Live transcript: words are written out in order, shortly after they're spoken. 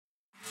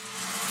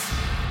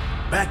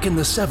Back in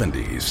the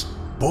 70s,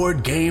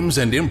 board games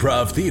and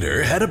improv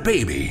theater had a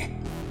baby,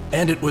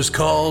 and it was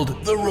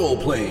called the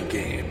role-playing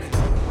game.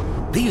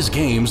 These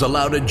games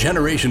allowed a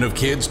generation of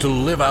kids to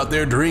live out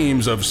their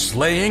dreams of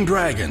slaying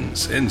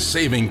dragons and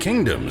saving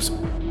kingdoms,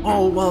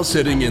 all while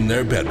sitting in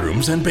their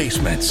bedrooms and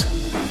basements.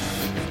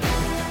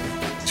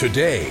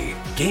 Today,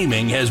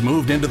 gaming has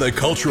moved into the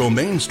cultural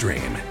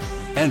mainstream,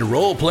 and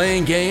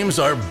role-playing games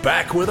are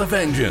back with a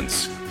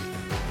vengeance.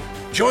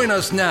 Join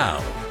us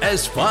now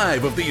as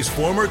 5 of these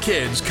former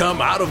kids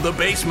come out of the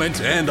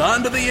basement and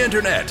onto the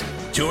internet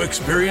to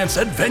experience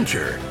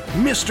adventure,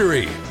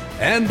 mystery,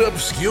 and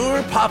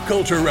obscure pop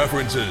culture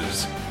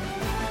references.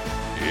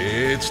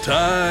 It's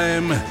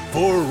time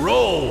for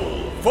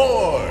Roll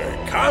for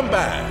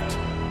Combat.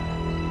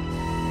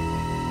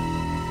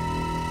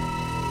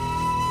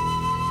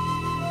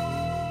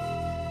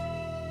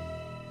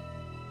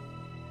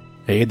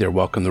 Hey there,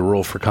 welcome to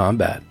Roll for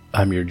Combat.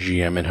 I'm your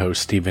GM and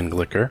host, Stephen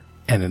Glicker,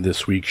 and in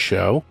this week's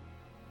show,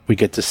 we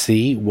get to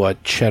see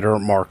what Cheddar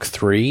Mark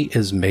III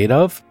is made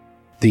of.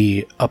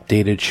 The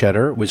updated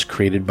Cheddar was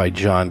created by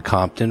John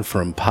Compton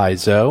from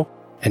Paizo,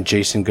 and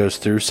Jason goes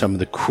through some of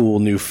the cool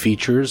new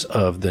features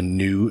of the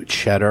new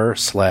Cheddar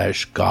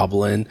 /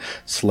 Goblin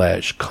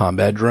 /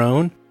 Combat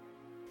Drone.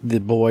 The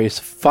boys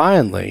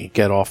finally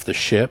get off the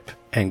ship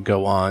and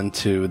go on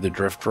to the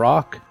Drift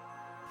Rock,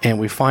 and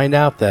we find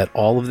out that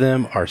all of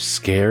them are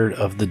scared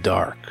of the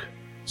dark.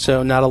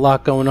 So not a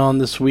lot going on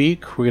this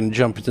week. We're going to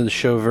jump into the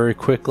show very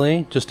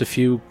quickly. Just a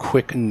few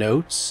quick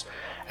notes.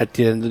 At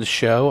the end of the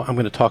show, I'm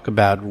going to talk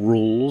about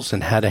rules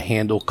and how to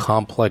handle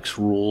complex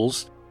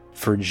rules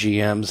for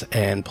GMs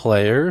and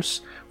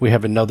players. We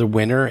have another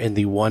winner in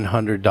the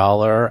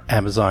 $100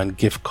 Amazon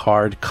gift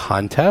card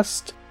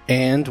contest.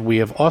 And we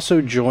have also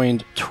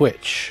joined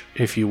Twitch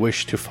if you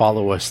wish to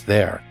follow us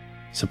there.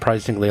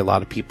 Surprisingly, a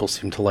lot of people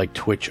seem to like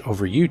Twitch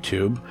over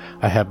YouTube.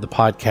 I have the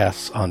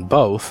podcasts on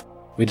both.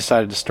 We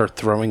decided to start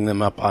throwing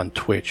them up on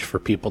Twitch for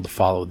people to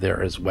follow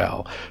there as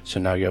well. So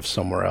now you have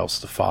somewhere else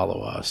to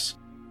follow us.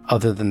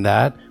 Other than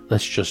that,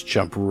 let's just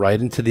jump right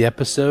into the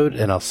episode,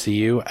 and I'll see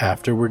you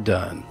after we're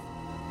done.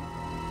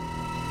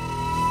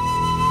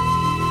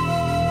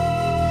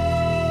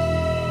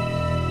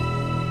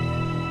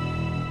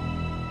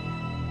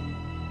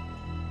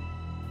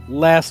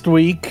 Last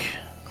week,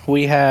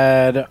 we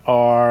had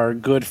our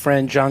good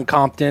friend John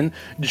Compton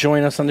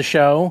join us on the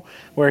show,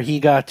 where he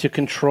got to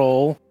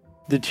control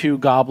the 2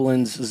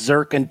 goblins,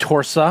 Zerk and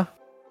Torsa.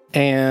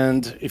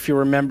 And if you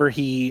remember,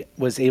 he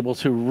was able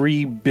to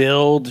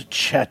rebuild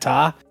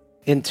Cheddar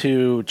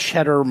into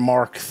Cheddar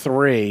Mark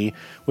III,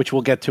 which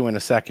we'll get to in a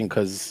second,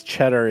 because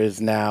Cheddar is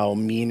now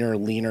meaner,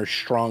 leaner,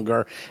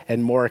 stronger,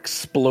 and more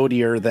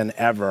explodier than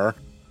ever.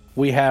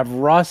 We have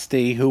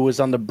Rusty, who was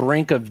on the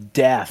brink of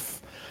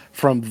death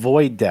from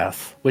Void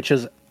Death, which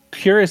is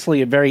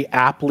curiously a very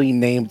aptly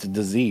named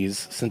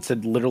disease, since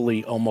it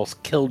literally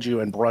almost killed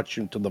you and brought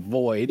you into the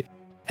void.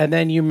 And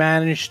then you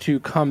managed to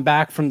come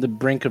back from the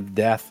brink of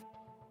death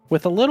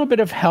with a little bit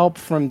of help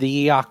from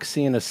the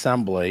Eoxian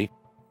Assembly,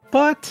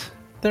 but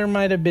there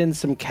might have been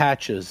some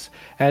catches,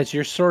 as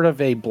you're sort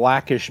of a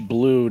blackish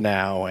blue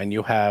now, and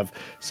you have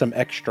some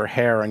extra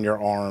hair on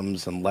your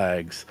arms and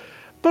legs.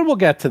 But we'll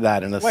get to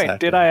that in a second. Wait,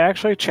 did I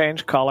actually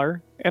change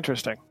color?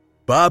 Interesting.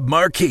 Bob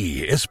Marquis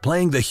is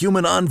playing the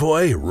human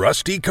envoy,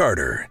 Rusty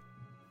Carter.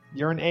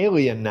 You're an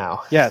alien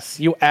now. Yes,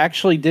 you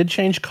actually did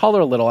change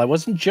color a little. I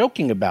wasn't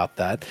joking about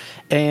that.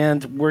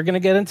 And we're going to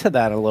get into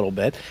that a little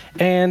bit.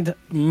 And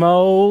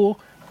Mo,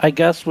 I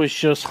guess, was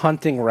just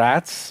hunting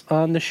rats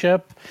on the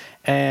ship.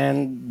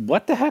 And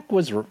what the heck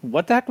was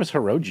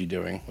Hiroji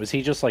doing? Was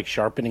he just like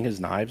sharpening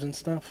his knives and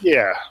stuff?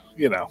 Yeah,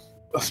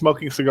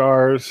 smoking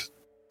cigars.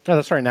 Oh,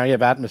 that's right. Now you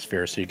have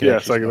atmosphere, so you can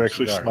Yes, I can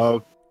actually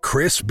smoke.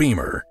 Chris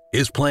Beamer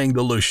is playing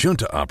the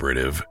Lashunta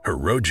operative,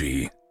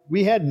 Hiroji.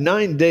 We had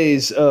 9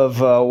 days of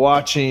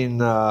watching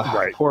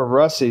poor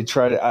Rusty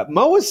try to...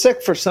 Mo was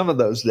sick for some of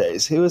those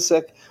days. He was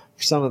sick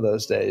for some of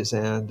those days,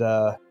 and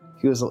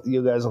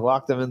you guys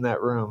locked him in that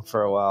room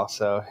for a while,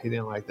 so he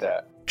didn't like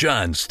that.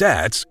 John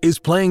Statz is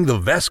playing the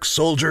Vesk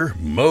soldier,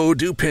 Mo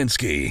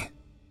Dupinsky.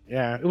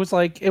 Yeah, it was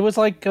like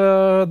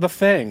The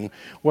Thing,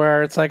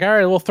 where it's like, all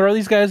right, we'll throw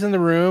these guys in the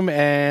room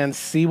and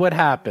see what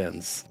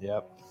happens.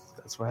 Yep.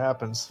 That's what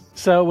happens.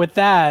 So with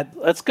that,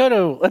 I'm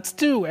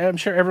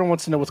sure everyone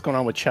wants to know what's going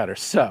on with Cheddar.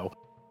 So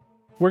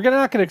we're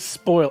not going to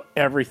spoil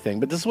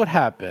everything, but this is what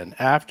happened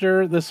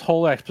after this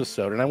whole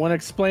episode. And I want to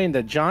explain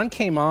that John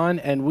came on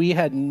and we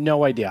had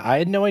no idea. I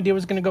had no idea what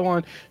was going to go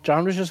on.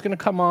 John was just going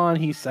to come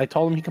on. I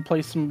told him he could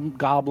play some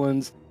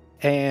goblins,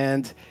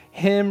 and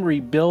him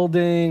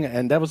rebuilding,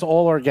 and that was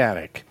all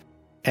organic.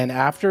 And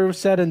after it was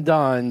said and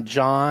done,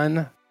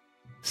 John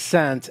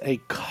sent a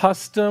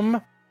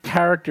custom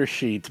character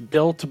sheet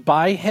built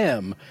by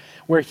him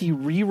where he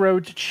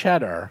rewrote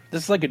Cheddar.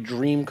 This is like a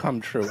dream come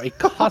true. A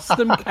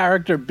custom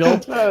character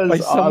built by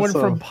someone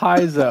from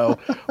Paizo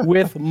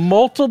with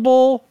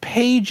multiple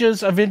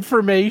pages of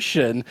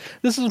information.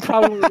 This is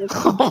probably the most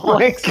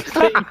complex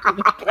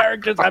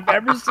characters I've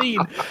ever seen.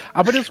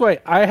 I'll put it this way.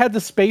 I had to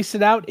space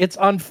it out. It's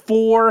on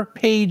 4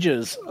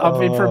 pages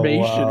of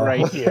information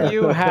right here.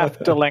 You have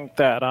to link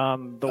that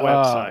on the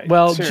website.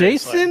 Well, seriously.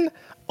 Jason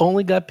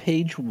only got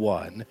page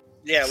 1.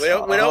 Yeah, we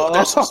don't.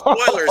 There's some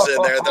spoilers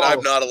in there that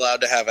I'm not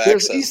allowed to have access to.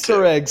 There's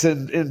Easter eggs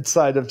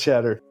inside of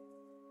Cheddar.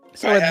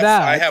 So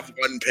I have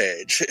 1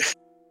 page.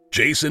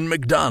 Jason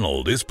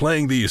McDonald is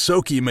playing the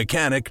Isoki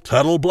mechanic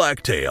Tuttle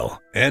Blacktail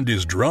and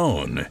his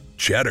drone,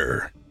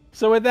 Cheddar.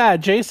 So with that,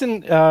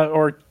 Jason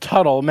or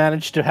Tuttle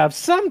managed to have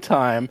some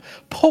time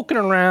poking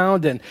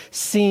around and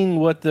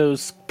seeing what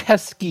those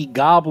pesky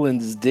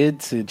goblins did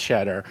to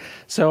Cheddar.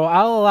 So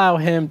I'll allow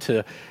him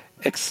to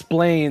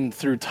explain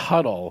through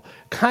Tuttle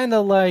kind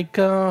of like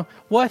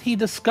what he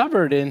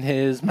discovered in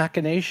his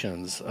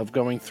machinations of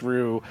going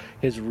through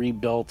his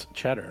rebuilt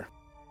Cheddar.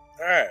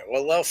 All right.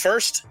 Well,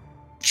 first,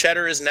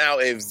 Cheddar is now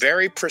a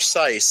very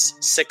precise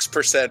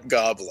 6%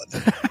 goblin.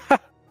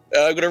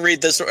 I'm going to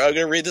read this. I'm going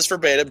to read this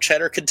verbatim.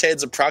 Cheddar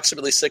contains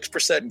approximately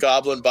 6%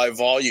 goblin by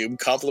volume,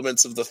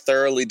 complements of the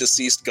thoroughly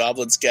deceased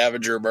goblin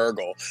scavenger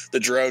Murgle. The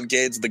drone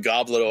gains the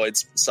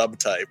goblinoids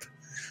subtype,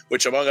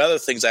 which, among other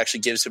things,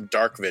 actually gives him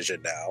dark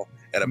vision now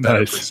and a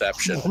better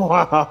perception.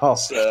 Wow.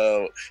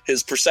 So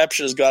his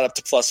perception has gone up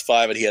to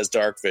 +5, and he has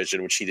dark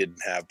vision, which he didn't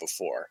have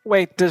before.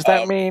 Wait, does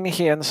that mean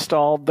he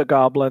installed the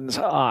goblin's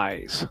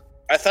eyes?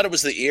 I thought it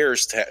was the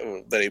ears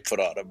that he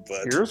put on him.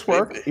 But ears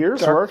work.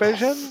 Ears dark work.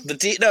 Vision?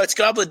 It's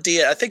goblin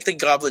DNA. I think the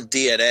goblin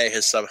DNA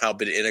has somehow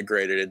been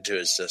integrated into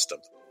his system.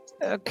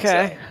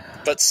 Okay.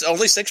 But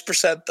only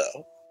 6%,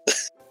 though.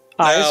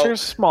 Eyes are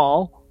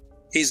small.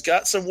 He's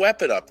got some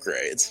weapon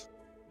upgrades.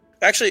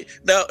 Actually,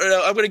 no,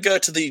 I'm going to go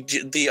to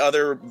the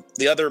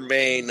other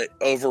main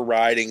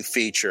overriding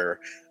feature,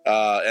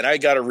 and I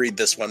got to read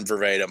this one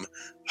verbatim.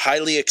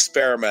 Highly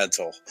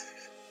experimental.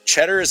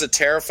 Cheddar is a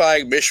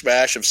terrifying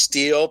mishmash of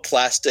steel,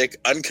 plastic,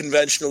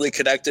 unconventionally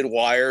connected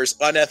wires,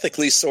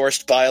 unethically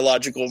sourced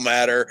biological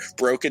matter,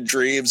 broken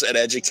dreams, and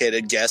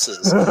educated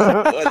guesses.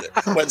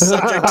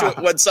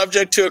 When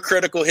subject to a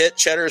critical hit,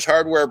 Cheddar's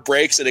hardware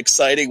breaks in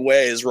exciting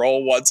ways.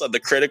 Roll once on the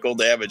critical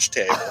damage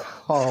table.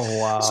 Oh,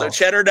 wow. So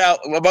Cheddar now,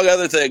 among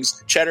other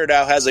things, Cheddar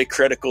now has a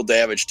critical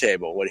damage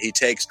table. When he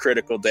takes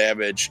critical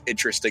damage,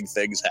 interesting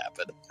things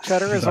happen.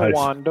 Cheddar is a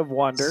wand of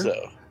wonder.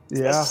 So,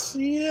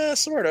 yeah,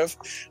 sort of.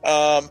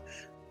 And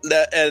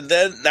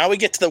then now we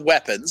get to the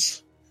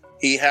weapons.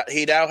 He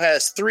now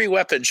has 3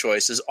 weapon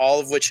choices, all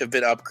of which have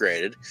been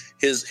upgraded.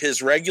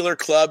 His regular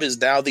club is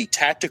now the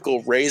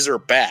tactical razor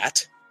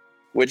bat,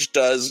 which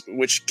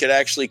can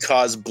actually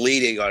cause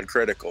bleeding on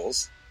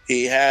criticals.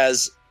 He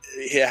has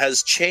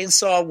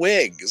chainsaw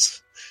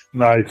wings.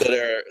 Nice.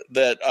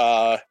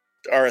 That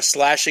are a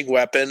slashing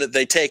weapon.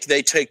 They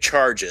take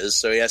charges,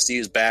 so he has to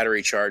use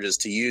battery charges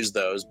to use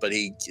those, but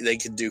they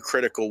can do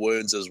critical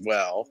wounds as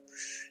well.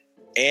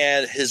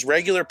 And his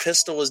regular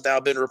pistol has now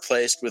been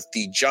replaced with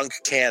the junk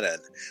cannon,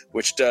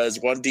 which does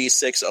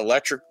 1d6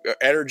 electric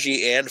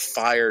energy and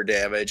fire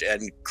damage,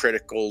 and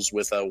criticals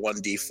with a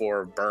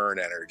 1d4 of burn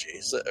energy,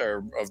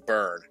 or of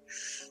burn.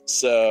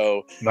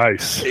 So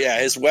nice.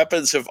 Yeah, his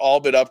weapons have all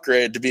been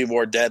upgraded to be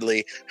more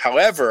deadly.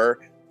 However,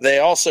 they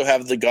also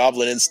have the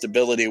goblin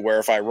instability, where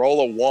if I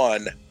roll a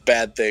 1,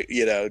 bad thing,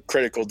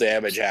 critical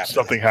damage happens.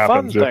 Something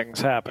happens. Fun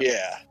things happen.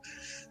 Yeah.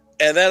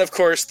 And then, of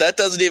course, that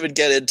doesn't even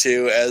get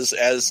into,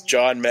 as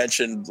John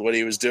mentioned when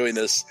he was doing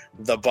this,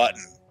 the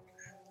button.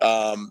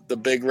 The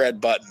big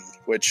red button,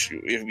 which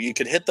you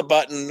can hit the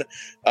button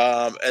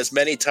as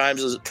many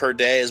times per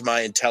day as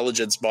my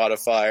intelligence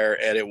modifier,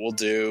 and it will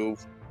do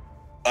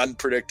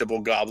unpredictable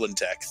goblin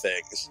tech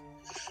things.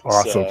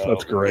 Awesome. So,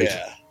 that's great.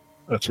 Yeah.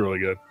 That's really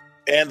good.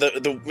 And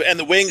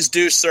the wings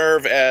do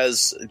serve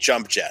as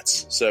jump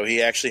jets, so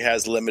he actually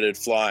has limited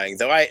flying.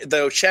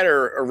 Though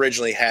Cheddar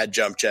originally had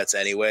jump jets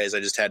anyways, I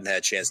just hadn't had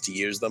a chance to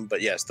use them.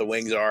 But yes, the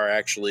wings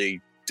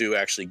do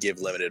actually give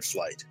limited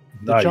flight.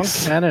 The junk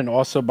cannon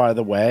also, by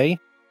the way,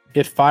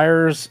 it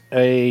fires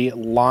a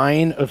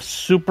line of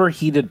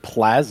superheated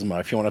plasma.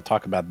 If you want to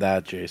talk about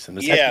that, Jason.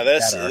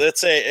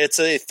 It's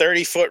a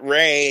 30-foot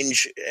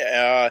range.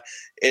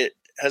 It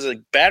has a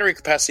battery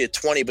capacity of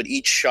 20, but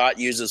each shot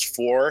uses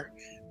 4.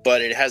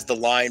 But it has the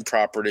line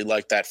property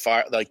like that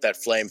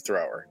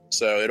flamethrower,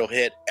 so it'll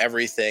hit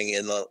everything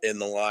in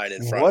the line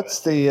in front.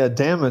 What's the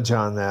damage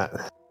on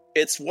that?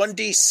 It's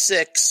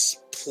 1d6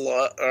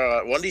 plus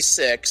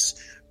 1d6,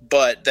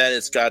 but then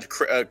it's got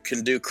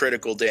can do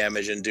critical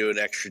damage and do an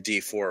extra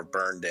d4 of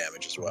burn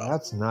damage as well.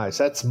 That's nice.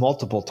 That's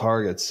multiple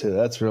targets too.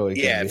 That's really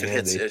good. Yeah. If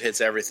it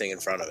hits everything in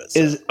front of it.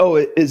 So.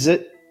 Is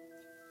it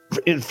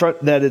in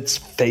front that it's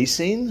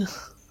facing?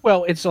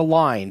 Well, it's a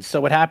line.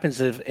 So what happens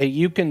is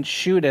you can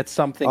shoot at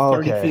something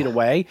 30 feet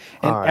away,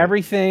 and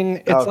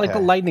everything, it's like a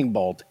lightning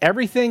bolt.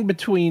 Everything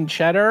between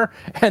Cheddar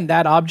and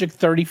that object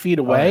 30 feet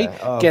away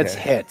gets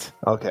hit.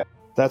 Okay.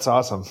 That's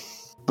awesome.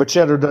 But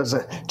Cheddar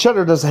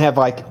doesn't have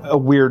like a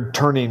weird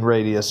turning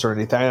radius or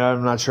anything.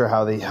 I'm not sure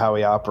how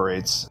he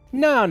operates.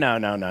 No.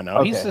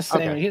 Okay, He's the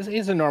same. okay.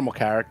 He's a normal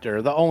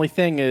character. The only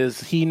thing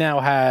is he now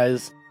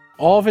has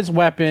all of his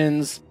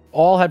weapons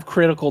all have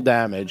critical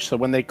damage. So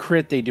when they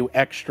crit, they do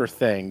extra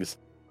things.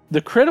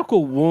 The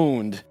critical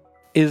wound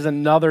is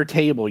another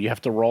table you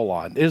have to roll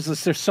on.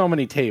 There's so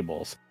many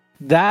tables.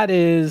 That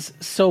is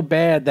so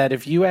bad that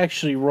if you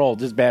actually roll,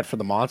 this is bad for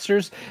the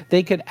monsters,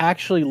 they could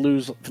actually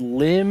lose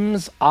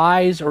limbs,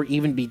 eyes, or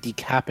even be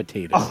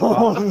decapitated.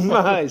 Oh,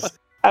 nice.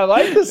 I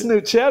like this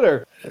new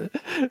Cheddar.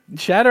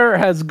 Cheddar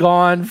has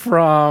gone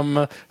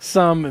from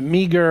some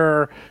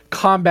meager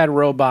combat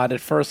robot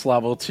at first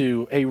level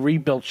to a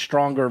rebuilt,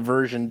 stronger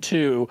version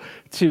 2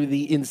 to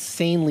the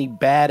insanely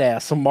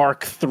badass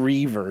Mark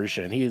III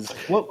version. He's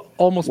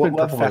almost been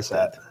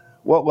perfected.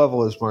 What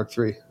level is Mark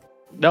III?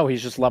 No,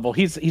 he's just level.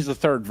 He's the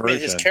third version.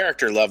 I mean, his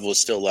character level is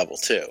still level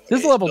 2.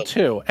 This is level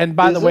 2. And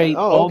by the way,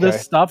 all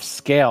this stuff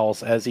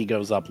scales as he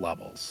goes up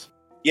levels.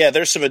 Yeah,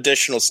 there's some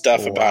additional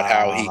stuff about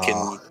how he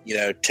can,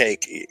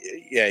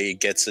 he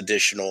gets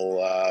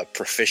additional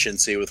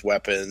proficiency with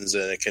weapons,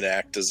 and it can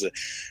act as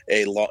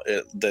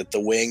the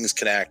wings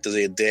can act as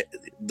a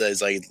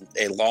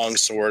long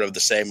sword of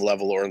the same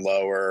level or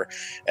lower.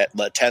 At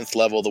the 10th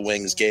level, the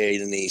wings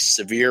gain any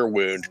severe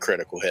wound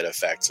critical hit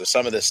effect. So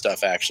some of this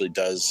stuff actually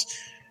does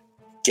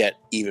get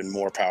even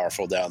more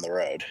powerful down the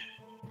road.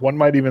 One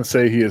might even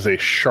say he is a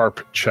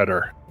sharp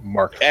Cheddar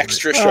Mark III.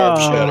 Extra sharp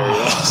Cheddar.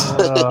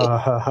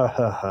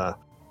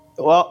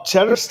 Well,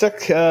 Cheddar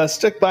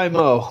stick by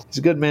Mo. He's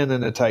a good man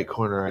in a tight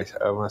corner,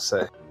 I must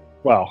say.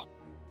 Wow.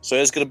 So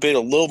it's going to be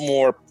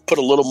put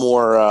a little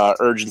more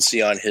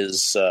urgency on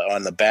his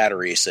on the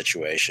battery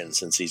situation,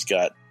 since he's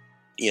got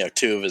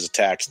 2 of his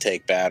attacks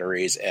take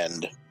batteries,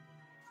 and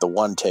the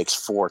one takes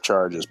 4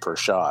 charges per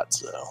shot.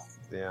 So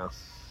yeah.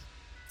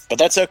 But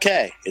that's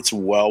okay. It's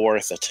well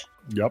worth it.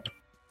 Yep.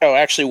 Oh,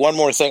 actually, one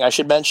more thing I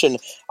should mention.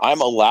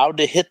 I'm allowed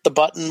to hit the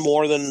button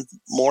more than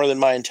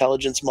my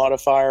intelligence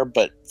modifier,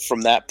 but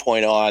from that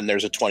point on,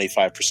 there's a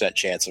 25%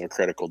 chance of a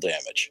critical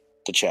damage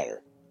to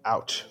Cheddar.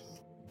 Ouch.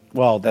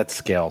 Well, that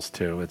scales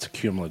too. It's a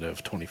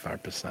cumulative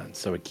 25%,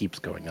 so it keeps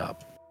going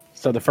up.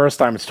 So the first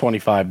time it's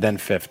 25, then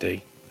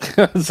 50.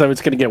 So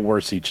it's going to get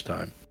worse each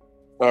time.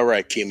 All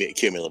right,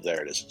 cumulative.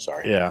 There it is.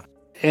 Sorry. Yeah.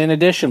 In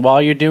addition,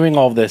 while you're doing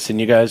all this and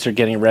you guys are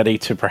getting ready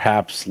to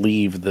perhaps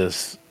leave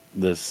this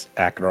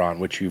Acheron,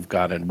 which you've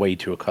gotten way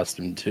too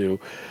accustomed to,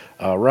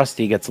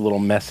 Rusty gets a little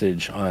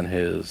message on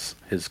his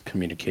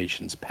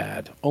communications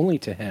pad, only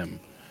to him,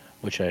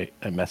 which I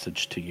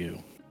messaged to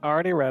you.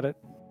 Already read it.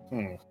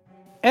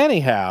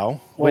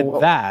 Anyhow, what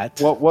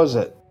was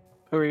it?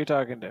 Who are you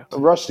talking to?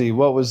 Rusty,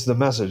 what was the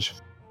message?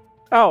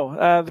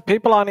 Oh, the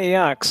people on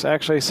EX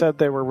actually said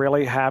they were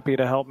really happy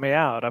to help me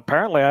out.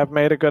 Apparently, I've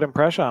made a good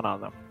impression on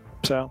them.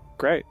 So,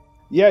 great.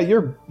 Yeah,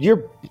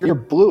 you're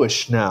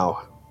bluish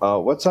now.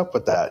 What's up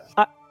with that?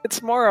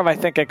 It's more of, I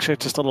think, actually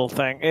just a little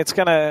thing. It's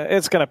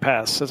gonna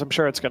pass, as I'm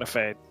sure it's gonna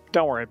fade.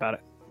 Don't worry about it.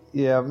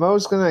 Yeah,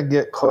 Mo's gonna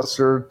get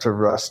closer to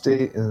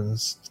Rusty and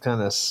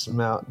kind of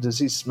smell. Does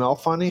he smell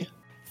funny?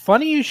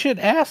 Funny you should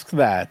ask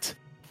that.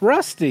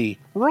 Rusty,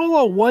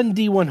 roll a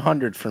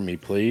 1d100 for me,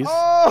 please.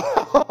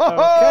 Oh,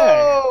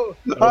 okay.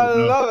 I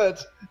love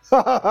it.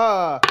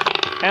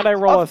 And I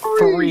roll a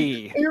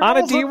 3. On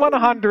a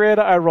D100,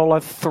 I roll a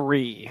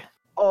 3.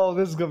 Oh,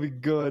 this is gonna be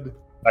good.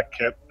 That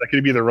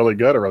could be either really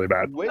good or really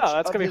bad. No,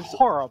 that's going to be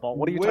horrible.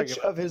 What are you talking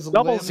about? Of his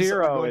Double limbs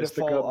zero are is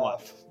the good one.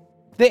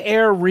 The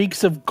air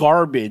reeks of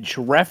garbage,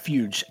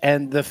 refuge,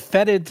 and the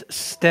fetid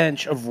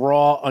stench of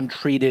raw,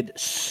 untreated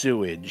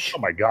sewage. Oh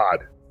my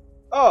god.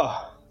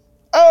 Oh!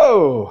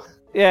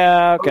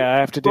 Yeah, okay, I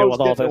have to deal with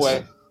all this.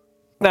 Away.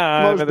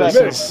 No, this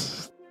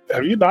is...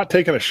 Have you not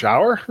taken a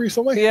shower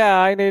recently? Yeah,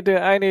 I need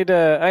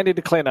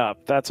to clean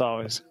up. That's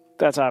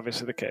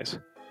obviously the case.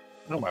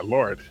 Oh my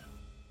lord.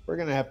 We're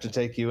going to have to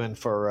take you in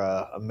for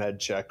a med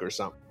check or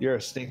something. You're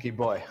a stinky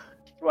boy.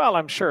 Well,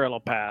 I'm sure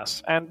it'll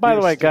pass. And by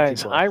the way,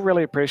 guys, I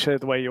really appreciate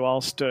the way you all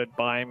stood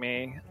by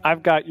me.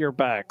 I've got your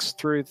backs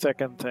through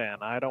thick and thin.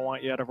 I don't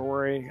want you to ever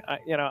worry.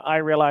 I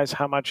realize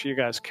how much you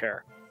guys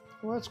care.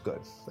 Well, that's good.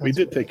 We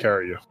did take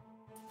care of you.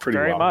 Pretty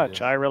Very well.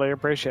 much. I really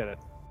appreciate it.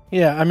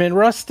 Yeah, I mean,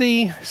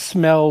 Rusty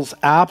smells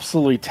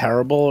absolutely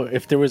terrible.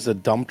 If there was a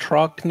dump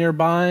truck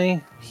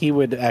nearby, he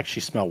would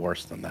actually smell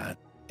worse than that.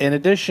 In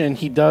addition,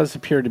 he does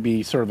appear to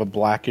be sort of a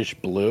blackish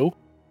blue.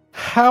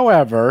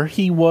 However,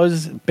 he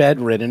was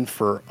bedridden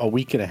for a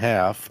week and a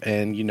half,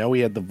 and he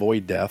had the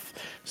void death.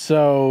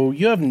 So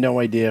you have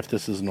no idea if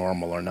this is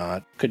normal or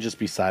not. Could just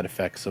be side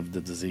effects of the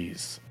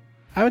disease.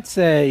 I would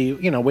say,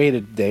 wait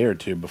a day or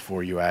two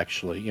before you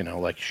actually,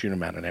 shoot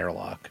him at an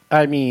airlock.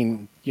 I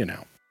mean,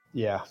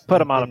 Yeah.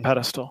 Put him on a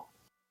pedestal.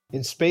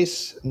 In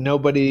space,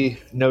 nobody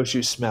knows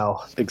you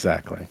smell.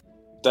 Exactly.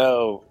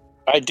 Though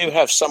I do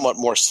have somewhat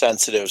more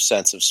sensitive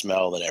sense of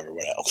smell than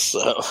everyone else,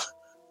 so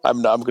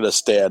I'm going to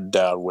stand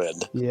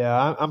downwind.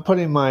 Yeah, I'm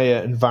putting my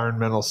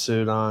environmental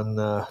suit on.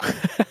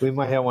 We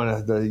might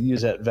want to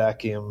use that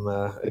vacuum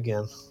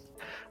again.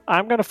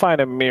 I'm going to find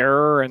a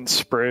mirror and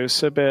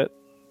spruce a bit,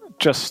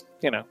 just,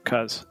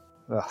 because.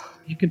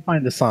 You can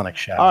find the sonic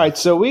shadow. All right,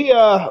 so we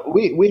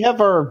have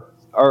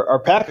our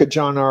package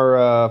on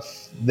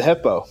the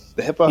hippo.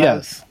 The hippo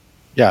has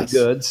the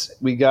goods.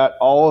 We got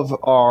all of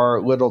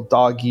our little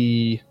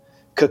doggy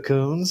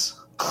cocoons.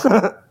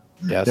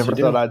 Yes, never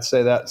thought I'd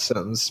say that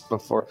sentence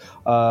before.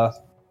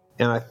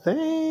 And I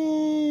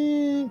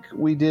think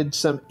we did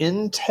some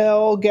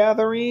intel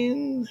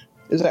gathering.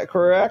 Is that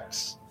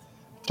correct?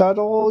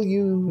 Tuttle,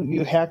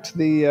 you hacked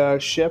the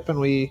ship, and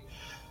I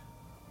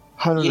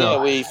don't know.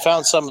 Yeah, we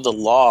found some of the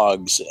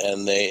logs,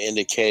 and they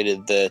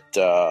indicated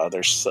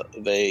that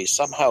they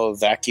somehow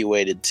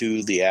evacuated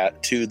to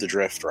the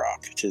drift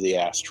rock, to the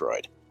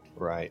asteroid.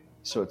 Right.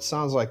 So it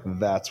sounds like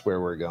that's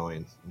where we're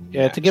going.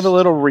 Yeah, to give a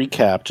little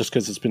recap, just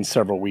because it's been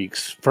several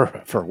weeks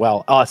for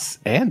us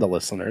and the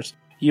listeners.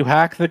 You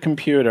hacked the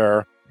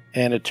computer,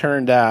 and it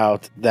turned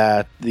out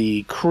that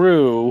the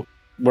crew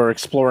were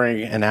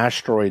exploring an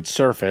asteroid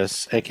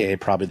surface, aka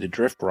probably the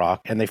drift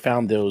rock, and they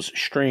found those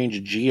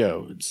strange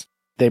geodes.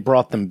 They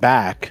brought them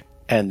back,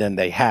 and then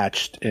they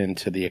hatched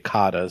into the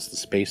Akatas, the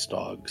space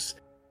dogs,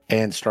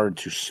 and started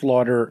to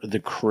slaughter the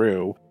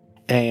crew.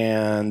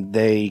 And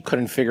they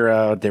couldn't figure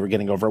out, they were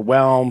getting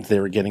overwhelmed, they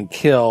were getting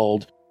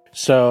killed.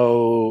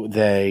 So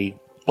they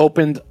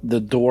opened the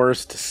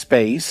doors to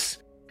space.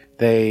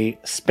 They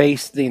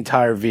spaced the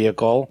entire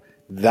vehicle.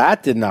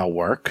 That did not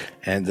work,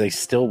 and they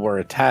still were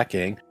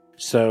attacking.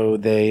 So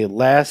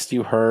last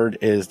you heard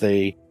is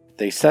they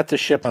set the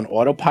ship on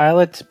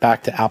autopilot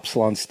back to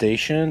Absalon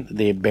Station.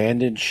 They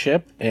abandoned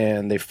ship,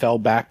 and they fell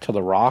back to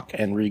the rock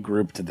and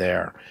regrouped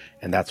there.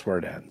 And that's where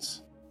it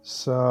ends.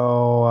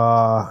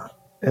 So,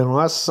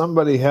 unless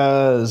somebody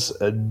has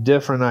a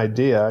different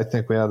idea, I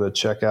think we ought to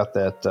check out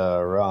that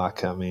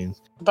rock. I mean,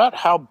 about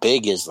how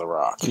big is the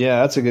rock?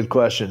 Yeah, that's a good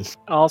question.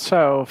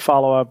 Also,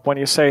 follow up, when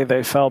you say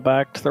they fell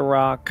back to the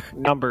rock,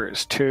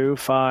 numbers 2,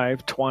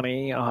 5,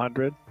 20,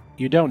 100.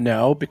 You don't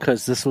know,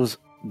 because this was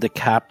the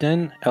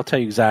captain. I'll tell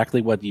you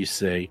exactly what you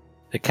see.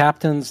 The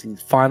captain's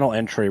final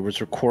entry was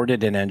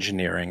recorded in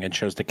engineering and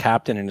shows the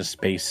captain in a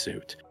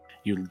spacesuit.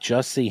 You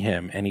just see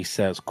him, and he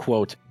says,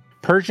 quote,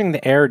 "Purging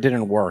the air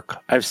didn't work.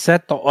 I've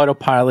set the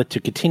autopilot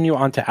to continue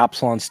onto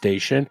Absalon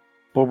Station,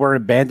 but we're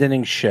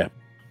abandoning ship.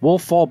 We'll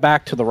fall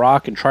back to the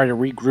rock and try to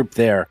regroup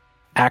there.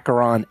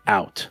 Acheron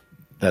out."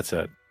 That's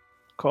it.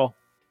 Cool.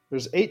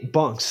 There's 8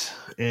 bunks,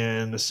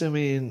 and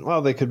assuming,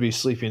 they could be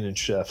sleeping in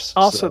shifts.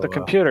 Also, the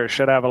computer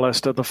should have a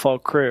list of the full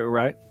crew,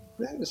 right?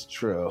 That is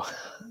true.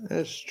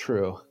 That's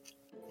true.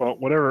 Well,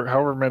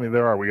 however many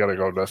there are, we got to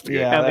go investigate.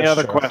 Yeah, and the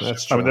other question.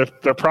 I mean,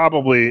 they're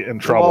probably in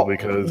trouble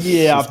because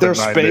if they're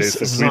space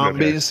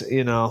zombies,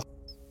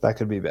 that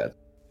could be bad.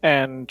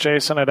 And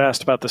Jason had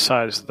asked about the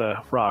size of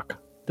the rock.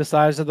 The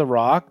size of the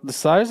rock? The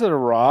size of the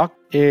rock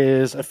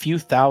is a few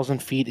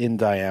thousand feet in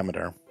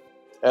diameter.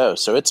 Oh,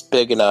 so it's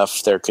big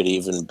enough there could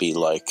even be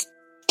like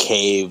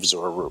caves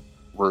or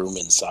room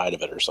inside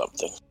of it or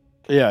something.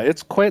 Yeah,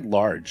 it's quite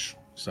large.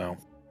 So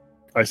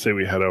I say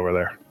we head over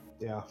there.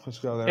 Yeah, let's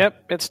go there.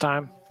 Yep, it's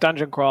time.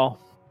 Dungeon crawl.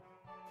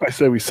 I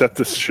say we set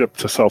this ship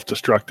to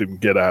self-destruct and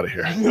get out of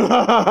here.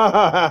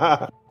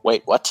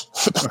 Wait, what?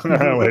 Wait,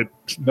 never mind.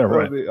 That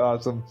would be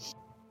awesome.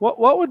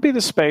 What would be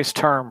the space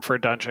term for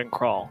dungeon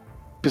crawl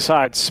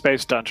besides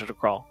space dungeon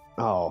crawl?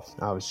 Oh,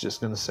 I was just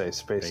going to say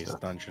space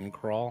dungeon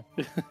crawl.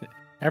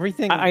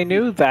 Everything. I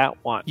knew that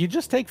one. You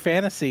just take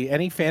fantasy,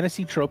 any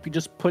fantasy trope, you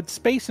just put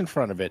space in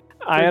front of it.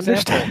 I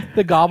understand.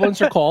 The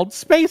goblins are called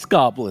space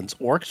goblins.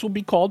 Orcs will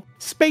be called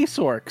space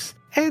orcs,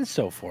 and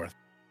so forth.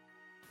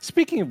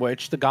 Speaking of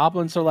which, the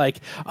goblins are like,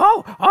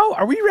 oh,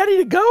 are we ready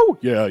to go?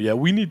 Yeah,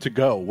 we need to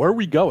go. Where are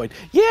we going?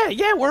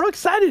 Yeah, we're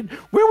excited.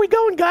 Where are we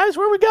going, guys?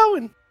 Where are we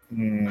going?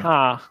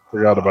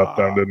 Forgot about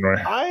them, didn't we?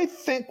 I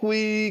think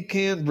we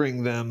can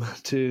bring them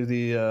to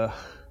the...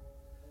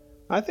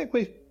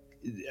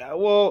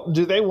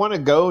 do they want to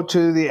go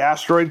to the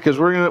asteroid? Because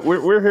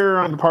we're here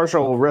on the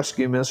partial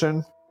rescue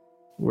mission.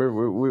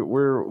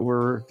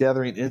 We're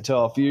gathering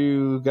intel. If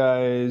you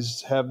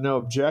guys have no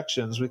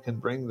objections, we can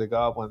bring the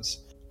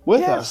goblins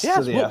with us to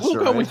the asteroid.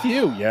 We'll go with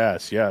you.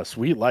 Yes,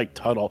 we like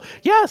Tuttle.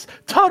 Yes,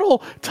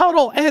 Tuttle,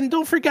 and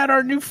don't forget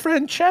our new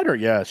friend Cheddar.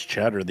 Yes,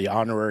 Cheddar, the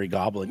honorary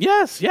goblin.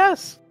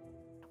 Yes.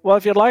 Well,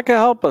 if you'd like to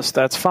help us,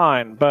 that's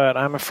fine, but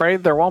I'm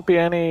afraid there won't be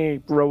any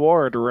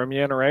reward or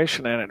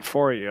remuneration in it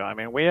for you. I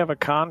mean, we have a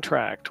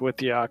contract with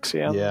the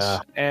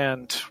Oxians,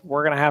 and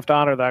we're going to have to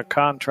honor that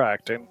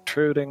contract,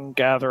 including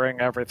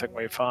gathering everything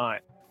we find.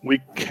 We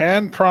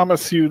can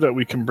promise you that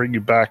we can bring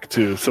you back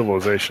to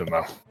civilization,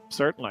 though.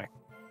 Certainly.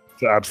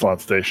 To Absalon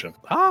Station.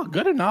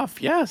 Good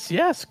enough. Yes.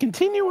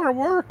 Continue our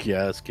work.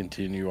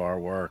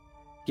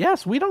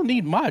 Yes, we don't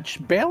need much.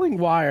 Baling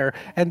wire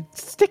and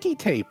sticky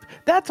tape.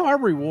 That's our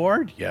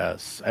reward.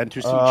 Yes. And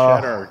to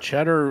see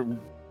Cheddar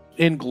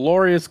in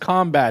glorious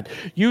combat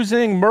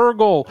using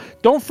Murgle.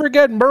 Don't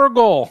forget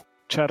Murgle.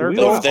 Cheddar.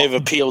 They've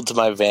appealed to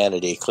my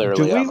vanity.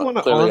 Clearly,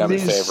 I'm in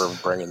favor of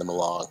bringing them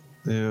along.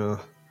 Yeah.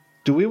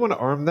 Do we want to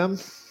arm them?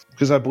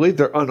 Because I believe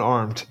they're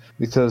unarmed.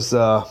 Because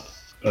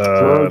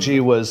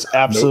Hiroji was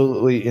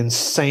absolutely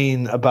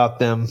insane about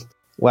them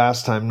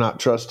last time, not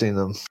trusting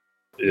them.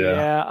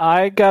 Yeah,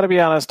 I gotta be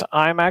honest,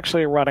 I'm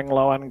actually running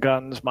low on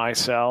guns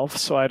myself,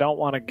 so I don't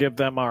want to give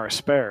them our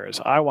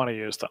spares. I want to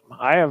use them.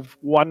 I have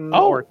one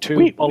or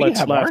two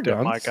bullets left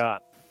in my gun.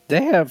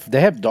 They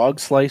have dog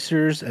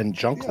slicers and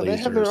junk lasers. They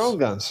have their own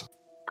guns.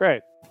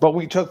 Great. But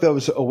we took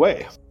those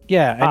away.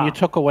 Yeah, and you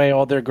took away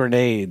all their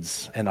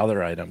grenades and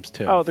other items,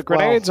 too. Oh, the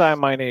grenades I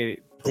might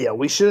need. Yeah,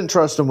 we shouldn't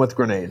trust them with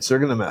grenades. They're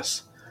going to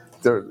miss.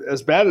 They're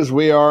as bad as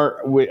we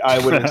are.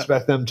 I would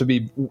expect them to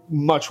be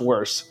much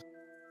worse.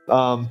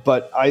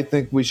 But I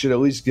think we should at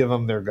least give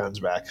them their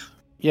guns back.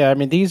 Yeah, I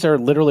mean, these are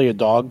literally a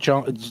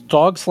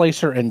dog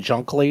slicer and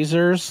junk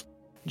lasers.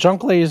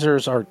 Junk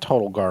lasers are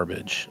total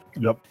garbage.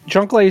 Yep.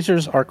 Junk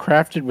lasers are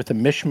crafted with a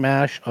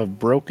mishmash of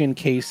broken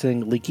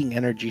casing, leaking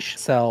energy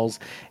cells,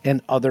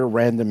 and other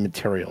random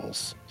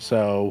materials.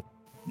 So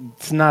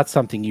it's not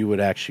something you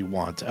would actually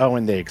want. Oh,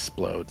 and they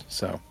explode.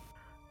 So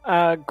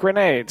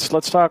grenades.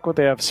 Let's talk what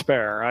they have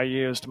spare. I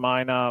used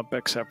mine up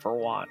except for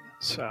one.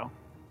 So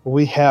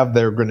we have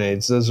their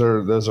grenades. Those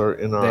are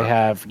in our. They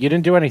have. You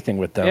didn't do anything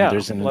with them. Yeah,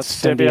 There's an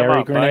let's divvy them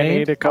incendiary up. grenade. I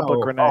need a couple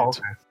of grenades.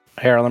 Okay.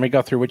 Here, let me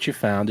go through what you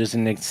found. There's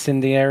an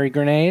incendiary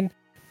grenade,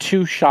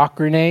 2 shock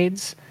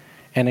grenades,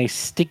 and a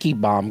sticky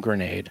bomb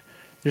grenade.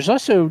 There's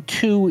also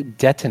 2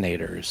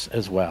 detonators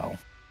as well.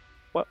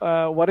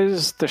 What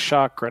is the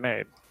shock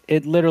grenade?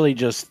 It literally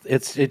just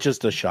it's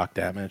just does shock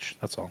damage.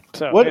 That's all.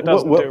 So it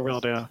doesn't do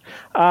real damage.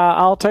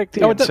 I'll take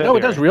the incendiary.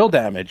 It does real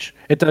damage.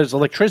 It does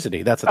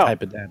electricity. That's a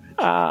type of damage.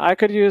 I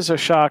could use a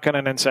shock and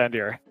an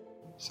incendiary.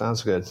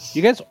 Sounds good.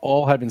 You guys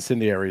all have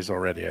incendiaries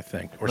already, I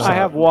think. I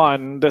have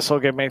one. This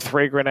will give me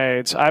 3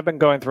 grenades. I've been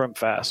going through them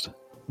fast.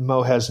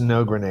 Mo has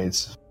no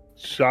grenades.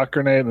 Shock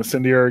grenade,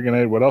 incendiary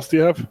grenade. What else do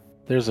you have?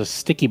 There's a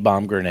sticky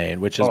bomb grenade,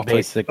 which is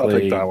basically... I'll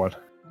take that one.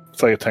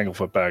 It's like a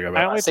Tanglefoot bag.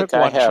 I only took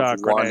one shock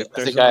grenade.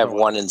 I think I have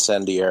one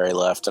incendiary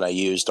left, and I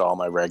used all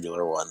my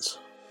regular ones.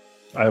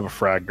 I have a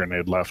frag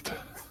grenade left.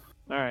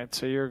 All right,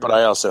 so you're good. But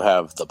I also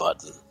have the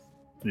button.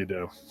 You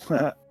do.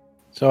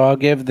 So I'll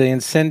give the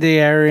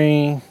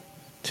incendiary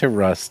to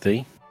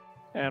Rusty.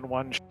 And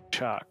one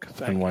shock.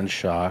 One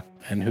shock.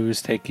 And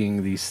who's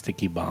taking the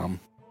sticky bomb?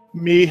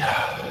 Me.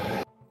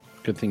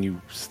 Good thing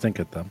you stink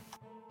at them.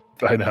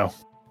 I know.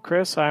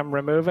 Chris, I'm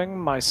removing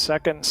my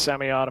second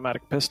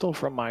semi-automatic pistol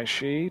from my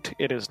sheet.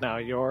 It is now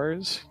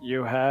yours.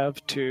 You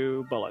have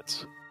 2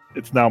 bullets.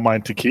 It's now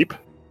mine to keep?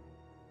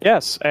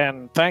 Yes,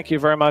 and thank you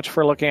very much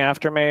for looking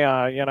after me.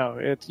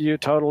 You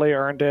totally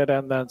earned it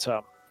and then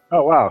some.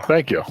 Oh, wow.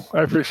 Thank you.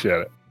 I appreciate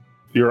it.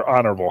 You're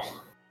honorable.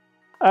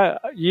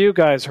 You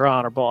guys are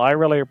honorable. I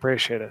really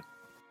appreciate it.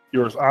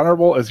 You're as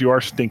honorable as you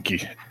are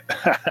stinky.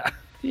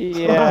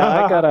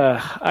 Yeah,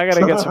 I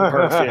gotta get some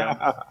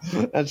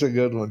perfume. That's a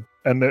good one.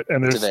 And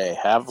there's... Do they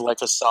have like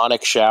a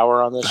sonic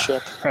shower on this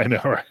ship? I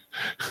know, right?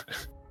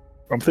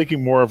 I'm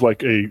thinking more of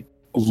like a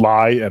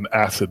lye and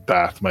acid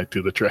bath might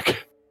do the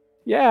trick.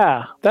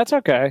 Yeah, that's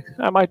okay.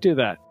 I might do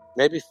that.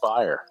 Maybe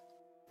fire.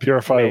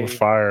 Purify it with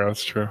fire,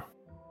 that's true.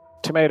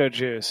 Tomato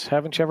juice.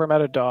 Haven't you ever met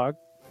a dog?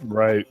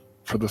 Right,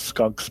 for the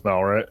skunk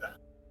smell, right?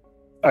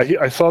 I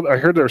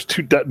heard there's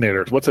 2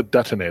 detonators. What's a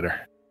detonator?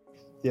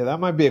 Yeah, that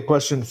might be a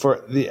question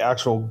for the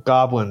actual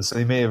goblins.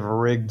 They may have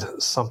rigged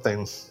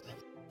something.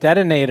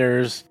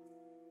 Detonators,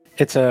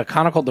 it's a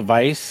conical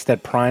device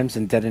that primes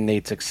and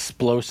detonates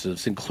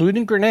explosives,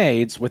 including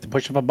grenades, with the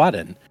push of a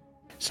button.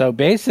 So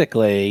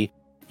basically,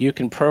 you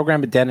can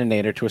program a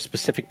detonator to a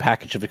specific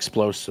package of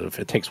explosive.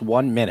 It takes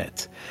 1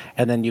 minute,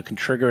 and then you can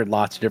trigger it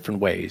lots of different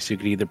ways. You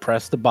could either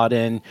press the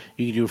button,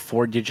 you can do a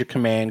 4-digit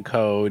command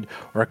code,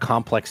 or a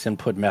complex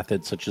input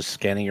method such as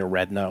scanning your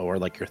retina or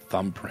like your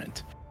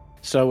thumbprint.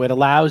 So it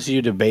allows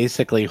you to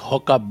basically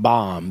hook up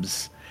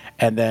bombs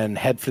and then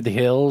head for the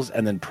hills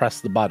and then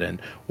press the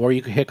button. Or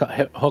you could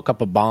hook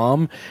up a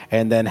bomb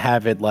and then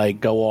have it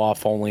like go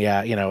off only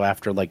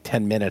after like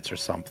 10 minutes or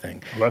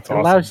something. Well, that's it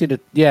awesome. allows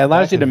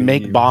you to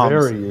make bombs.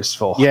 Very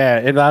useful. Yeah,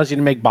 it allows you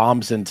to make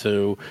grenades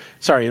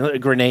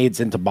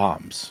into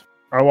bombs.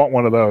 I want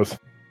one of those.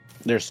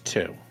 There's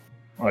 2.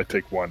 I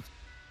take 1.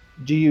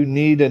 Do you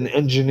need an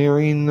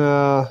engineering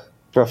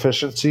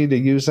proficiency to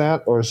use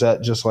that, or is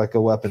that just like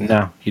a weapon?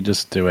 No, you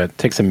just do it. It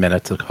takes a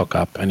minute to hook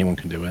up. Anyone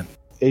can do it.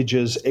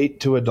 Ages 8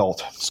 to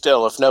adult.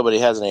 Still, if nobody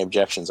has any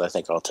objections, I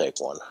think I'll take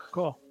 1.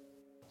 Cool.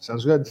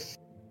 Sounds good.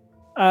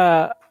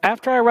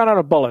 After I run out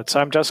of bullets,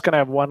 I'm just going to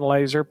have 1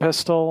 laser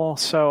pistol,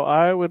 so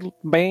I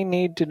may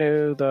need to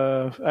use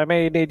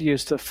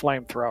the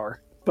flamethrower,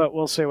 but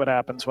we'll see what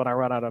happens when I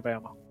run out of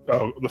ammo.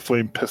 Oh, the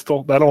flame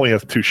pistol? That only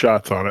has 2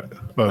 shots on it.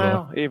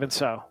 Well, even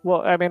so.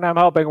 Well, I mean, I'm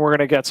hoping we're going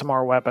to get some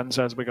more weapons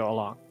as we go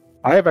along.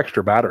 I have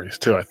extra batteries,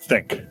 too, I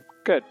think.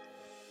 Good.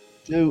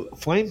 Do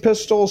flame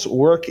pistols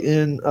work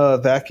in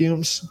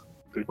vacuums?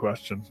 Good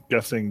question.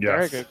 Guessing yes.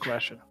 Very good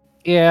question.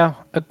 Yeah,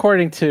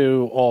 according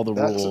to all the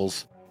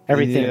rules,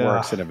 everything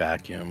works in a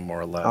vacuum, more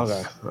or less.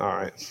 Okay, all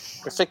right.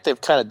 I think they've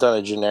kind of done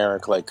a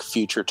generic like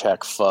future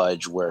tech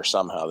fudge where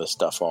somehow this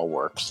stuff all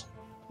works.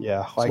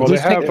 Yeah, well, they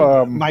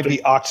have might be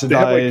they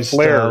oxidized have like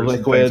flares and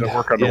liquid things that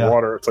work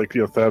underwater. It's like,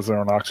 they have their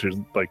own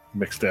oxygen, like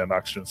mixed in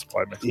oxygen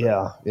supply mixed in.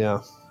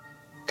 Yeah.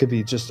 Could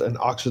be just an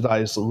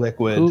oxidized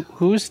liquid.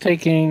 Who's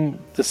taking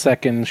the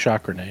second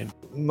shock grenade?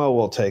 Mo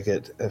will take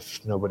it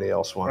if nobody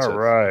else wants it. All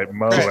right,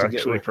 Mo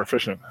actually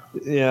proficient.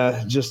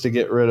 Yeah, just to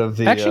get rid of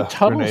the Actually,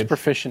 Tuttle's grenade.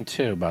 proficient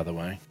too, by the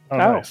way. Oh,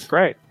 Nice.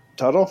 great.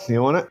 Tuttle,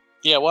 you want it?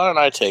 Yeah, why don't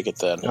I take it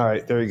then? All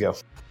right, there you go.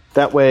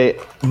 That way,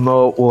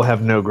 Mo will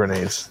have no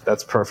grenades.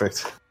 That's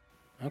perfect.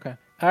 Okay.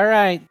 All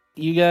right,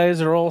 you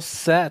guys are all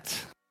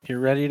set. You're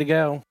ready to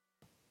go.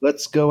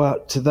 Let's go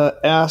out to the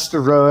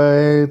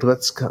asteroid.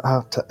 Let's go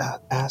out to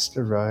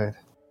asteroid.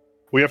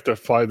 We have to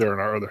fly there in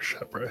our other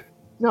ship, right?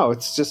 No,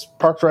 it's just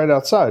parked right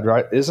outside,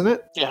 right? Isn't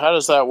it? Yeah, how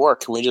does that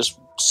work? Can we just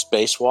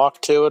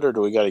spacewalk to it, or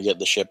do we got to get in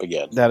the ship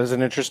again? That is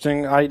an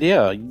interesting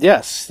idea.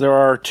 Yes, there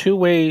are two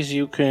ways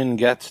you can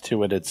get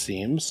to it, it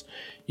seems.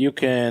 You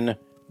can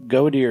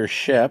go to your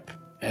ship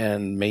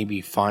and maybe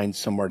find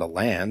somewhere to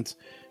land.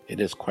 It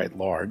is quite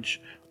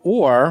large.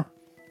 Or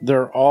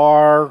there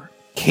are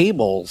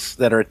cables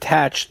that are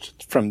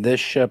attached from this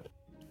ship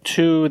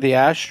to the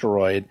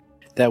asteroid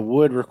that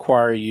would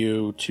require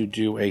you to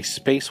do a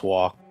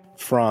spacewalk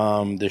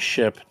from the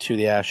ship to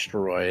the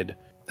asteroid.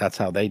 That's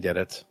how they did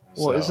it.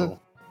 Well,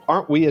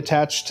 aren't we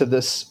attached to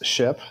this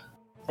ship?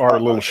 Our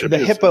little ship. The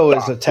Hippo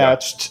is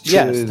attached to...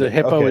 Yes, the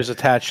Hippo is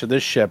attached to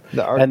this ship.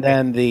 And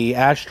then the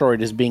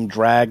asteroid is being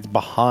dragged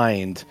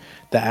behind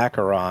the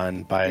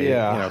Acheron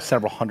by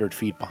several hundred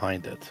feet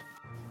behind it.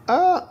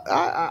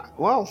 I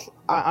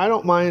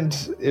don't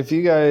mind if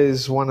you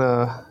guys want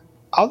to...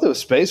 I'll do a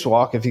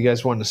spacewalk if you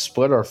guys want to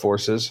split our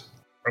forces.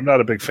 I'm not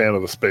a big fan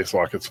of the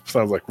spacewalk. It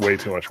sounds like way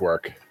too much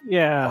work.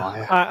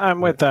 Yeah, I'm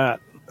with that.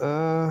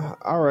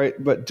 All right,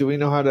 but do we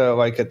know how to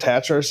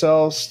attach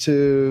ourselves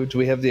to? Do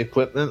we have the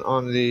equipment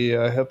on the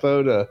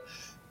Hippo to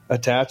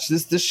attach?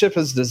 This ship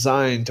is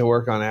designed to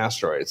work on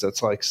asteroids.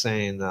 That's like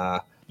saying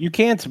you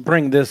can't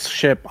bring this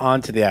ship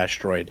onto the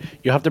asteroid.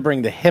 You have to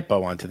bring the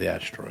Hippo onto the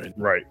asteroid.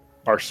 Right,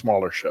 our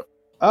smaller ship.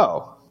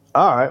 Oh,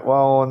 all right.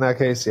 Well, in that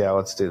case, yeah,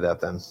 let's do that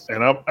then.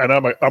 And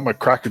I'm a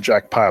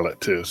crackerjack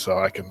pilot too, so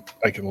I can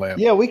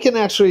land. Yeah, we can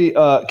actually.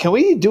 Can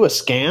we do a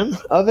scan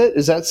of it?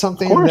 Is that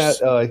something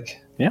that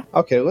Yeah.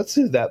 Okay, let's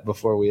do that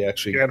before we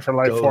actually scan for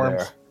life forms.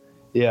 There.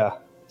 Yeah,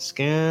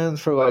 scan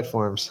for life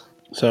forms.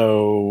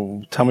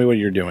 So tell me what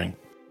you're doing.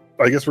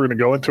 I guess we're going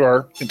to go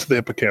into the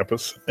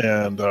hippocampus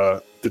and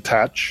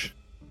detach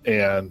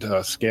and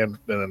scan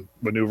and then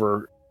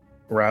maneuver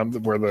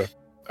around where the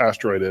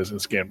asteroid is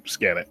and scan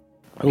it.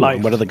 Ooh,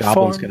 what are the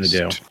goblins going to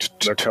do?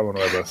 They're coming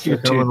with us. They're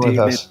coming with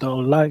us.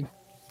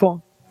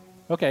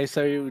 Okay,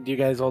 so do you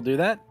guys all do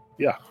that?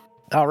 Yeah.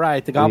 All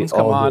right, the goblins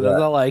come on and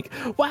they're like,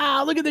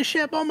 wow, look at the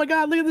ship. Oh my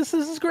God, look at this.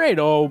 This is great.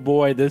 Oh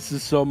boy, this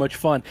is so much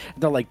fun.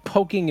 And they're like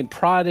poking and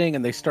prodding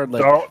and they start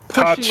like don't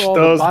pushing touch all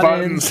those the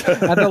buttons.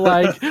 And they're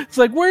like, it's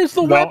like, where's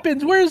the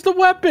weapons? Where's the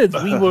weapons?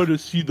 We want to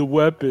see the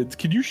weapons.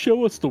 Can you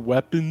show us the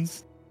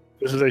weapons?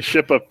 This is a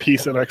ship of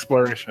peace and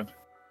exploration.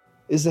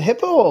 Is the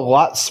Hippo a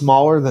lot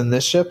smaller than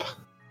this ship?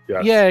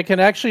 Yes. Yeah, it can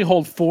actually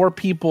hold 4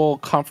 people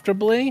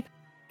comfortably.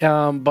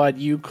 But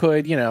you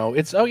could,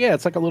 it's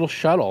like a little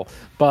shuttle.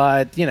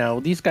 But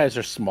these guys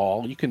are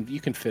small. You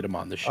can fit them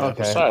on the ship.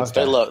 Okay. Besides,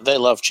 they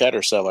love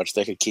Cheddar so much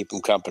they could keep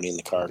him company in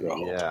the cargo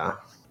hold.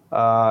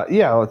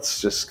 Yeah. Let's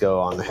just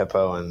go on the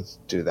Hippo and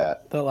do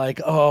that. They're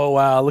like, oh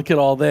wow, look at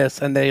all this,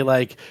 and they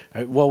like,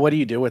 well, what do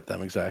you do with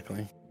them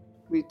exactly?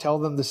 We tell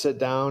them to sit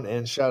down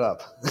and shut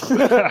up.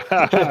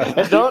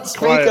 And don't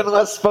speak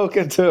unless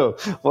spoken to.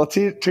 We'll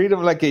treat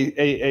them like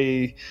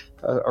a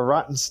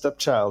rotten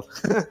stepchild.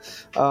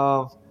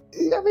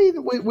 I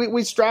mean,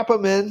 we strap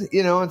them in,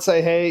 and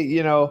say, hey,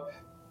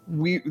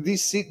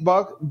 these seat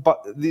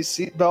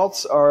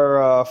belts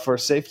are for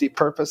safety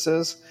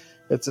purposes.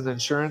 It's an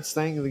insurance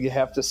thing. You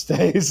have to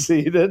stay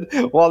seated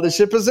while the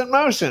ship is in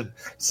motion.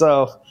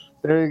 So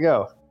there you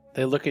go.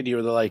 They look at you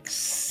and they're like,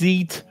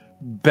 seat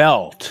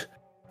belt.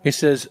 He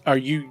says,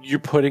 you're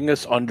putting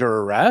us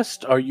under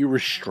arrest? Are you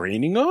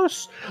restraining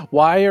us?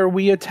 Why are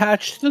we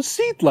attached to the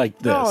seat like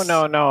this?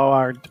 No,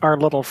 our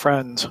little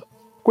friends.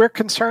 We're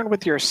concerned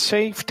with your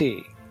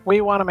safety. We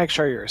want to make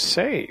sure you're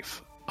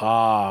safe.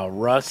 Ah,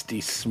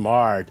 Rusty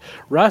smart.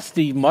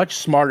 Rusty much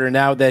smarter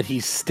now that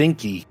he's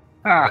stinky.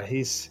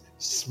 He's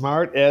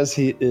smart as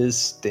he is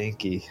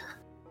stinky.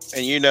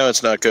 And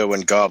it's not good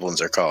when goblins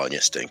are calling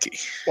you stinky.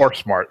 Or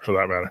smart, for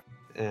that matter.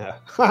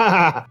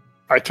 Yeah.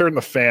 I turn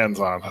the fans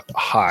on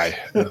high.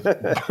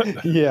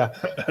 Yeah.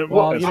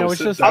 Well, it's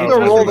just I'm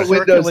gonna roll the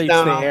windows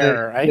down the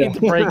air. I hate to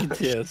break it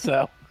to you,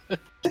 so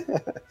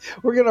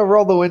we're gonna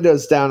roll the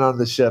windows down on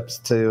the ships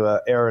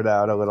to air it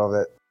out a little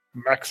bit.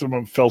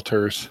 Maximum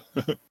filters.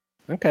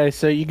 Okay,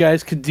 so you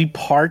guys could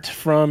depart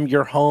from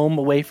your home,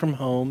 away from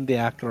home, the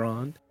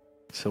Acheron.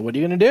 So what are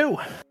you gonna do?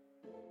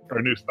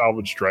 Our new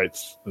salvaged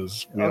rights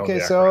is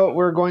so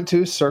we're going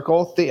to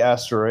circle the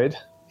asteroid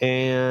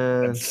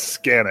and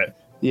scan it.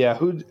 Yeah,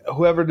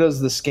 whoever does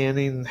the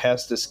scanning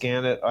has to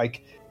scan it.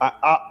 Like,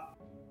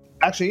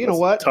 Actually, you know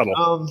what?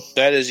 Tuttle.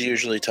 That is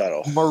usually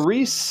Tuttle.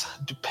 Maurice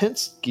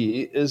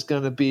Dupinsky is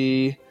going to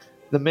be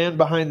the man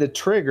behind the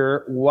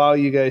trigger while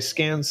you guys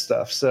scan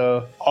stuff.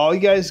 So all you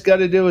guys got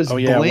to do is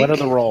blink. What are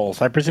the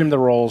rolls? I presume the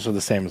rolls are the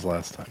same as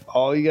last time.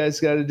 All you guys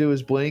got to do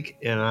is blink,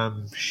 and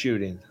I'm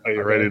shooting. Are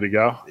you ready to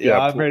go? Yeah,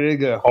 I'm ready to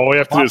go. All we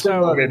have to do is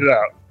get it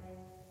out.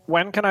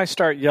 When can I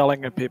start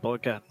yelling at people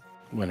again?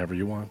 Whenever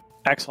you want.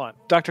 Excellent.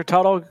 Dr.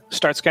 Tuttle,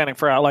 start scanning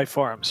for outlife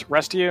forms.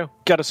 Rest of you,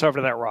 get us over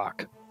to that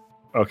rock.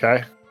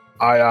 Okay.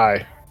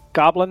 Aye.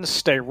 Goblins,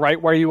 stay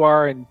right where you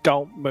are and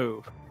don't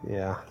move.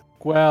 Yeah.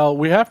 Well,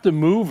 we have to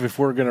move if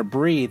we're going to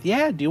breathe.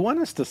 Yeah, do you want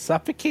us to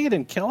suffocate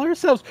and kill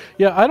ourselves?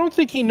 Yeah, I don't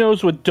think he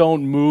knows what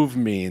don't move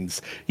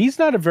means. He's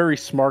not a very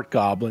smart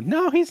goblin.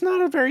 No, he's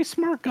not a very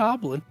smart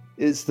goblin.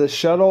 Is the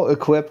shuttle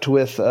equipped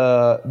with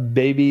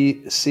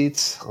baby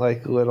seats,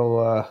 like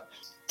little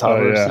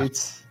toddler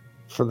seats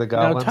for the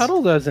goblins? No,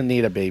 Tuttle doesn't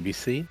need a baby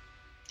seat.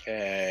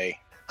 Okay.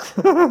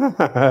 All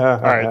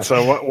right,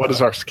 so what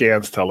does our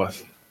scans tell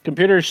us?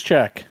 Computers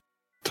check.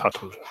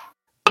 Tuttle.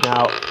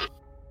 Now,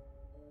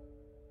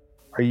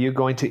 are you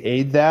going to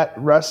aid that,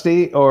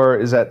 Rusty, or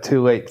is that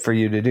too late for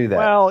you to do that?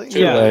 Well,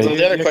 yeah. So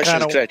the other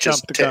question is, could I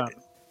just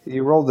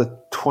You rolled a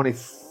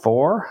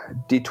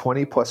 24,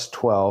 D20 plus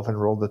 12,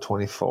 and rolled the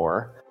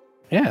 24.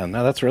 Yeah,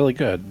 no, that's really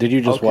good. Did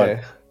you just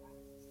what?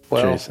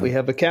 Well, Jason? we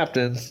have a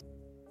captain.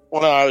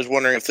 Well, no, I was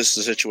wondering if this is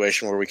a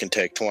situation where we can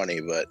take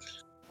 20, but...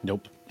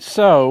 Nope.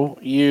 So,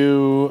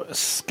 you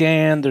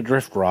scan the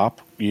drift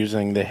drop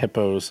using the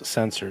Hippo's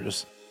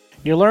sensors.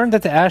 You learn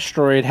that the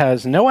asteroid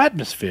has no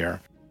atmosphere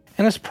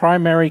and is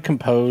primarily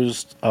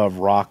composed of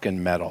rock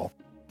and metal.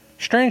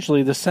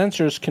 Strangely, the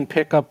sensors can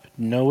pick up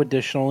no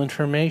additional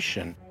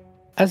information,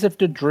 as if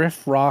the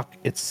drift rock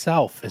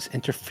itself is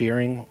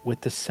interfering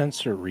with the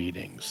sensor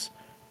readings.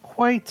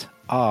 Quite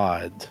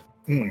odd.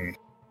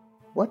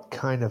 What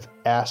kind of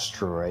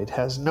asteroid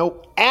has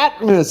no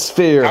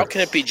atmosphere? How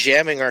can it be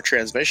jamming our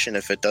transmission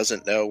if it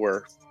doesn't know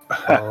we're...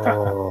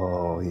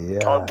 Oh, yeah.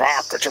 Turn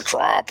back, it's a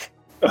trap.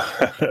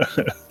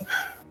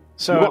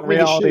 So in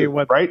reality,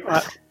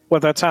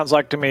 what that sounds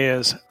like to me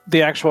is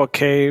the actual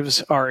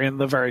caves are in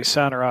the very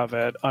center of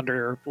it,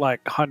 under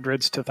like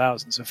hundreds to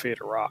thousands of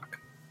feet of rock,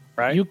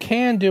 right? You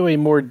can do a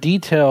more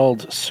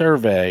detailed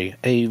survey,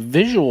 a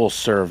visual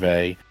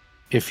survey,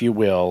 if you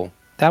will.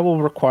 That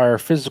will require a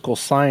physical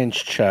science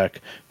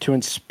check to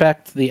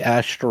inspect the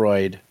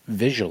asteroid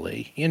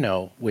visually,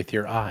 with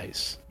your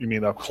eyes. You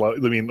mean up close?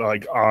 You mean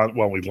like on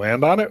when we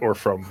land on it, or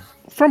from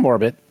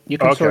orbit? You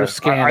can sort of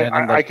scan it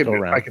and go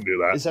around. I can do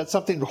that. Is that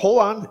something? Hold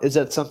on. Is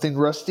that something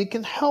Rusty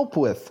can help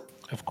with?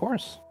 Of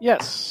course.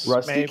 Yes.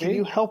 Rusty, maybe. can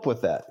you help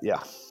with that?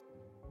 Yeah.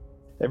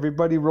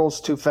 Everybody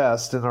rolls too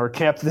fast, and our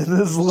captain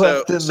is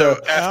left in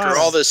the...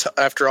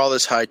 after all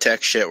this high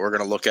tech shit, we're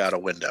going to look out a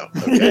window.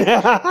 Okay?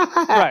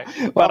 Right,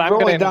 but I'm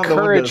going to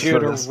encourage you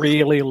to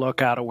really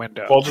look out a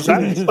window. Well, does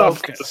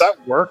that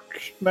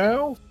work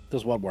now?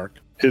 Does what work?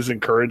 His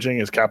encouraging,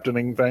 his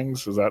captaining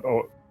things. Is that?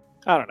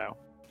 I don't know.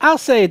 I'll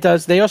say it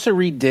does. They also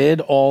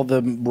redid all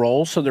the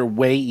rolls, so they're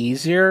way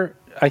easier.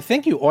 I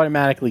think you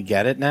automatically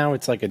get it now.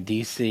 It's like a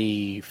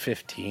DC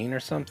 15 or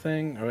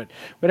something, or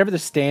whatever the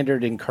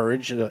standard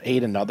encourage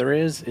aid another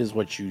is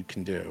what you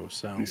can do.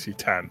 So DC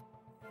 10,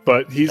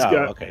 but he's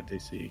got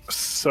DC.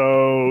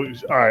 So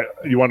all right,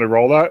 you want to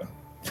roll that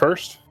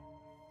first?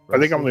 I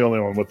think I'm the only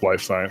one with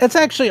life science. It's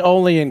actually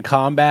only in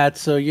combat,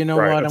 so you know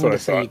right, what? I'm going to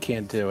say you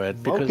can't do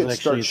it because actually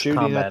start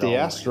shooting at the only.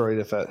 Asteroid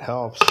if that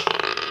helps.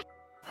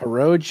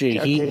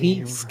 Hiroji,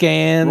 he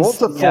scans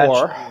rolls a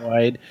 4.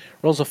 Asteroid,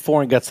 rolls a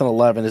 4 and gets an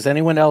 11. Does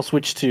anyone else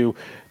wish to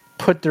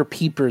put their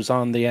peepers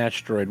on the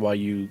asteroid while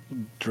you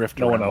drift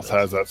around? No one else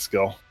has that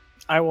skill.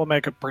 I will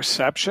make a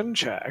perception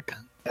check.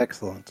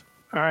 Excellent.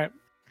 All right.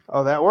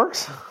 Oh, that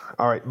works?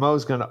 All right,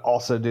 Mo's going to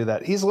also do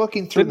that. He's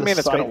looking through the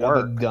sight of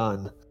a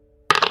gun.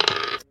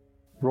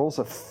 Rolls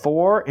a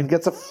 4 and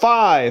gets a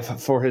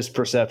 5 for his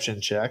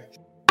perception check.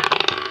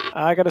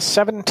 I got a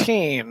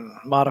 17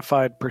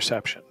 modified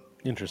perception.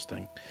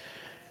 Interesting.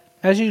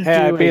 As you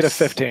I beat a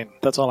 15.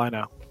 That's all I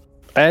know.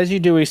 As you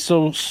do a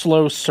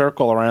slow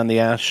circle around the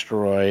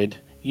asteroid,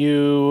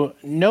 you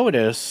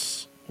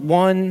notice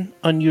one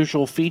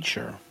unusual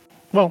feature.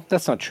 Well,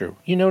 that's not true.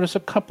 You notice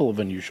a couple of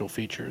unusual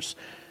features.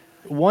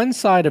 One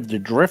side of the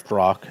drift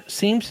rock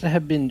seems to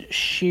have been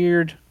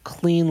sheared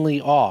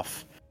cleanly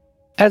off,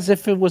 as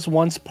if it was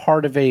once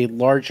part of a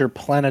larger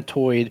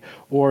planetoid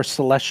or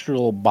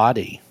celestial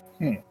body.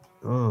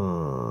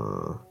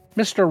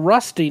 Mr.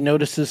 Rusty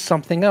notices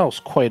something else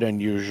quite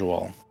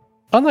unusual.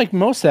 Unlike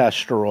most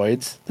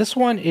asteroids, this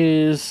one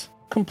is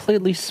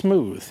completely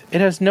smooth. It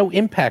has no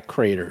impact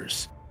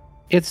craters.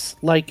 It's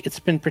like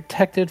it's been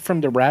protected from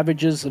the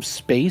ravages of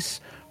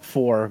space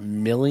for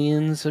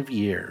millions of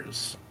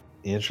years.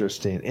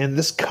 Interesting. And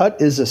this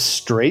cut is a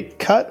straight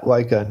cut,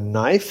 like a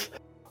knife,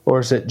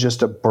 or is it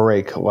just a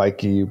break,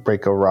 like you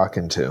break a rock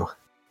into?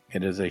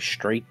 It is a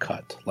straight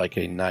cut, like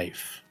a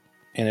knife.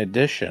 In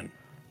addition,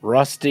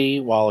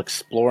 Rusty, while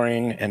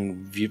exploring and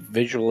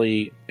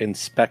visually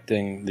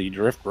inspecting the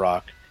drift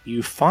rock,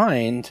 you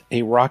find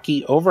a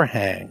rocky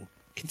overhang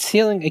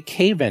concealing a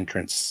cave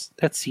entrance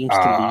that seems to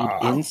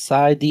lead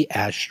inside the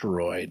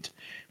asteroid.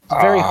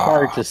 It's very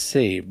hard to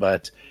see,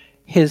 but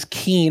his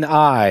keen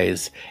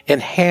eyes,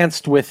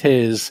 enhanced with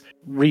his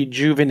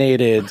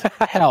rejuvenated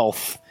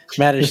health,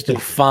 managed to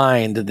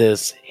find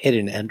this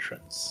hidden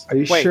entrance. Are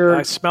you Wait, sure?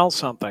 I smell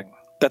something.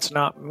 That's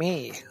not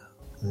me.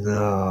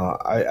 No,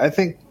 I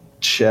think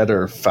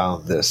Cheddar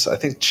found this. I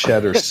think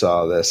Cheddar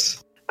saw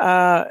this.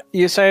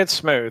 You say it's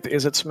smooth.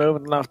 Is it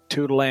smooth enough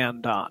to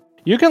land on?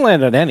 You can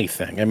land on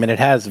anything. I mean, it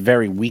has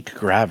very weak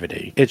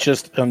gravity. It's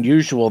just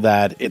unusual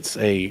that it's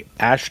a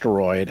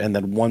asteroid and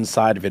then one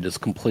side of it is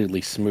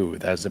completely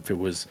smooth, as if it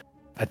was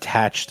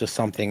attached to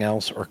something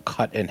else or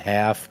cut in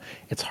half.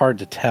 It's hard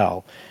to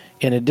tell.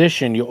 In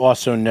addition, you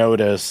also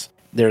notice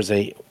there's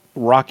a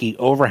rocky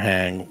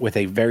overhang with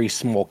a very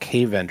small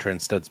cave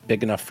entrance that's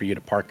big enough for you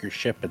to park your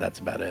ship, but that's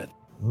about it.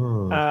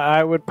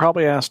 I would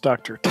probably ask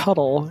Dr.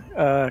 Tuttle,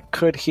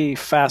 could he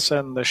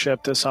fasten the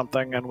ship to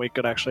something and we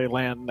could actually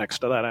land next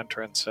to that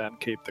entrance and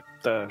keep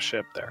the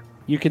ship there?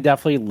 You could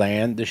definitely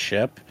land the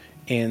ship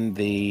in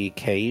the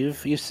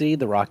cave, you see,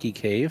 the rocky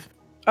cave.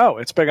 Oh,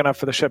 it's big enough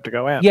for the ship to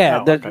go in.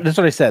 Yeah, okay. That's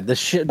what I said. The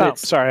ship. Oh,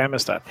 sorry, I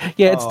missed that.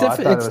 Yeah, it's I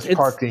different. thought it was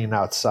parking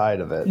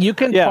outside of it. You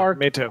can park.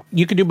 Me too.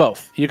 You can do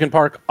both. You can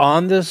park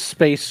on the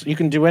space. You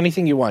can do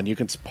anything you want. You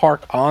can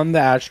park on the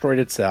asteroid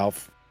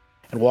itself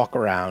and walk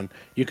around.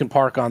 You can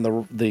park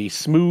on the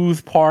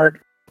smooth part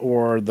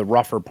or the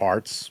rougher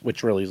parts,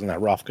 which really isn't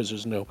that rough because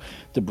there's no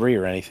debris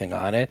or anything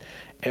on it.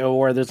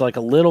 Or there's like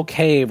a little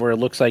cave where it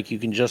looks like you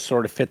can just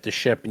sort of fit the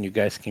ship and you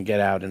guys can get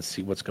out and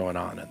see what's going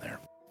on in there.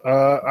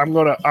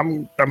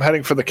 I'm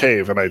heading for the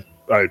cave, and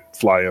I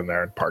fly in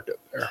there and park it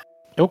there.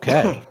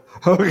 Okay.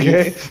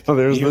 Okay, well,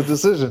 there's the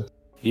decision.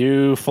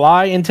 You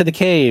fly into the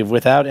cave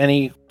without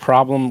any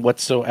problem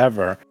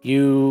whatsoever.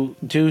 You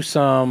do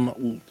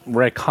some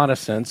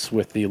reconnaissance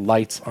with the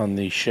lights on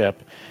the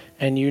ship,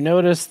 and you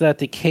notice that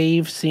the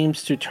cave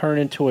seems to turn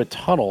into a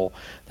tunnel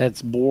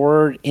that's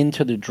bored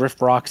into the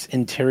drift rock's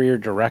interior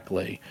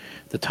directly.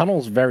 The tunnel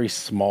is very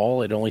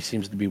small. It only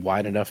seems to be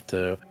wide enough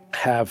to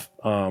have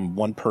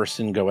one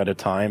person go at a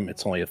time.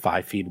 It's only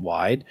 5 feet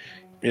wide.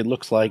 It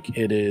looks like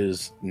it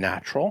is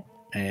natural,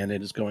 and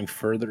it is going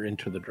further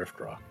into the drift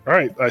rock. All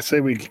right, I say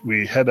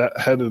we head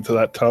into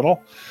that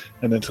tunnel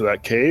and into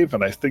that cave,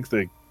 and I think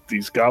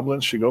these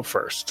goblins should go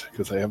first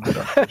because they have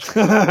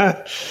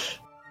the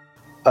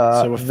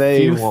So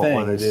they won't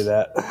want to do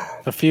that.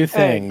 A few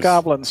things. Hey,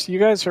 goblins, you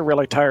guys are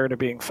really tired of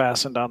being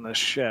fastened on this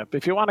ship.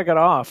 If you want to get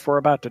off, we're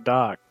about to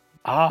dock.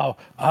 Oh,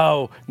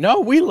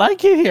 no, we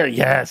like it here.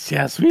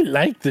 Yes, we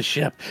like the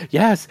ship.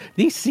 Yes,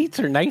 these seats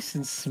are nice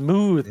and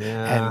smooth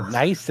and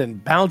nice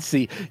and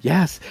bouncy.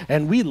 Yes,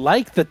 and we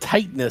like the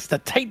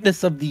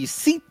tightness of these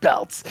seat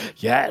belts.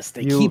 Yes,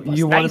 they keep us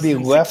nice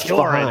and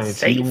secure and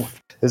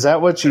safe. Is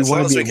that what you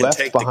want to be left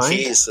behind? As long as we can take the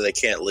keys so they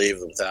can't leave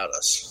without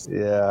us.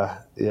 Yeah.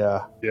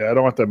 Yeah, I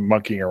don't want them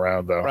monkeying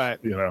around, though. Right.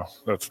 You know,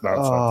 that's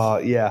nonsense. Oh,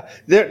 yeah.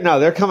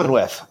 They're coming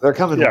with. They're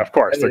coming with. Yeah, of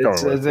course. They're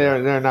coming with.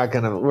 They're not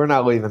going to... We're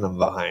not leaving them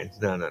behind.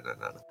 No.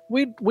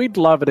 We'd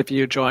love it if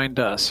you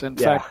joined us. In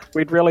fact,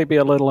 we'd really be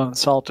a little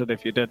insulted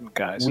if you didn't,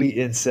 guys. We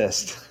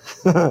insist.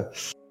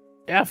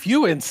 If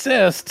you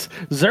insist,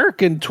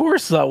 Zerk and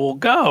Tursa will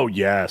go.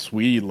 Yes,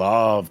 we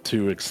love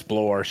to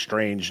explore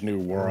strange new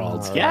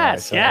worlds.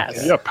 Yes.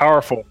 Yeah,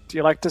 powerful. Do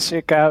you like to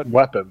seek out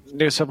weapons,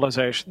 new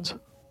civilizations?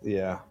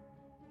 Yeah.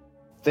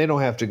 They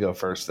don't have to go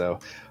first, though.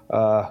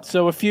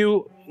 So a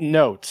few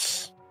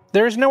notes.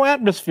 There's no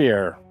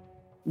atmosphere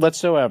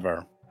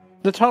whatsoever.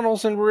 The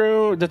tunnels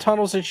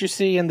that you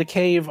see in the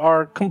cave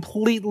are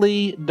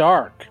completely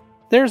dark.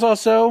 There's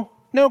also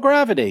no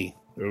gravity.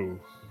 Ooh.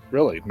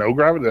 Really? No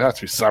gravity? There has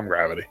to be some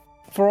gravity.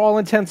 For all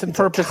intents and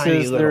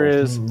purposes, there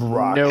is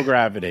no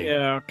gravity.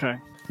 Yeah, okay.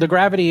 The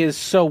gravity is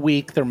so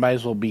weak, there might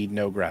as well be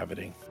no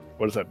gravity.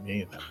 What does that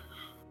mean?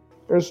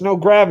 There's no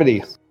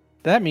gravity.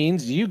 That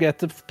means you get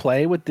to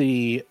play with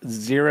the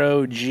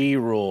 0G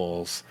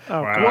rules.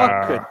 Oh, wow.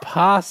 What could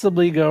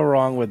possibly go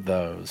wrong with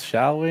those,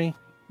 shall we?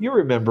 You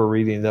remember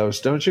reading those,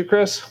 don't you,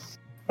 Chris?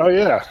 Oh,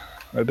 yeah,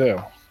 I do.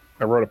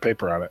 I wrote a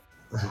paper on it.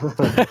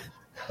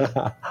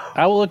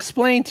 I will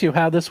explain to you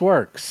how this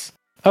works.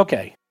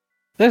 Okay,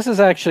 this is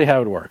actually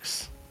how it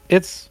works.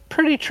 It's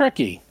pretty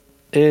tricky.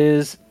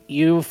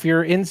 If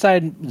you're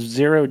inside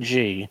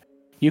 0G,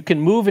 you can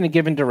move in a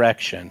given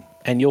direction,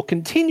 and you'll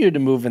continue to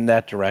move in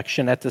that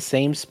direction at the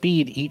same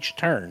speed each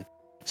turn.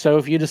 So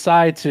if you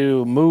decide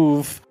to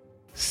move,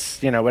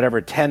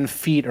 10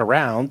 feet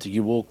around,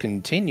 you will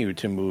continue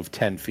to move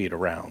 10 feet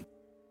around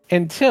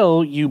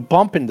until you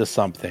bump into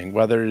something,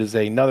 whether it is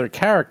another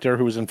character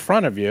who's in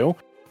front of you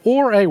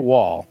or a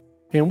wall,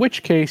 in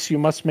which case you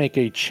must make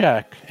a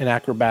check, an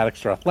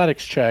acrobatics or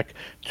athletics check,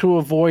 to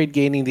avoid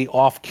gaining the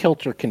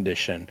off-kilter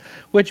condition,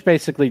 which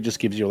basically just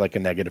gives you like a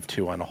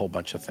 -2 on a whole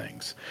bunch of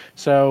things.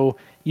 So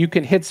you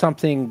can hit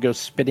something, go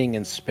spitting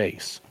in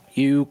space.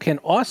 You can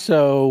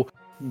also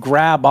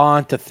grab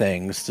onto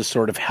things to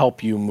sort of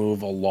help you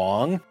move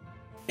along.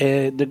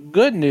 The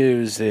good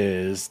news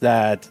is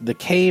that the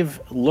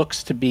cave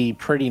looks to be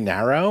pretty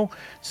narrow,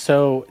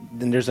 so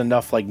then there's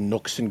enough like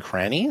nooks and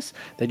crannies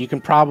that you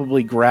can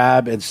probably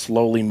grab and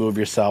slowly move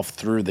yourself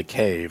through the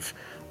cave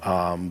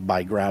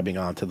by grabbing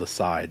onto the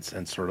sides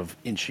and sort of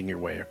inching your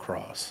way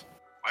across.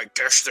 I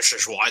guess this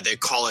is why they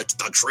call it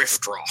the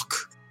Drift Rock.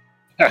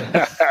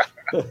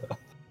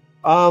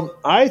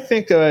 I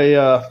think I'm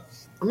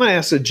going to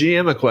ask the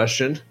GM a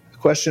question. A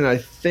question I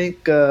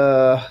think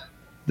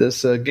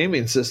this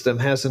gaming system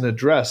hasn't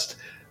addressed.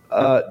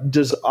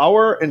 Does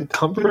our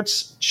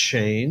encumbrance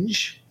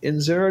change in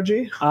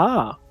 0G?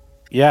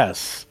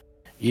 Yes.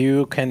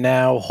 You can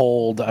now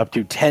hold up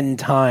to 10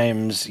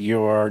 times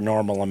your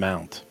normal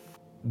amount.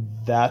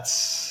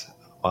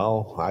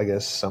 I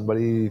guess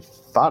somebody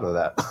thought of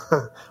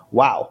that.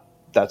 Wow.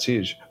 That's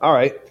huge. All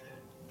right.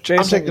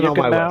 Jason, I'm taking you all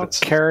can my now weapons.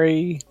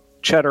 carry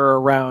Cheddar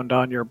around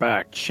on your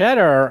back.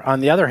 Cheddar, on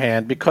the other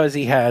hand, because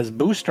he has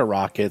booster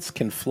rockets,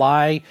 can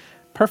fly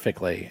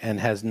perfectly and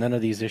has none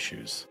of these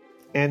issues.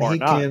 And Or he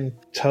not. can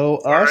tow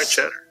All right, us.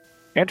 Cheddar.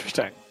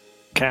 Interesting.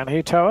 Can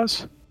he tow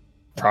us?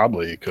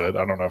 Probably he could.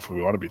 I don't know if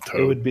we want to be It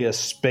towed. would be a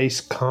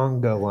space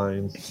conga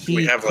line.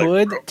 He have, like,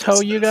 could rope tow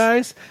and you stuff.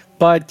 guys,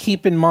 but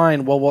keep in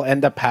mind what will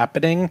end up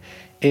happening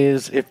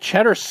is if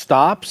Cheddar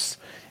stops,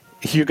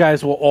 you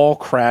guys will all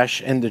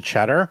crash into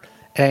Cheddar,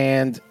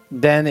 and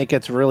then it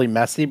gets really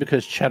messy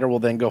because Cheddar will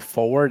then go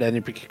forward and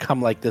it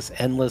become like this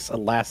endless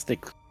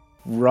elastic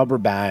rubber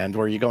band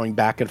where you're going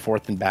back and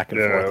forth and back and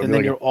forth, and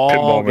then like you a all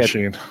pinball get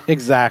machine.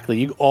 exactly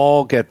you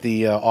all get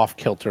the off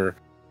kilter.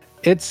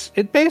 It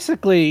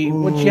basically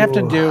what you have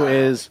to do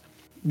is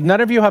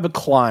none of you have a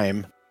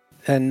climb,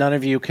 and none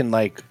of you can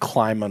like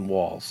climb on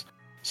walls.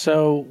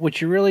 So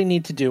what you really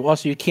need to do,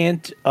 also you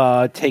can't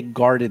take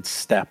guarded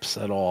steps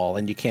at all,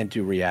 and you can't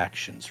do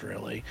reactions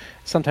really.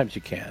 Sometimes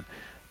you can.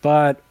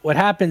 But what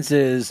happens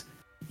is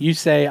you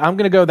say, I'm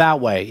going to go that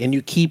way, and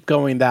you keep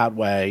going that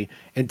way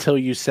until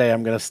you say,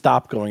 I'm going to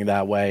stop going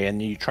that way,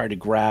 and you try to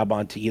grab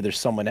onto either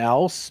someone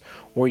else,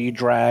 or you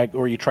try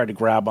to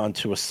grab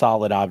onto a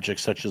solid object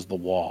such as the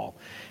wall.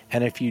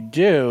 And if you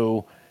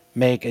do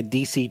make a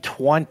DC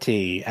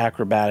 20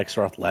 acrobatics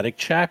or athletic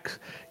check,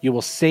 you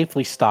will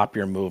safely stop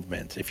your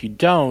movement. If you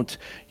don't,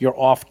 you're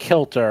off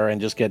kilter and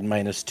just get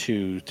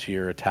 -2 to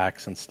your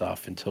attacks and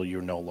stuff until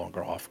you're no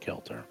longer off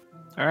kilter.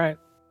 All right.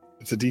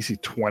 It's a DC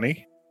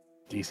 20.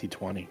 DC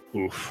 20.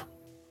 Oof.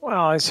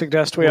 Well, I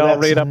suggest we Well, all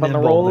that's read up on the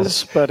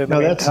nimbleness. rules, but in the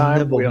No, that's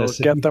meantime, we'll nimbleness.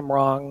 get them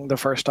wrong the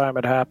first time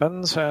it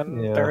happens,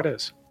 and Yeah. there it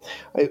is.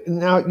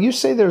 Now, you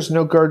say there's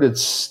no guarded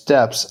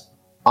steps.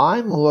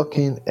 I'm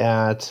looking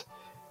at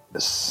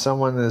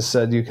someone that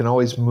said you can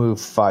always move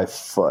 5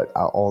 foot,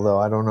 although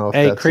I don't know if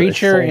A that's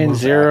creature full in move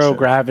zero action.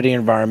 gravity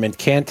environment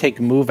can't take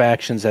move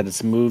actions at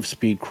its move,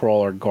 speed,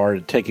 crawl, or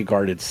take a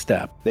guarded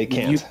step. They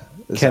can't. You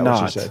Is that what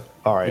cannot. you said?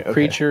 All right. A Okay.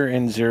 creature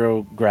in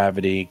zero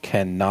gravity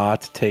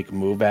cannot take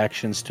move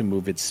actions to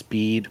move its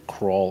speed,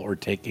 crawl, or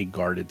take a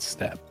guarded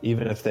step.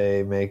 Even if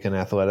they make an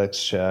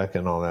athletics check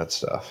and all that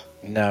stuff.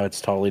 No,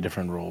 it's totally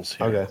different rules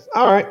here. Okay.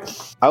 All right.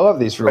 I love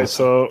these Right, rules.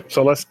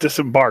 so let's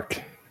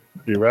disembark.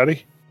 You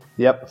ready?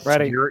 Yep.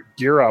 Ready?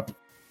 Gear up.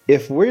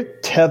 If we're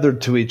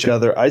tethered to each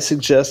other, I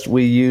suggest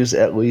we use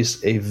at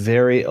least a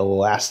very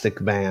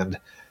elastic band.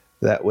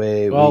 That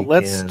way Well, we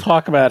let's can...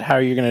 talk about how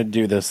you're going to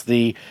do this.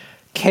 The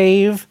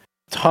cave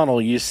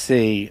tunnel you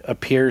see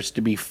appears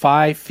to be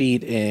 5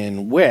 feet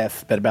in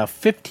width, but about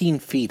 15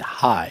 feet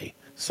high.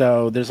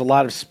 So there's a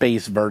lot of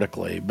space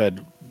vertically, but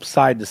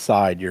side to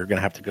side, you're going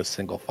to have to go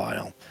single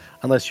file.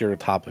 Unless you're on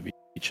top of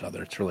each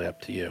other. It's really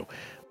up to you.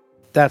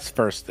 That's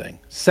first thing.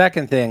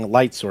 Second thing,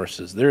 light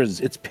sources.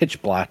 It's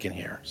pitch black in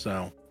here.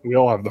 So We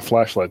all have the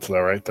flashlights,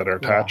 though, right? That are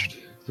attached.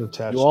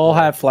 attached you all to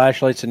it. have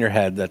flashlights in your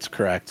head. That's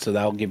correct. So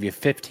that'll give you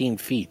 15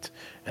 feet.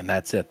 And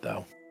that's it,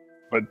 though.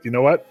 But you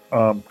know what?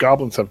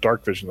 Goblins have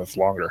dark vision that's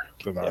longer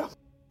than that.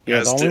 Yeah,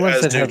 as the only ones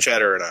as that do have-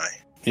 Cheddar and I.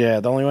 Yeah,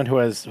 the only one who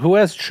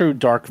has true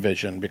dark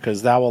vision,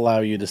 because that will allow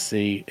you to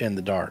see in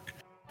the dark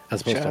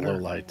as opposed to Cheddar. low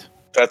light.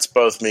 That's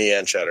both me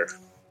and Cheddar.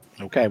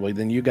 Okay, well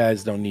then you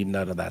guys don't need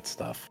none of that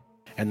stuff.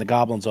 And the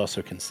goblins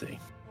also can see.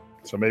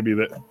 So maybe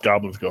the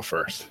goblins go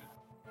first.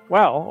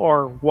 Well,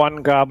 or one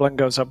goblin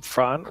goes up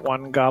front,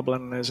 one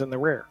goblin is in the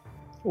rear.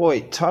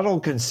 Wait,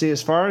 Tuttle can see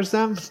as far as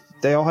them?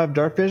 They all have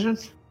dark vision?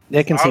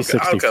 They can see I'll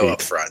 60 go feet.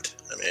 up front.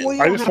 I mean, Well,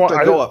 you I don't just have want-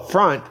 to go up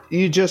front.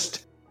 You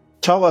just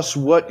tell us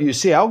what you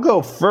see. I'll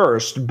go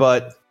first,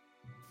 but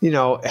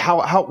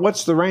how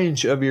what's the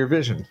range of your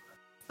vision?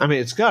 I mean,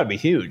 it's got to be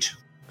huge.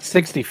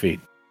 60 feet.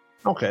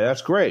 Okay,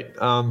 that's great.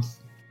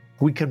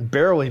 We can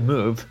barely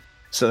move,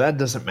 so that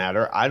doesn't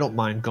matter. I don't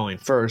mind going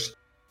first,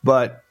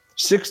 but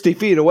 60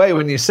 feet away,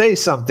 when you say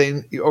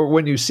something or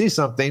when you see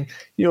something,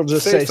 you'll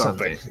just Say say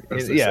something. something.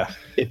 That's the Yeah,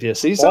 if you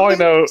see All I something,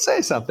 know-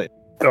 say something.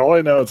 All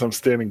I know is I'm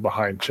standing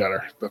behind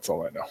Cheddar. That's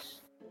all I know.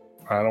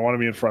 I don't want to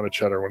be in front of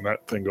Cheddar when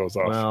that thing goes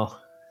off. Well,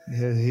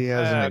 he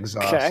has an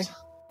exhaust. Okay.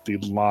 The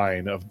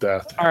line of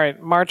death. All right,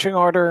 marching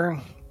order: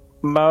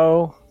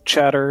 Mo,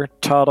 Cheddar,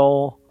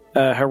 Tuttle,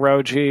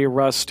 Hiroji,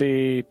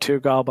 Rusty, 2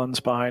 goblins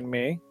behind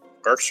me.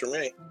 works for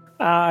me.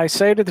 I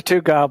say to the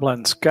two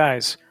goblins,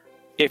 guys,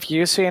 if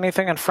you see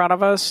anything in front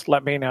of us,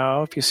 let me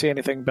know. If you see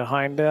anything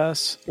behind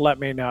us, let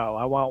me know.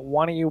 I want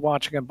one of you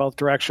watching in both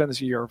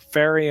directions. You're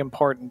very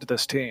important to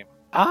this team.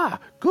 Ah,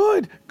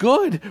 good.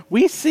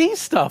 We see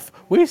stuff.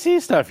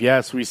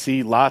 Yes, we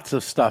see lots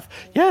of stuff.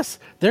 Yes,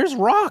 there's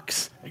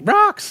rocks.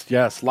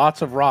 Yes,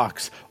 lots of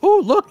rocks.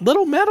 Oh, look,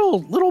 little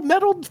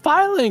metal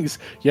filings.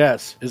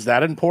 Yes, is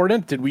that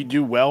important? Did we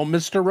do well,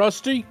 Mr.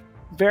 Rusty?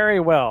 Very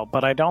well,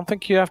 but I don't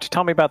think you have to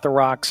tell me about the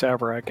rocks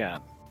ever again.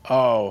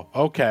 Oh,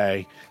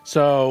 okay.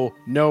 So,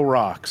 no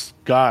rocks.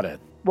 Got it.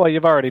 Well,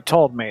 you've already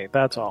told me,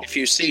 that's all. If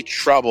you see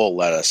trouble,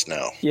 let us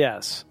know.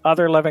 Yes,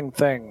 other living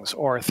things,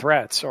 or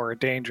threats, or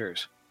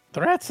dangers.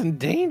 Threats and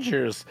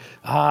dangers.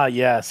 Ah,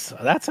 yes.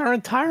 That's our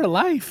entire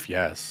life,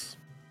 yes.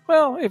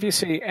 Well, if you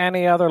see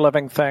any other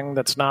living thing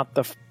that's not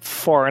the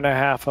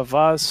 4.5 of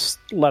us,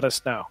 let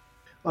us know.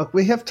 Look,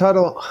 we have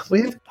Tuttle.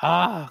 We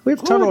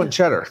have Tuttle and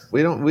Cheddar.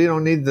 We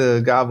don't need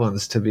the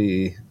goblins to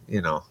be,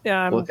 Yeah,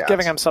 I'm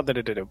giving them something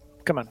to do.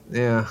 Come on.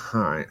 Yeah,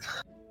 all right.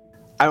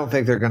 I don't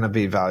think they're going to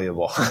be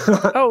valuable.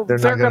 Oh, they're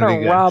going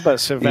to rob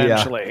us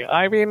eventually. Yeah.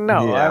 I mean,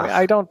 no, yeah.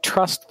 I don't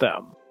trust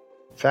them.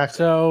 In fact,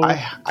 so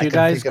you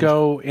guys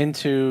go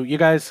into you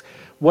guys.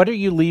 What are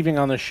you leaving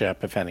on the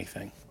ship, if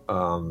anything?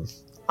 I'm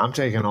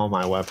taking all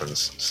my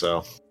weapons.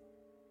 So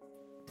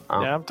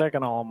yeah, I'm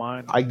taking all of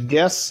mine. I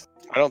guess.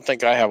 I don't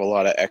think I have a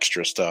lot of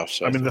extra stuff.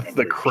 So I mean,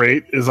 the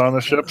crate is on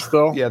the ship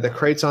still. Yeah, the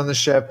crate's on the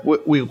ship.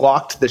 We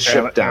locked the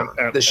ship down.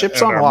 The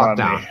ship's on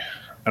lockdown.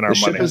 And our the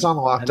ship is on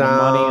lockdown. And the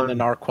money and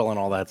the NyQuil and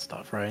all that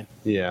stuff, right?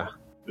 Yeah.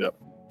 Yep.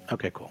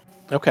 Okay, cool.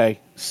 Okay,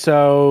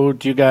 so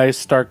do you guys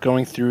start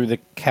going through the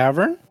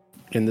cavern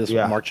in this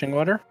marching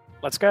order?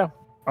 Let's go.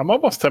 I'm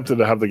almost tempted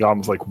to have the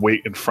goblins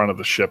wait in front of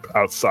the ship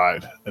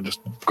outside and just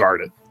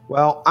guard it.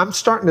 Well, I'm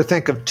starting to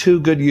think of two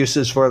good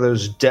uses for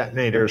those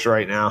detonators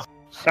right now.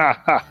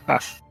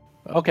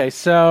 Okay,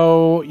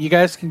 so you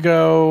guys can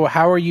go.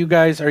 How are you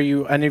guys? Are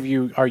you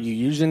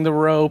using the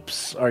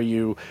ropes?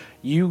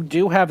 You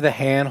do have the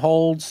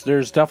handholds.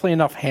 There's definitely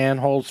enough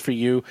handholds for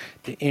you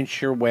to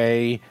inch your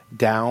way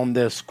down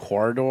this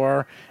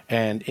corridor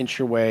and inch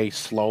your way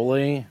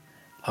slowly.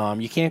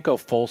 You can't go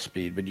full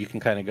speed, but you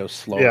can kind of go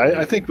slowly. Yeah,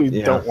 I think we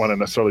don't want to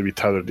necessarily be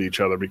tethered to each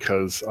other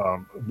because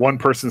one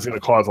person's going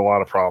to cause a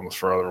lot of problems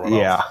for everyone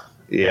else.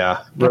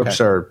 Yeah.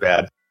 Ropes are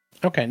bad.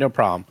 Okay, no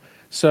problem.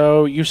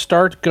 So you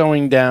start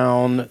going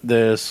down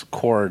this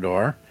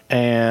corridor,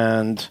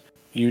 and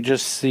you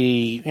just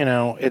see,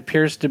 it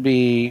appears to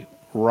be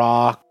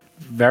rock,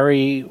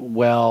 very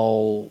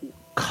well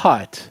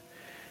cut.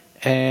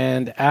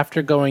 And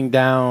after going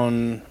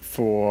down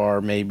for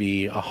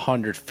maybe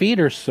 100 feet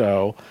or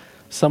so,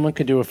 someone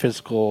could do a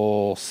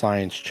physical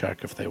science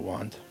check if they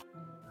want.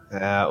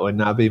 That would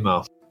not be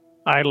Mo.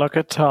 I look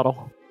at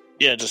Tuttle.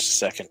 Yeah, just a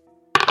second.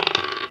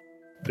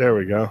 There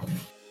we go.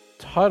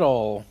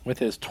 Tuttle, with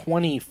his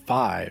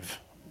 25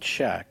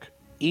 check,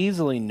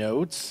 easily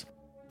notes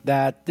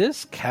that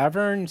this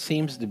cavern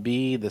seems to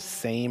be the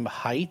same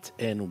height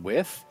and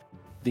width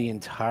the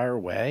entire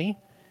way.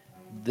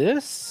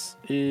 This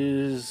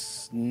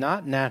is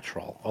not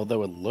natural,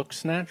 although it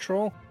looks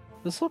natural.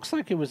 This looks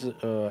like it was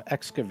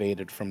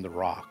excavated from the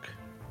rock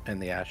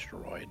and the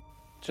asteroid.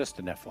 Just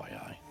an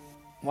FYI.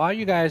 While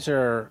you guys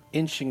are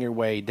inching your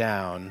way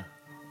down,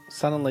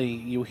 suddenly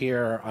you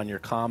hear on your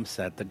comm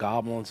set the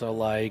goblins are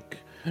like,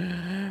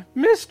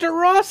 Mr.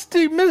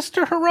 Rusty,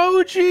 Mr.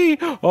 Hiroji!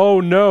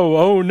 Oh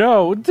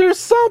no, there's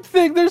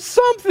something!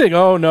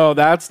 Oh no,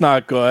 that's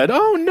not good.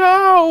 Oh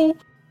no!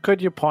 Could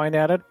you point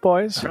at it,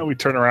 boys? How do we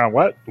turn around?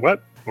 What?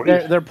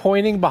 They're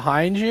pointing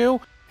behind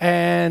you,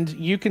 and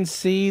you can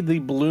see the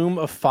bloom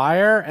of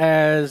fire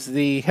as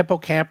the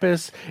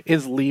hippocampus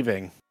is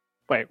leaving.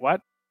 Wait, what?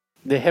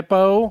 The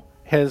hippo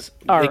has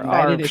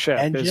ignited its ship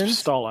engines, is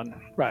stolen,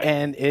 right?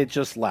 And it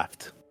just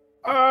left.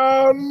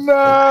 Oh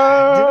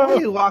no!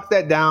 Didn't we lock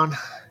that down?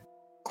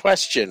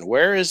 Question: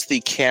 where is the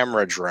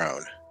camera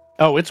drone?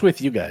 Oh, it's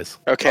with you guys.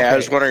 Okay, I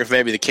was wondering if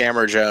maybe the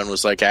camera drone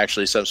was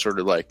actually some sort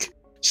of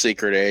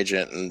secret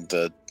agent, and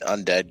the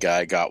undead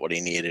guy got what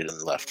he needed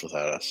and left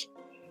without us.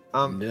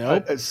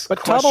 Nope.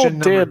 But Tuttle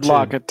did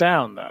lock it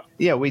down, though.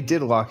 Yeah, we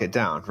did lock it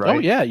down, right? Oh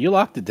yeah, you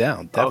locked it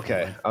down.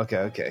 Definitely.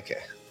 Okay.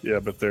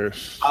 Yeah, but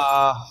there's.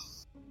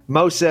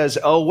 Mo says,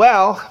 "Oh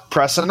well,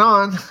 pressing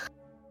on."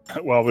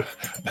 Well, we're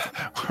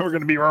going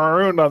to be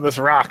marooned on this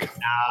rock.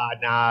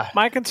 Nah.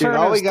 My concern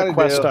is the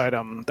quest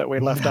item that we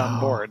left on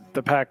board,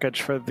 the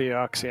package for the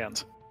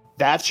Oxians.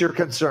 That's your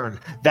concern.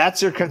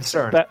 That's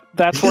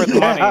worth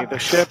money. The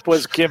ship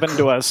was given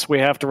to us. We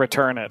have to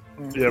return it.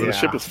 Yeah, but the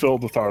ship is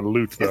filled with our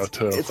loot, though,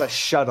 too. It's a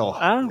shuttle.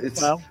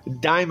 It's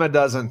dime a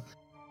dozen.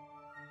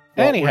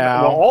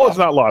 Anyhow. Well, all is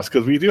not lost,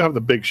 because we do have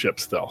the big ship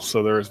still,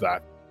 so there is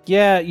that.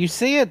 Yeah, you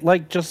see it,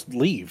 just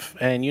leave,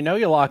 and you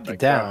locked it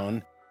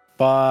down,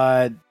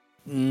 but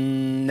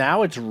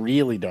now it's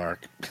really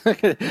dark.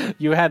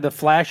 You had the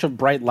flash of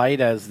bright light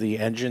as the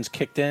engines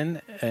kicked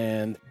in,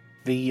 and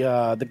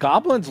the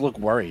goblins look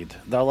worried.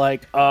 They're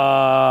like,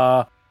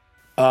 what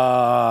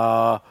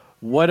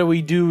do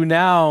we do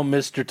now,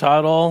 Mr.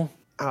 Tuttle?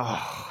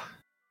 Oh,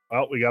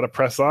 Well, we got to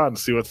press on and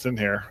see what's in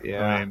here.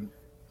 Yeah. I mean,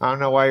 I don't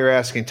know why you're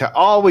asking.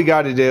 All we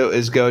got to do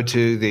is go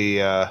to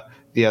the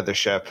other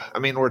ship. I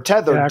mean, we're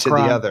tethered to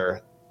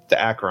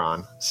the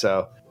Acheron.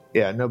 So,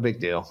 yeah, no big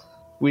deal.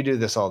 We do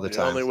this all the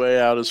time. The only way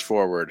out is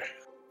forward.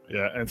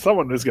 yeah, and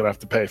someone is going to have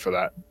to pay for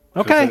that.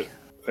 Okay.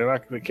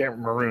 They can't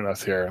maroon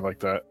us here like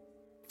that.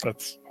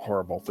 That's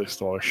horrible. They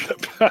stole our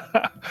ship. All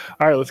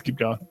right, let's keep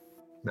going.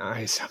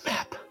 Nice. A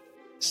map.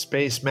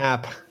 Space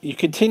map. You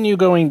continue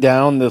going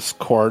down this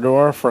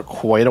corridor for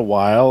quite a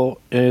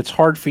while. It's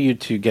hard for you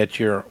to get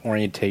your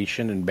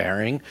orientation and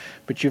bearing,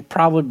 but you've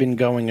probably been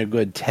going a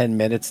good 10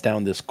 minutes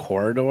down this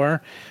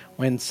corridor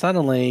when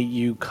suddenly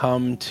you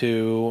come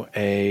to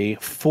a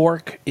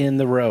fork in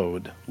the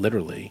road,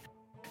 literally.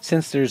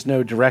 Since there's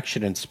no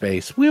direction in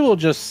space, we will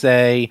just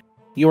say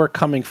you are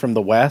coming from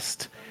the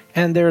west,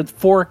 and their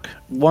fork,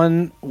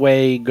 one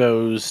way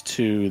goes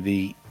to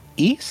the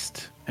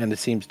east, and it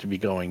seems to be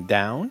going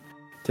down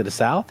to the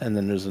south, and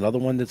then there's another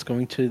one that's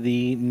going to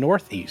the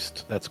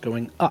northeast that's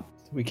going up.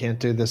 We can't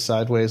do this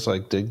sideways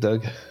like Dig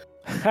Dug.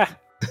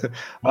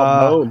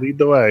 No, lead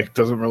the way.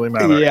 Doesn't really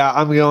matter. Yeah,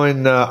 I'm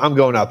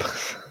going up.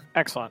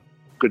 Excellent.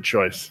 Good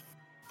choice.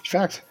 In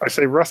fact, I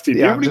say, Rusty,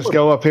 yeah, just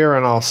go up here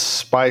and I'll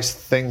spice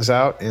things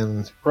out.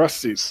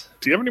 Rusty,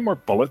 do you have any more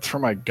bullets for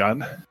my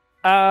gun?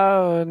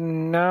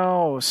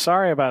 No.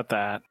 Sorry about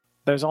that.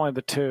 There's only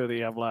the 2 that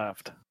you have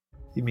left.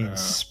 You mean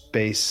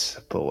space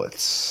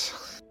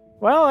bullets?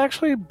 Well,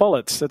 actually,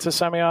 bullets. It's a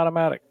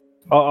semi-automatic.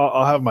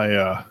 I'll have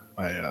my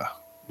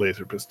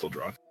laser pistol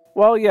drawn.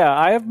 Well, yeah,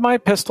 I have my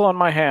pistol in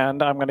my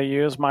hand. I'm going to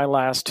use my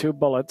last 2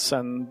 bullets,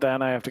 and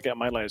then I have to get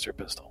my laser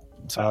pistol.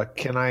 So.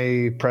 Can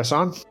I press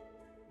on?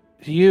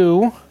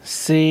 You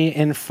see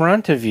in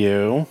front of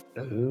you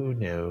Oh,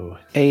 no.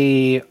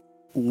 a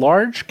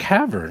large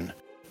cavern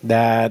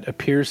that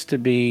appears to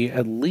be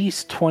at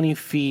least 20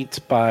 feet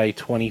by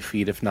 20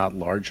 feet, if not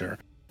larger.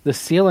 The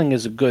ceiling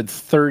is a good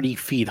 30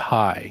 feet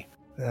high.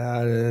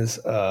 That is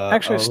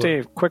actually,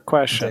 Steve, quick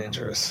question.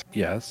 Dangerous.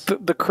 Yes.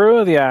 The crew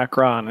of the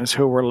Acheron is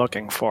who we're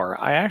looking for.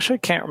 I actually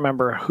can't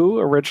remember who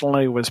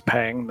originally was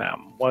paying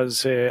them.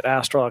 Was it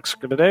Astral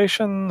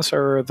Expeditions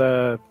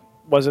or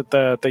was it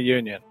the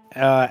Union?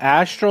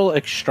 Astral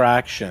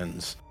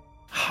Extractions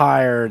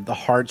hired the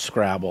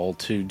Hardscrabble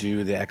to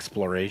do the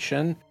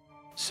exploration,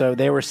 so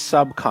they were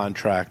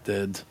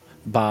subcontracted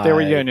by... They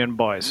were Union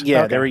boys.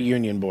 Yeah, okay. They were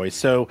Union boys.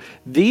 So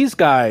these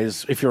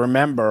guys, if you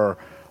remember,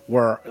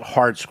 were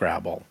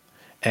Hardscrabble,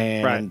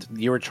 and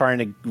you were trying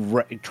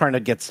to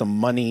get some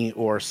money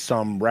or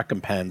some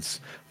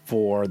recompense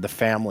for the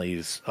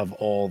families of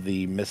all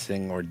the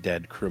missing or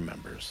dead crew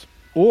members,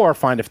 or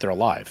find if they're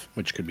alive,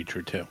 which could be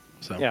true too.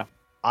 So yeah.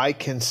 I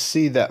can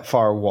see that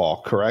far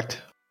wall,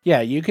 correct?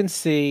 Yeah, you can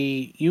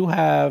see. You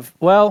have,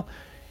 well...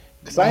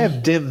 Because I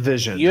have dim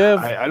vision. You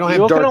have, I don't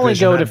have you dark can only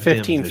vision. go to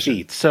 15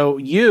 feet, so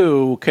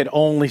you could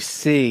only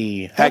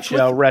see...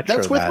 I'll retro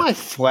that's with my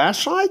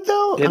flashlight,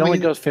 though? It only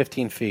goes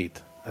 15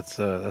 feet. That's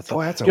a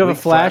you have a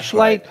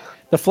flashlight?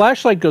 The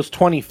flashlight goes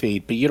 20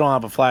 feet, but you don't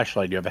have a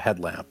flashlight. You have a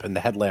headlamp, and the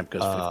headlamp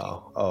goes 15.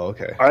 Oh,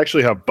 okay. I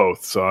actually have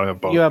both, so I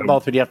have both. You have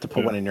both, but you have to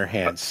put one in your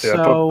hand. Yeah,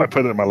 so, I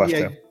put it in my left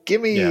hand. Give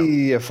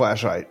me a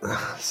flashlight.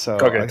 So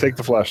okay, take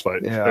the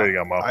flashlight. Yeah, there you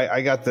go, Mom.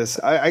 I got this.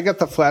 I got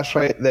the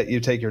flashlight that you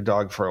take your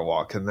dog for a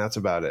walk, and that's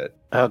about it.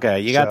 Okay,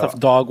 you got the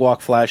dog walk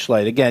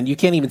flashlight. Again, you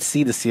can't even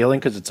see the ceiling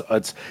because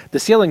it's the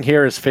ceiling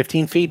here is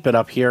 15 feet, but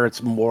up here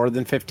it's more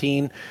than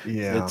 15.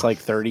 Yeah, it's like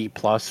 30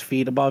 plus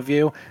feet above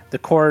you.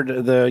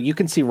 You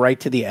can see right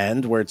to the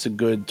end where it's a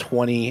good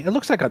 20. It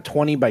looks like a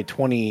 20 by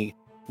 20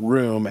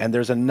 room, and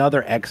there's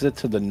another exit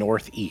to the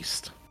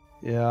northeast.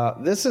 Yeah,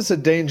 this is a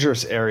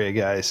dangerous area,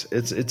 guys.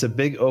 It's a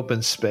big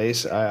open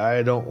space.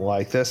 I don't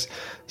like this,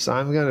 so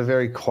I'm going to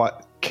very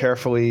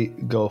carefully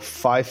go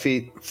 5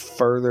 feet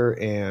further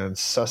and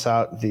suss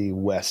out the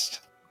west.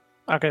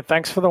 Okay,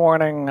 thanks for the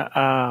warning.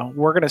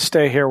 We're going to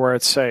stay here where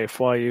it's safe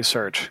while you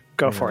search.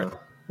 Go for it.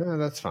 Yeah,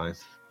 that's fine.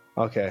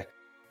 Okay.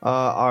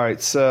 All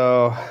right,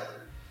 so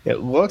it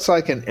looks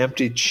like an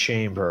empty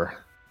chamber.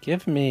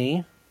 Give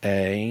me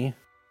a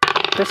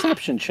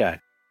perception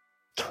check.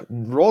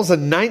 Rolls a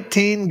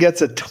 19,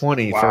 gets a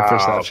 20 for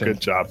perception. Good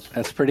job.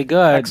 That's pretty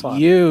good. Excellent.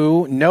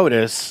 You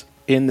notice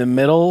in the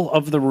middle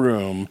of the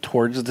room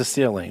towards the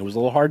ceiling, it was a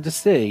little hard to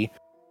see,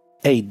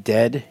 a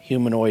dead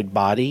humanoid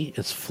body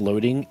is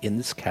floating in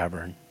this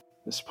cavern.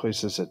 This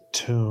place is a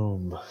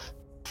tomb.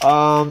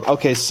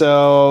 Okay,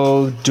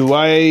 so do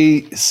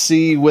I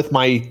see with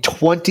my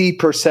 20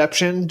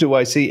 perception, do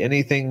I see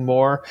anything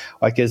more?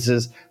 Like, is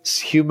this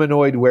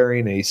humanoid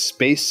wearing a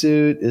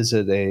spacesuit? Is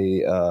it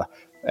a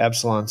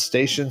Absalon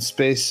Station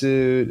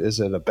spacesuit?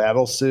 Is it a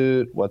battle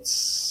suit?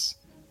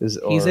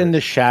 He's in the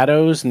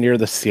shadows near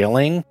the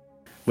ceiling,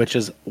 which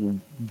is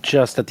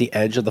just at the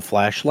edge of the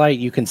flashlight.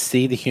 You can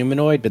see the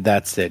humanoid, but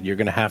that's it. You're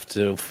going to have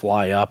to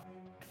fly up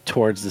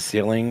towards the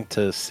ceiling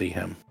to see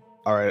him.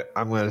 All right,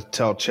 I'm going to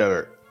tell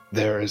Cheddar,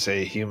 there is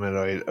a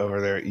humanoid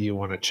over there. You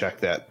want to check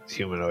that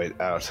humanoid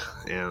out.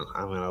 And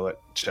I'm going to let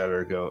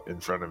Cheddar go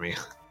in front of me.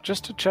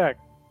 Just to check,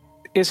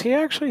 Is he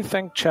actually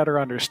think Cheddar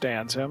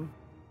understands him?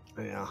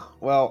 Yeah.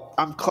 Well,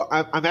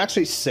 I'm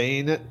actually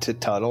saying it to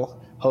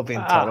Tuttle, hoping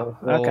Tuttle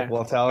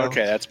will tell him.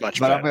 Okay, that's much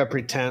better. But I'm going better. to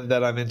pretend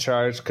that I'm in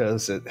charge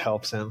because it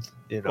helps him.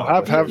 You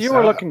know, you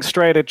were looking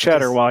straight at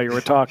Cheddar while you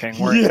were talking,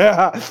 weren't you?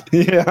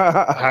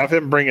 Yeah. Have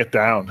him bring it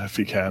down if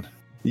he can.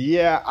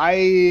 Yeah,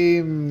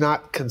 I'm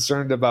not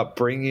concerned about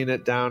bringing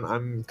it down.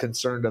 I'm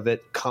concerned of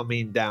it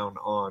coming down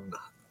on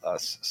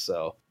us.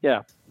 So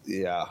yeah.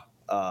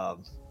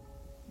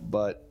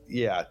 But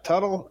yeah,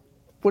 Tuttle.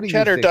 What do you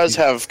Cheddar think does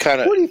have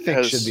kind of. What do you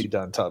think should be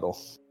done, Tuttle?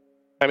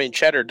 I mean,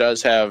 Cheddar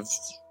does have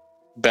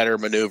better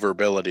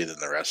maneuverability than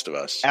the rest of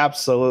us.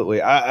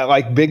 Absolutely. I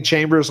like big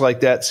chambers like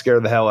that scare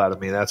the hell out of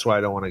me. That's why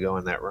I don't want to go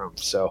in that room.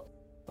 So,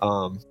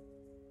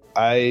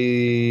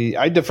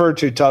 I defer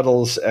to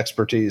Tuttle's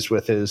expertise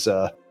with his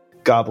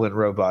goblin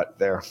robot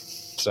there.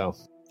 So,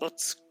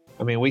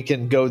 I mean, we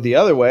can go the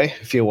other way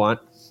if you want.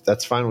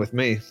 That's fine with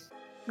me.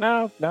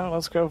 No,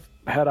 let's go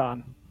head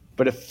on.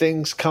 But if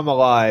things come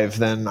alive,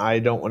 then I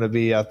don't want to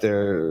be out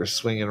there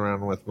swinging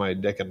around with my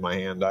dick in my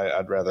hand.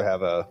 I'd rather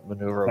have a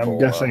maneuverable. I'm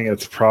guessing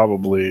it's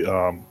probably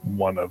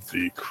one of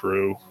the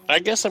crew. I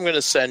guess I'm going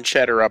to send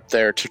Cheddar up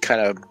there to kind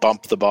of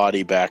bump the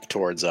body back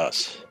towards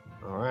us.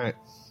 All right.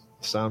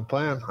 Sound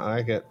plan. I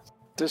like it.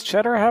 Does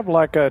Cheddar have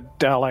like a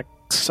Dalek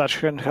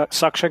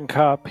suction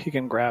cup? He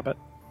can grab it.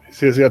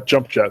 He's got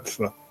jump jets.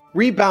 So.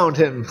 Rebound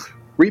him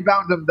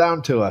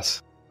down to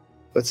us.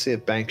 Let's see a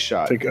bank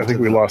shot. I think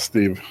we lost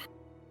Steve.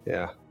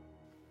 Yeah.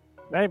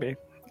 Maybe.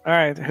 All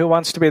right. Who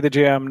wants to be the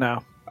GM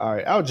now? All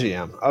right. I'll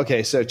GM.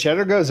 Okay. So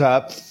Cheddar goes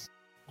up.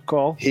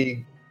 Cool.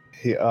 He.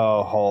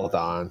 Oh, hold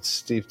on.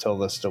 Steve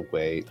told us to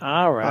wait.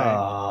 All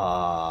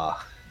right.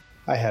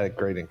 I had a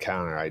great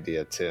encounter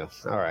idea too.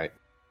 All right.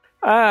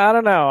 I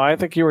don't know. I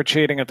think you were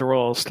cheating at the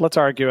rules. Let's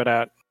argue it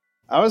out.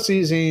 I was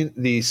using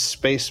the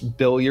space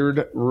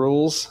billiard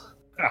rules.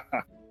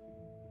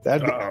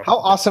 How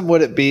awesome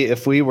would it be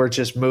if we were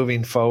just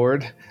moving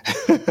forward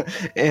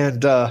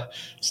and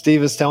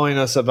Steve is telling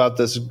us about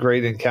this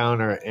great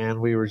encounter and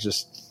we were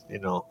just,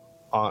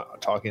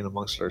 talking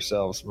amongst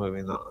ourselves,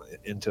 moving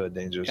into a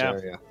dangerous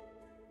area.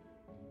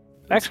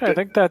 Actually, I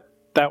think that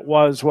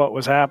was what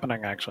was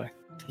happening, actually.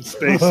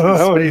 Space,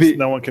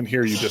 no one can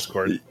hear you,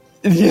 Discord.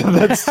 Yeah,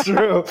 that's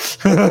true.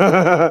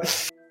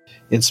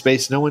 In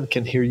space, no one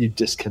can hear you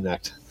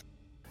disconnect.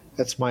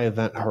 That's my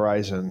Event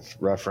Horizon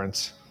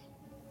reference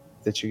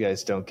that you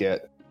guys don't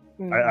get.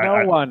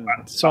 No one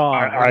saw.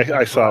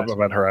 I saw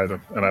Event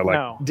Horizon, and I like.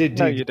 No,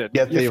 you did.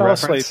 Get you fell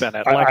reference? asleep in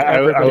it.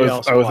 I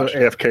was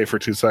AFK for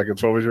 2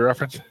 seconds. What was your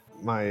reference?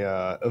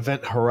 My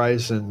Event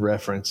Horizon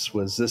reference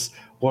was this: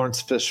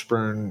 Lawrence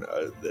Fishburne.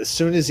 As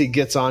soon as he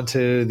gets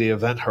onto the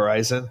Event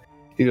Horizon,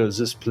 he goes,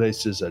 "This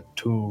place is a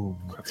tomb."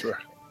 That's right.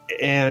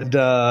 And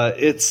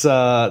it's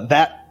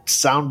that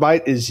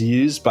soundbite is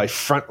used by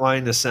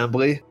Frontline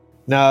Assembly.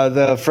 Now,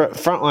 the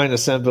Frontline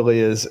Assembly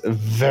is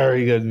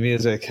very good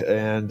music,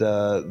 and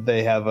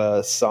they have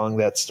a song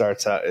that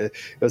starts out. It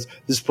goes,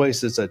 "This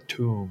place is a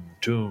tomb,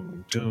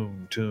 tomb,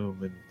 tomb, tomb."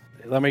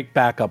 And let me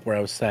back up where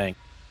I was saying.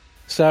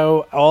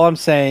 So all I'm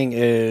saying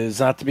is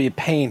not to be a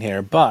pain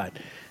here, but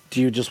do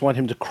you just want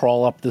him to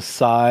crawl up the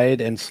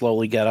side and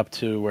slowly get up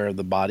to where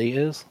the body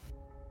is?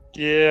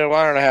 Yeah,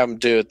 why don't I have him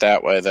do it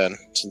that way then?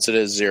 Since it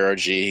is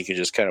 0G, he can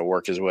just kind of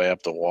work his way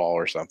up the wall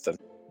or something.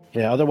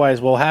 Yeah, otherwise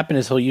what will happen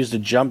is he'll use the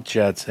jump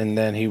jets and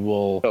then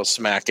he'll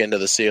smack into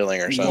the ceiling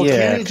or something. Well,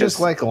 can't he just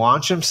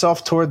launch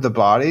himself toward the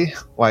body?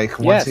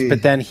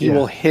 But then he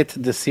will hit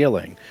the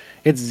ceiling.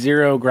 It's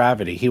zero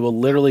gravity. He will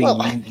literally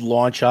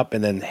launch up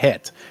and then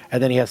hit.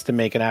 And then he has to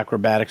make an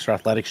acrobatics or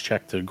athletics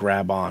check to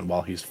grab on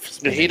while he's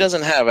spinning. He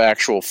doesn't have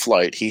actual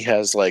flight. He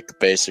has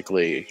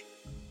basically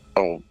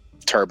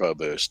turbo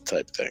boost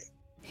type thing.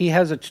 He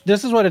has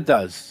this is what it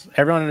does.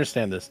 Everyone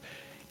understand this.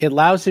 It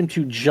allows him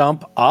to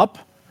jump up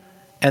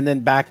and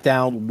then back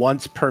down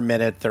once per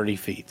minute, 30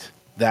 feet.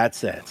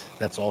 That's it.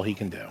 That's all he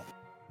can do.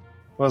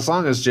 Well, as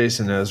long as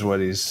Jason knows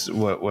what's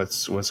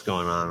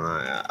going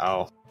on,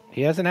 I'll.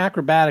 He has an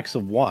acrobatics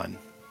of 1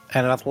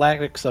 and an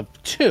athletics of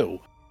 2.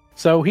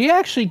 So he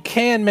actually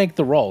can make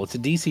the roll. It's a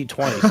DC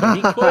 20. So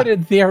he could,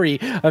 in theory,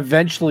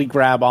 eventually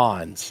grab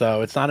on.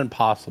 So it's not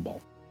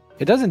impossible.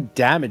 It doesn't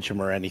damage him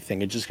or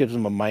anything. It just gives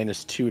him a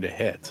 -2 to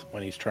hit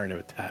when he's trying to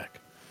attack.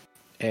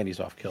 And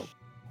he's off kill.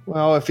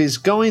 Well, if he's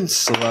going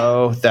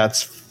slow,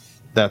 that's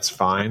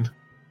fine.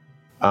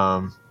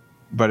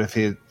 But if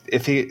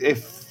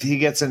he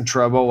gets in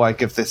trouble,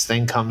 like if this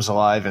thing comes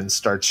alive and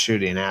starts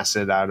shooting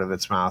acid out of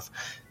its mouth,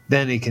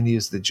 then he can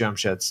use the jump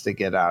jets to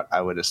get out, I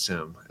would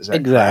assume. Is that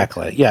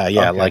exactly? Correct? Yeah.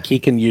 Okay. Like he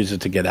can use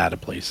it to get out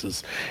of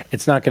places.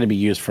 It's not going to be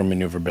used for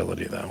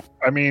maneuverability, though.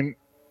 I mean,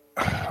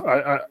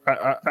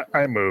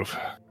 I move.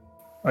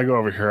 I go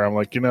over here. I'm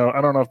like, I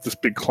don't know if this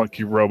big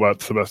clunky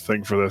robot's the best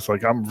thing for this.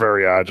 Like, I'm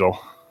very agile.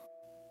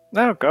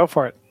 No, go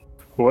for it.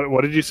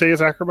 What did you say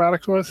his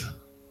acrobatics was?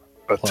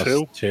 A plus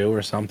 2? 2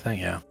 or something,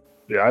 yeah.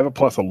 Yeah, I have a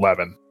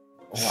 +11.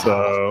 Wow.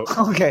 So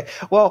okay,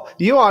 well,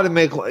 you ought to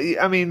make.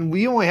 I mean,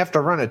 you only have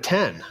to run a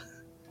 10.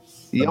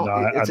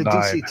 It's a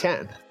DC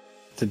 10.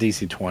 It's a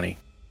DC 20.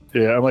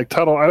 Yeah, I'm like,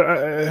 Tuttle,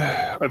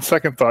 on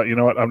second thought, you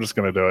know what? I'm just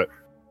going to do it.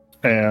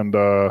 And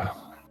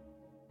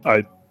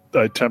I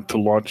attempt to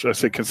launch. I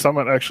say, can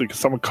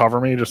someone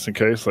cover me just in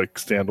case? Like,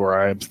 stand where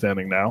I am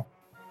standing now.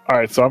 All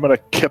right, so I'm going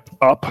to kip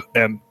up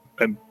and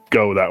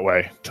go that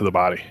way to the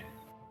body.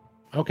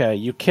 Okay,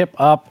 you kip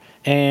up,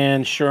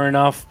 and sure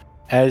enough,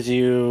 as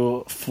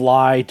you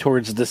fly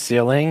towards the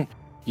ceiling,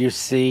 you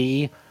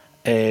see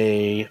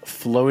a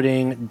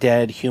floating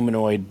dead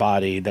humanoid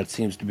body that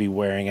seems to be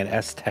wearing an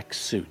Aztec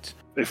suit.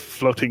 A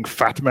floating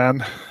fat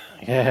man?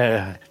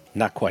 Yeah,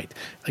 not quite.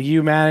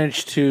 You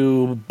manage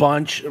to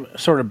brush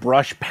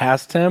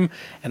past him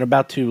and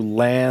about to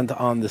land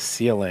on the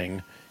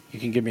ceiling. You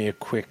can give me a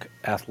quick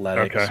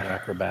athletics and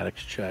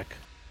acrobatics check.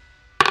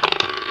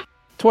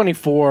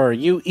 24.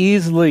 You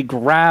easily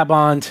grab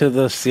onto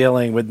the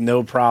ceiling with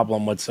no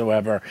problem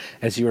whatsoever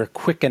as you are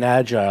quick and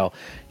agile.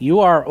 You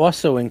are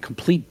also in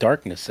complete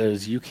darkness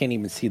as you can't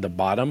even see the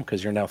bottom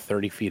because you're now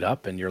 30 feet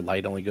up and your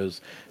light only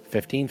goes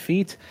 15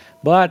 feet.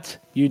 But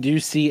you do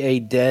see a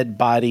dead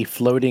body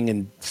floating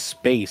in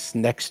space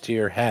next to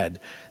your head.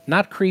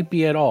 Not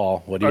creepy at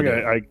all. What do you do?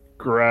 Okay, I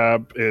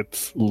grab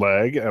its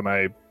leg and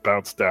I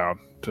bounce down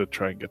to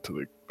try and get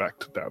down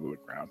to the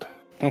ground.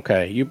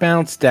 Okay, you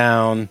bounce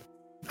down.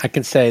 I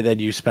can say that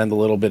you spend a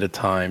little bit of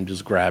time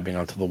just grabbing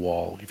onto the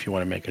wall if you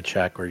want to make a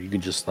check, or you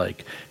could just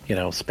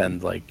you'll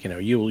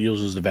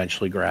just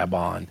eventually grab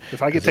on.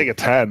 If I could take a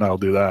 10, I'll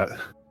do that.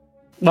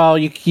 Well,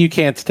 you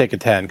can't take a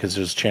 10 because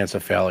there's a chance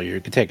of failure.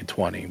 You could take a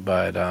 20,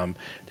 but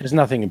there's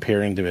nothing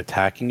appearing to be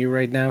attacking you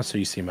right now, so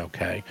you seem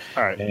okay.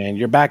 All right. And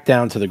you're back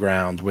down to the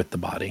ground with the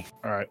body.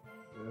 All right.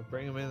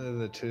 Bring him into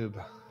the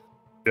tube.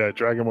 Yeah,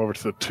 drag him over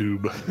to the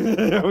tube.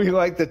 We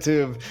like the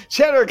tube.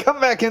 Cheddar, come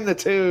back in the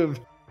tube.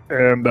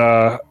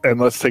 And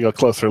let's take a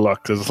closer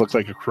look. Does this look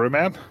like a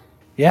crewman?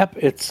 Yep,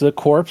 it's the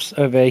corpse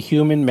of a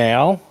human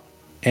male,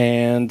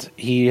 and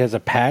he has a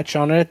patch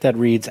on it that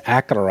reads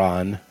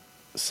Acheron.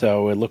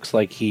 So it looks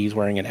like he's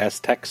wearing an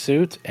Aztec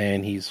suit,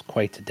 and he's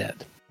quite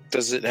dead.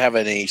 Does it have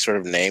any sort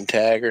of name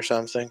tag or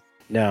something?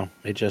 No,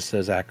 it just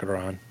says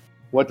Acheron.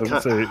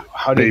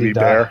 How did he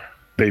die?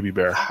 Baby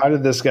bear. How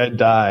did this guy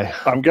die?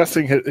 I'm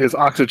guessing his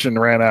oxygen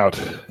ran out.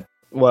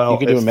 Well, you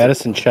can do a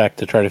medicine check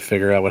to try to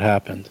figure out what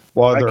happened.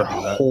 Well, are there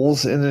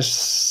holes in his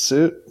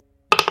suit?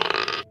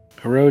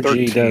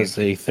 Hiroji does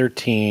a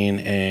 13,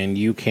 and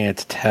you can't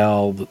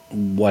tell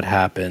what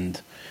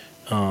happened.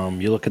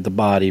 You look at the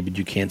body, but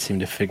you can't seem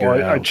to figure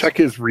it out. I check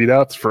his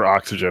readouts for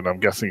oxygen. I'm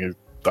guessing he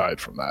died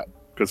from that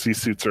because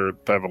these suits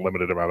have a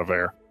limited amount of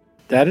air.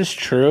 That is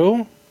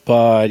true,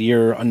 but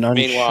you're unsure.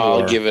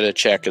 Meanwhile, I'll give it a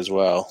check as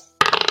well.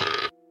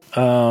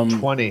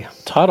 20.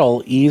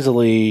 Tuttle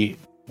easily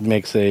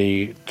makes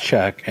a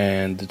check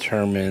and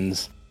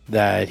determines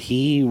that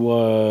he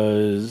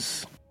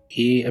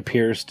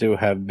appears to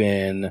have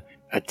been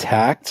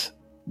attacked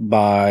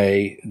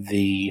by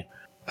the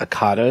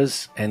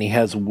Akatas, and he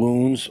has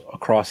wounds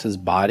across his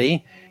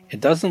body. It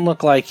doesn't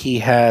look like he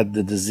had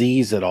the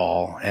disease at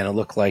all, and it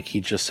looked like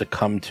he just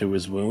succumbed to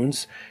his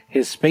wounds.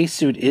 His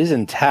spacesuit is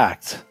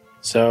intact,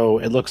 so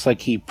it looks like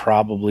he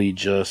probably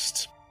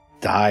just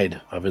died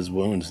of his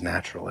wounds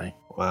naturally.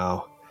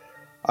 Wow.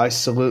 I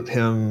salute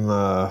him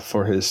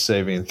for his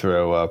saving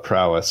throw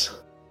prowess.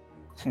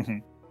 All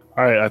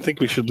right, I think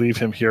we should leave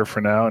him here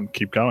for now and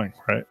keep going,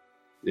 right?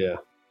 Yeah.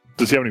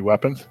 Does he have any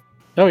weapons?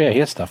 Oh, yeah, he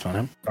has stuff on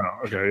him.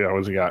 Oh, okay, yeah,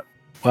 what's he got?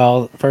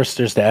 Well, first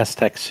there's the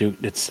Aztec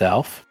suit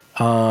itself.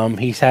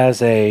 He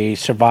has a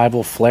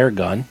survival flare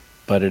gun,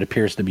 but it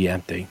appears to be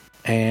empty.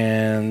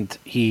 And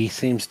he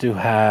seems to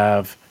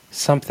have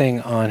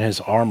something on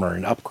his armor,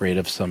 an upgrade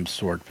of some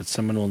sort, but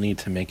someone will need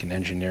to make an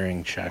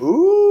engineering check.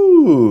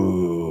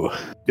 Ooh.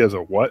 He has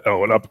a what?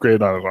 Oh, an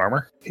upgrade on his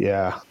armor?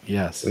 Yeah.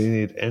 Yes. We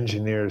need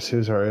engineers.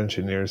 Who's our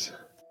engineers?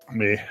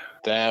 Me.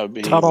 That would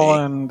be Tuttle me.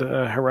 and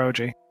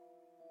Hiroji.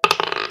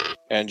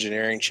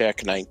 Engineering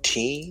check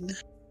 19.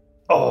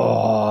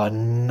 Oh,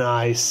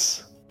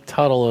 nice.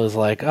 Tuttle is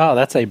like, oh,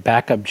 that's a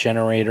backup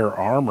generator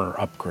armor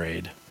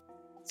upgrade.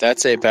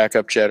 That's a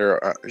backup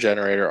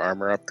generator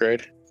armor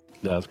upgrade.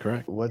 That's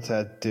correct. What's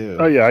that do?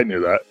 Oh, yeah, I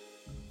knew that.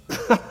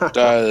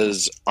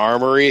 Does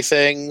armory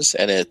things,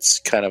 and it's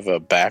kind of a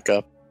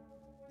backup,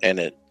 and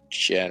it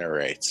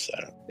generates.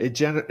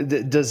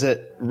 Does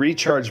it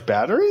recharge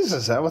batteries?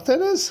 Is that what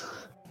that is?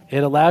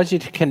 It allows you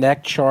to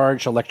connect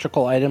charge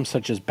electrical items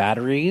such as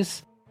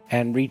batteries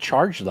and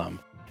recharge them.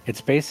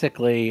 It's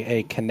basically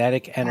a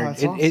kinetic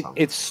energy. Awesome.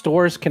 It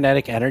stores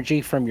kinetic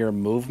energy from your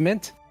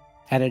movement,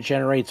 and it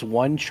generates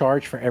one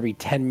charge for every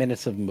 10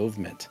 minutes of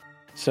movement.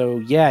 So,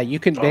 yeah, you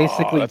can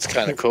basically... that's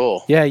kind of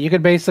cool. Yeah, you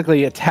could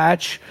basically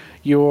attach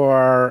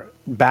your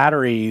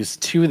batteries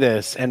to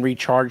this and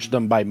recharge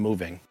them by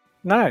moving.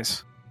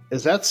 Nice.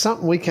 Is that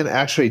something we can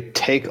actually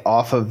take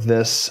off of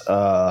this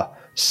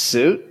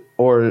suit,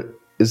 or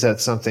is that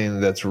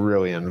something that's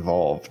really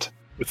involved?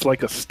 It's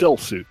like a still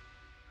suit.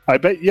 I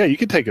bet, yeah, you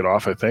can take it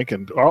off, I think.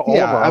 And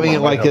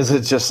is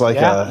it just like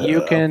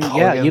you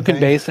can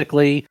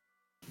basically,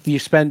 you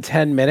spend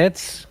 10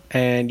 minutes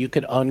and you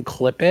could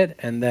unclip it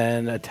and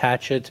then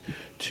attach it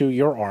to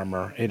your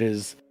armor. It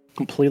is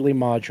completely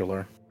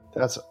modular.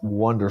 That's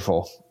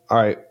wonderful. All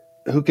right,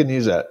 who can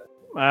use that?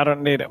 I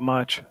don't need it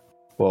much.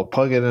 Well,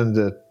 plug it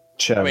into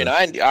Cheddar. I mean,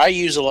 I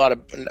use a lot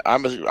of.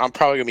 I'm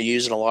probably gonna be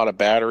using a lot of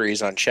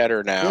batteries on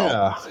Cheddar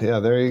now. Yeah.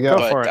 There you go.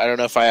 But I don't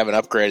know if I have an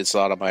upgraded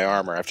slot on my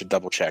armor. I have to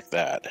double check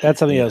that. That's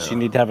something else. You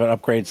need to have an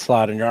upgrade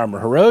slot in your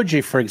armor.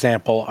 Hiroji, for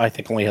example, I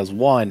think only has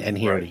one, and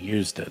he already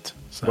used it.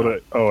 So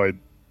yeah,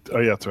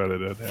 that's right. I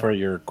did. Yeah. For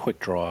your quick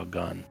draw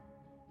gun.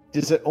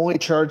 Does it only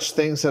charge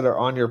things that are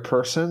on your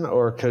person,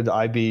 or could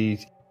I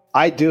be?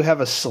 I do have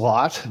a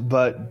slot,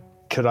 but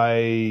could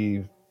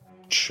I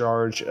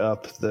charge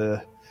up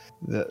the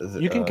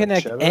you can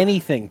connect Cheddar?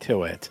 anything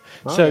to it.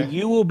 Okay. So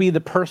you will be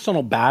the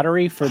personal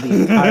battery for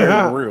the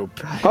entire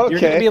group. Okay. You're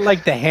going to be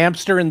like the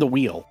hamster in the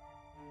wheel.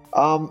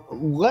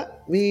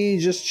 Let me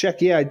just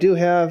check. Yeah, I do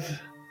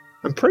have.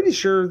 I'm pretty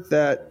sure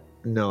that.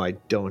 No, I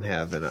don't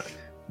have an.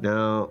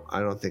 No, I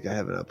don't think I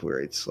have an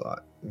upgrade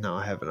slot. No,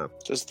 I have an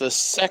up. Does the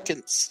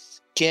second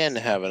skin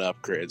have an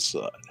upgrade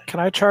slot? Can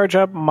I charge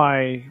up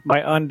my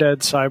undead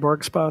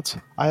cyborg spots?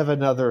 I have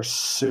another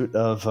suit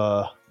of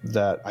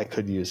that I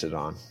could use it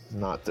on.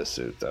 Not this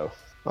suit though.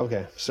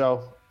 Okay,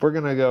 so we're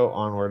gonna go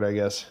onward, I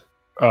guess.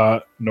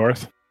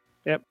 North.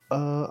 Yep.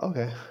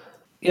 Okay.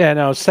 Yeah,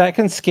 no.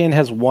 Second skin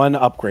has one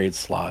upgrade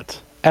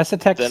slot.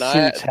 Esotech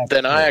suits have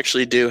then I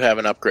actually do have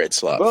an upgrade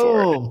slot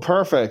for it. Boom!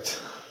 Perfect.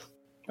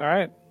 All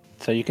right.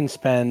 So you can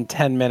spend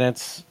 10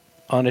 minutes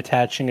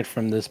unattaching it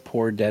from this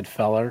poor dead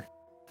feller,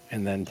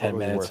 and then 10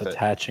 Totally minutes worth it.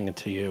 attaching it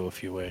to you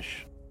if you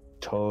wish.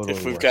 Totally.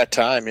 If we've worth got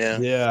time, yeah.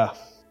 Yeah,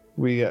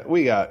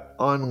 we got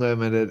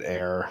unlimited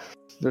air.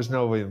 There's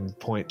no even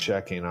point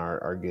checking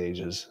our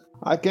gauges.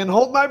 I can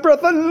hold my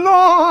breath a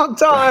long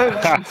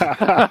time.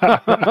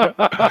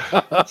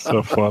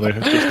 So funny.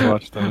 Just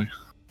watched that.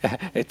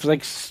 It's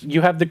like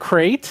you have the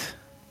crate,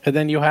 and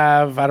then you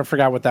have, I don't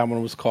forgot what that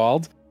one was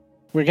called.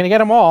 We're going to get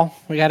them all.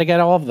 We got to get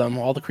all of them,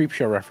 all the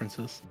Creepshow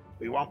references.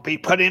 We won't be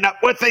putting up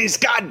with these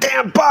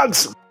goddamn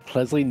bugs.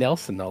 Leslie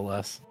Nelson, no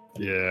less.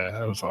 Yeah,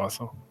 that was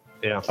awesome.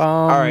 Yeah.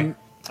 All right.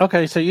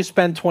 Okay, so you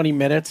spend 20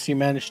 minutes. You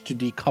manage to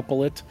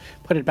decouple it,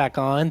 put it back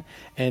on,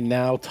 and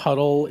now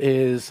Tuttle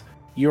is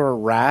your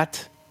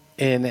rat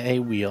in a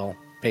wheel,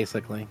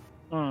 basically.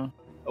 A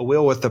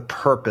wheel with a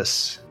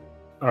purpose.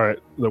 All right,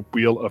 the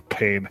wheel of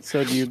pain.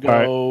 So do you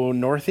go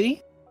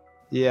northy?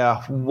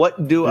 Yeah.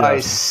 What do I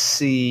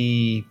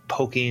see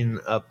poking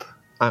up?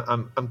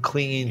 I'm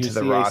clinging to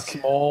the rock.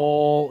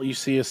 You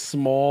see a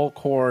small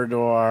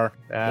corridor.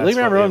 That's Leave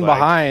what everyone we like.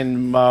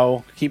 behind,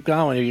 Mo. Keep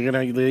going. You're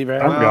going to leave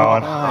everyone I'm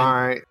going. behind.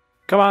 All right.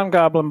 Come on,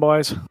 Goblin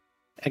boys.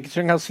 And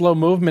considering how slow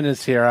movement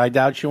is here, I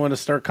doubt you want to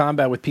start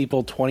combat with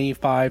people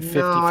 25, 50 feet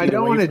No, away. I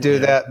don't want to from do you.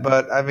 that,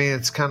 but I mean,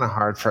 it's kind of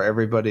hard for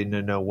everybody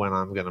to know when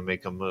I'm going to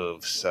make a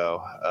move. So,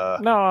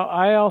 No,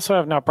 I also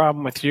have no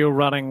problem with you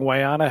running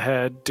way on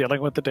ahead, dealing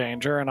with the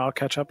danger, and I'll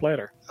catch up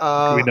later.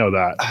 We know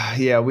that.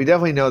 Yeah, we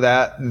definitely know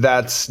that.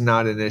 That's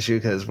not an issue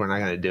because we're not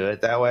going to do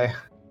it that way.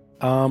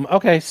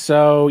 Okay,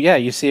 so yeah,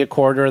 you see a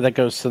corridor that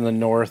goes to the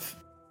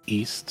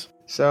northeast.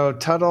 So,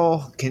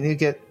 Tuttle, can you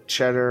get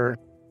Cheddar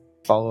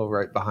follow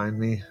right behind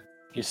me?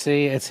 You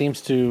see, it seems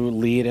to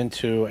lead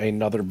into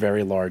another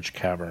very large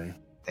cavern.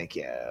 Thank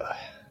you.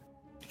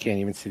 You can't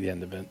even see the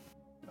end of it.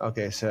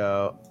 Okay,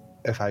 so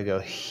if I go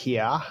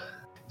here,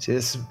 see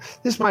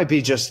this might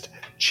be just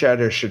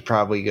Cheddar should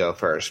probably go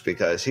first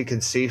because he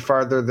can see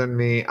farther than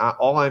me.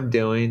 All I'm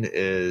doing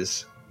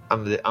is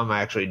I'm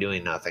actually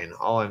doing nothing.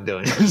 All I'm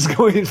doing is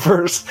going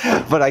first,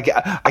 but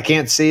I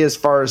can't see as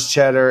far as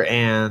Cheddar,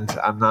 and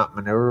I'm not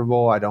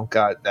maneuverable. I don't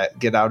got that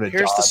get out of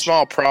Here's dodge. the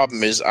small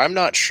problem is I'm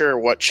not sure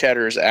what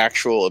Cheddar's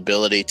actual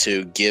ability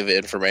to give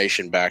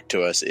information back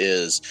to us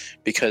is,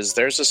 because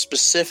there's a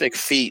specific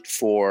feat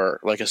for,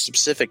 like a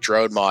specific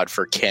drone mod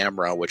for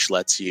camera, which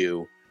lets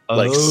you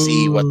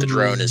see what the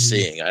drone is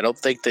seeing. I don't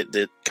think that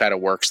it kind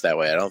of works that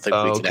way. I don't think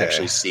we can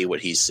actually see what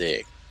he's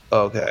seeing.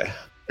 Okay.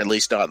 At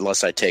least not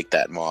unless I take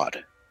that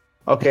mod.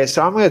 Okay,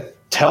 so I'm going to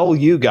tell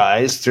you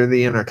guys through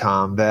the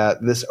intercom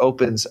that this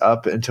opens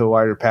up into a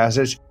wider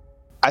passage.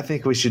 I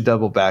think we should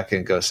double back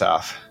and go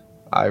south.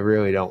 I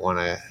really don't want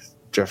to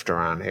drift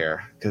around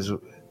here because All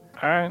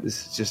right.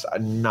 this is just a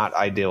not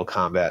ideal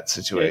combat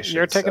situation.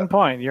 You're taking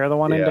point. You're the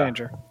one in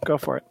danger. Go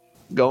for it.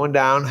 Going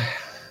down,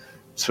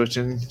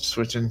 switching.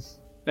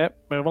 Yep,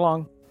 move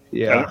along.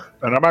 Yeah.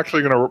 And I'm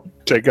actually going to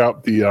take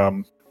out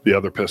the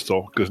other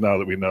pistol because now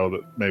that we know that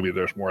maybe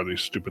there's more of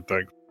these stupid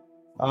things.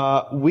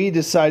 We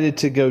decided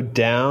to go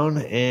down,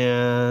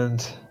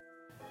 and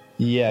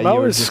yeah, Mo you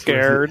were is just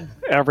scared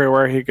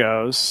everywhere he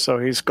goes, so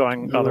he's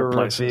going other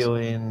places.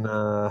 Revealing,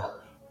 I'm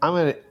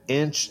going to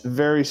inch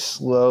very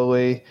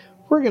slowly.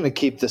 We're going to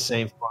keep the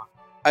same fun.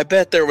 I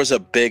bet there was a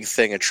big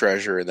thing of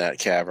treasure in that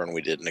cavern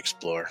we didn't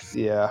explore.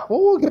 Yeah,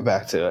 well, we'll get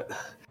back to it.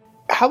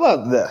 How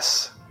about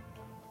this?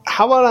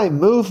 How about I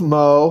move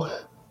Mo,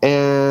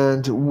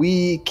 and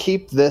we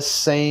keep this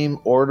same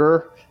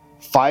order,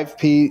 5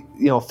 feet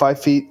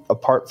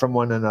apart from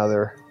one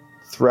another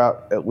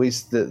throughout at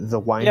least the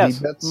windy Yes,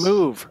 bits.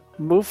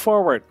 move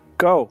forward,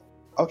 go.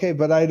 Okay,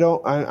 but I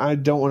don't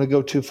want to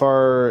go too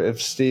far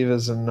if Steve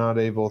is not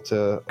able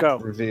to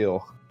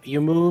reveal.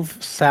 You move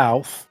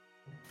south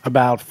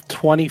about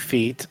 20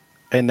 feet,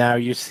 and now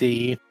you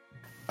see,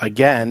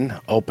 again,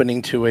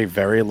 opening to a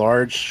very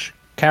large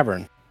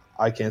cavern.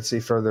 I can't see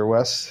further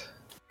west.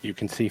 You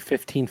can see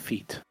 15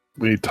 feet.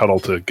 We need Tuttle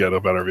to get a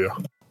better view.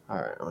 All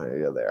right, I'm going to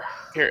go there.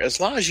 Here, as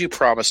long as you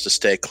promise to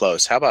stay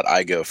close, how about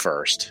I go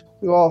first?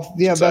 Well,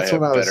 yeah, that's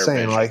what I was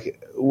saying. Vision.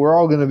 Like, we're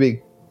all going to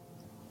be...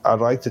 I'd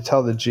like to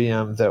tell the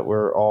GM that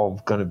we're all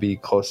going to be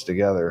close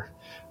together,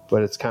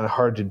 but it's kind of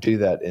hard to do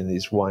that in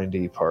these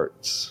windy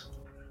parts.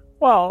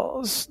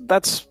 Well,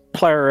 that's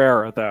player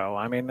error, though.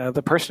 I mean,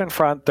 the person in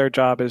front, their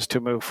job is to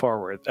move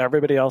forward.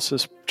 Everybody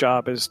else's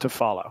job is to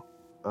follow.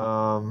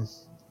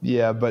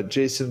 Yeah, but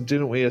Jason,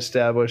 didn't we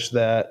establish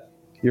that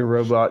your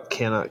robot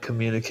cannot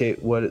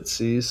communicate what it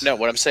sees? No,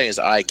 what I'm saying is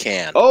I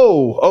can.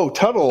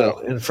 Tuttle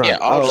in front. Yeah,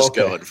 I'll just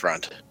go in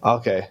front.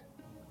 Okay.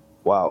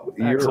 Wow.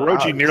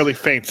 Kuroji nearly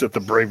faints at the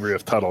bravery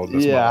of Tuttle in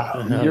this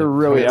moment. You're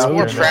really out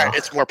there now.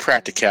 It's more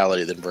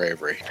practicality than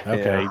bravery.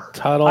 Okay, Yeah.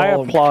 Tuttle. I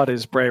applaud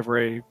his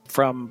bravery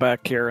from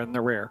back here in the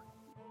rear.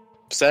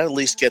 So that at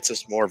least gets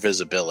us more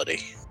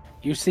visibility.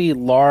 You see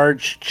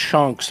large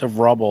chunks of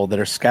rubble that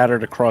are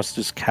scattered across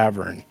this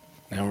cavern.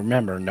 Now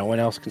remember, no one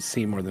else can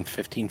see more than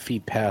 15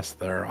 feet past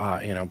their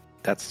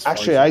that's as far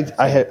Actually, as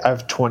I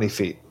have 20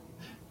 feet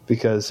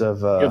because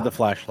of you have the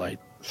flashlight.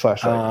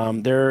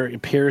 There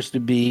appears to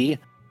be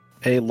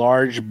a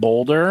large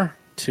boulder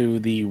to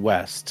the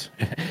west.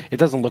 It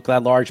doesn't look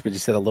that large, but you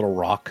see a little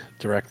rock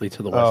directly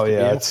to the west. Oh, yeah,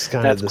 of you. it's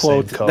kind of the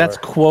same color. That's,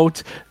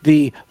 quote,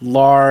 the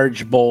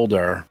large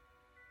boulder.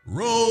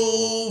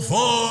 Roll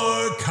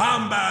for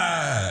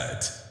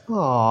combat!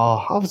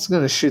 Oh, I was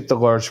going to shoot the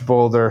large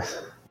boulder.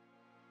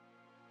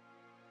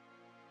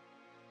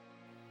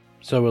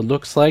 So it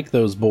looks like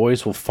those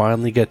boys will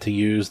finally get to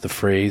use the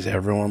phrase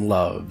everyone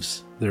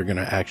loves. They're going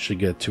to actually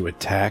get to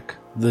attack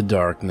the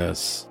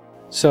darkness.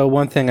 So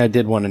one thing I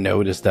did want to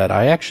note is that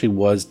I actually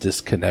was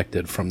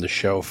disconnected from the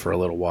show for a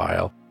little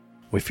while.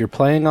 If you're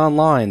playing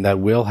online, that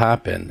will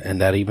happen,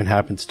 and that even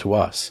happens to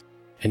us.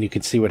 And you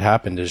can see what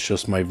happened is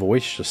just my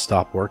voice just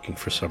stopped working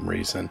for some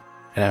reason.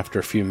 And after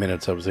a few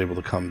minutes, I was able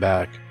to come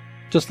back.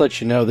 Just to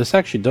let you know, this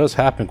actually does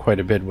happen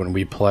quite a bit when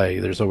we play.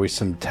 There's always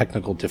some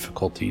technical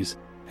difficulties,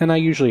 and I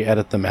usually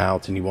edit them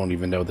out, and you won't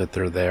even know that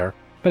they're there.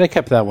 But I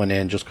kept that one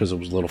in just because it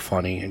was a little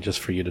funny, and just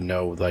for you to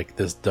know, like,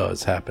 this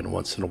does happen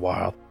once in a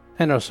while.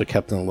 And also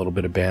kept in a little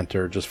bit of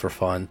banter just for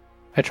fun.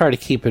 I try to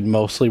keep it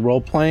mostly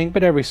role-playing,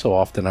 but every so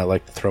often I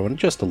like to throw in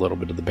just a little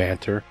bit of the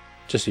banter,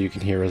 just so you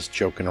can hear us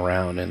joking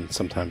around, and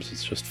sometimes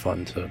it's just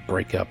fun to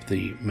break up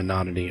the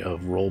monotony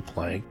of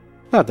role-playing.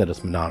 Not that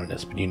it's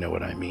monotonous, but you know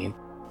what I mean.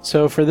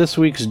 So for this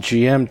week's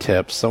GM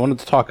tips, I wanted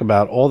to talk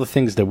about all the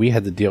things that we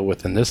had to deal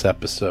with in this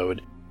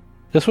episode.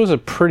 This was a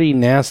pretty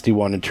nasty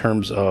one in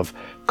terms of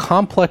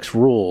complex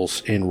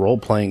rules in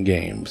role-playing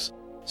games.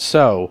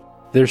 So,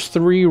 there's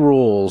 3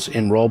 rules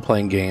in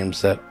role-playing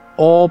games that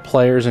all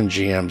players and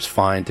GMs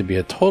find to be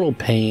a total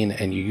pain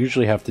and you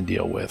usually have to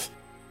deal with.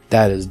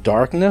 That is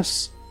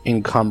darkness,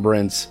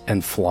 encumbrance,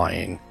 and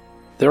flying.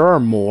 There are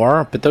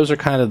more, but those are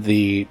kind of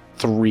the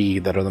 3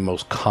 that are the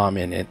most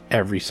common in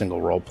every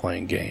single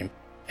role-playing game.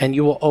 And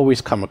you will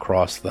always come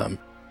across them.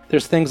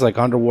 There's things like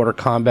underwater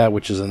combat,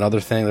 which is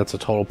another thing that's a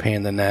total pain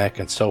in the neck,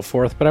 and so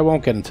forth, but I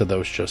won't get into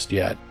those just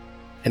yet.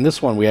 In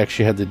this one, we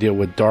actually had to deal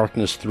with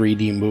darkness,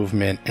 3D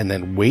movement, and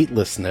then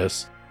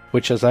weightlessness,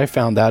 which, as I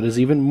found out, is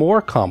even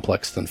more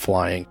complex than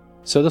flying.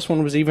 So this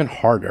one was even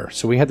harder.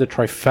 So we had the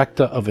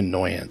trifecta of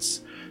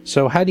annoyance.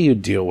 So how do you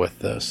deal with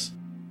this?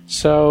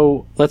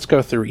 So let's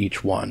go through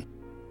each one.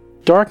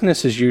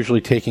 Darkness is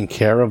usually taken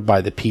care of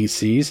by the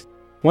PCs.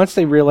 Once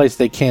they realize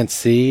they can't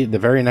see, the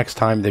very next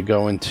time they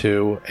go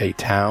into a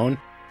town,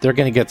 they're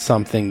going to get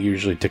something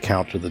usually to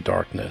counter the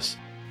darkness.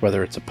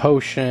 Whether it's a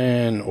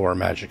potion or a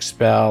magic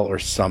spell or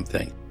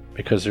something,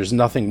 because there's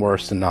nothing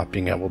worse than not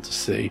being able to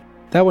see.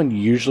 That one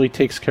usually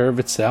takes care of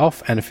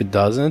itself, and if it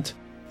doesn't,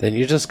 then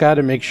you just got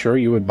to make sure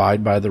you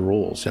abide by the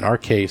rules. In our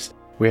case,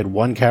 we had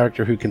one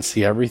character who can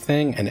see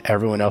everything and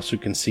everyone else who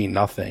can see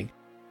nothing.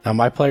 Now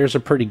my players are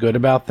pretty good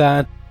about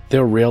that.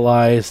 They'll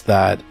realize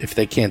that if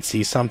they can't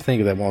see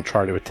something, they won't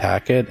try to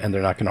attack it, and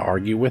they're not going to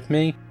argue with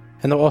me.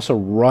 And they'll also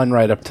run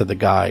right up to the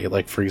guy.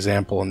 Like, for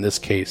example, in this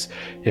case,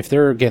 if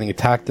they're getting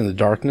attacked in the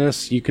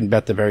darkness, you can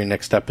bet the very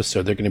next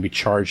episode they're going to be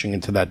charging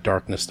into that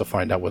darkness to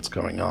find out what's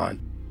going on.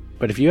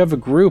 But if you have a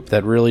group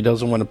that really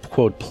doesn't want to,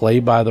 quote, play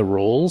by the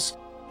rules,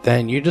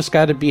 then you just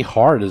got to be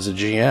hard as a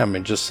GM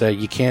and just say,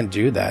 you can't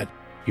do that.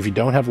 If you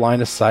don't have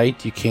line of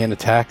sight, you can't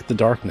attack the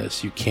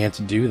darkness. You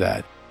can't do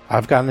that.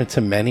 I've gotten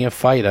into many a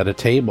fight at a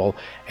table,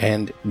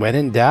 and when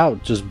in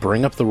doubt, just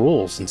bring up the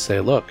rules and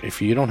say, look,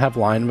 if you don't have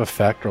line of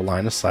effect or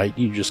line of sight,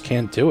 you just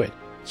can't do it.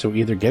 So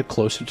either get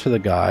closer to the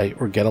guy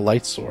or get a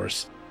light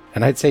source.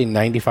 And I'd say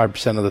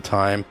 95% of the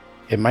time,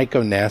 it might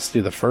go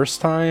nasty the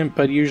first time,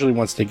 but usually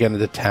once they get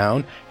into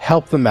town,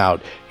 help them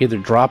out. Either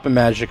drop a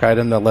magic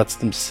item that lets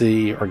them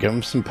see, or give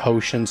them some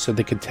potions so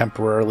they can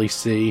temporarily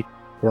see,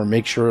 or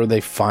make sure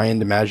they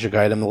find a magic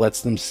item that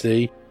lets them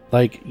see.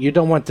 Like, you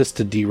don't want this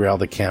to derail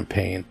the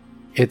campaign.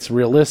 It's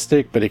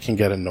realistic, but it can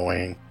get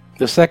annoying.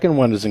 The second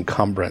one is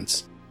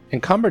encumbrance.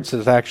 Encumbrance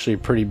is actually a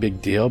pretty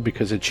big deal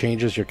because it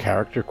changes your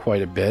character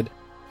quite a bit.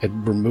 It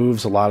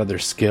removes a lot of their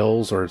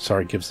skills,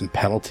 gives them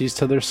penalties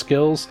to their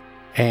skills.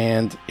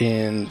 And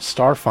in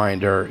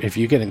Starfinder, if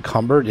you get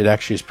encumbered, it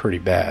actually is pretty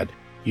bad.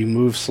 You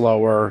move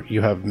slower,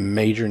 you have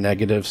major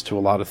negatives to a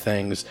lot of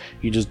things,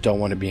 you just don't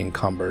want to be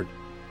encumbered.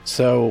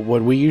 So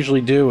what we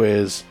usually do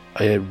is,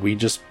 I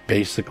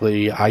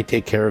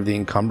take care of the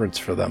encumbrance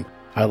for them.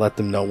 I let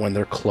them know when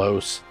they're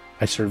close,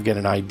 I sort of get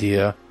an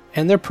idea,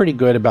 and they're pretty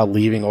good about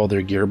leaving all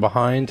their gear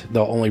behind.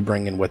 They'll only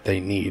bring in what they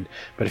need.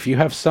 But if you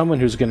have someone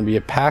who's going to be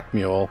a pack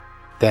mule,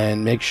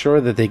 then make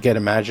sure that they get a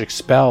magic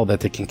spell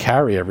that they can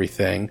carry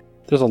everything.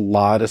 There's a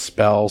lot of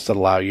spells that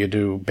allow you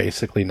to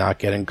basically not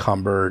get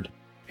encumbered.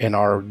 In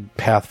our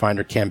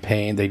Pathfinder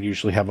campaign, they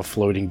usually have a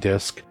floating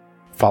disc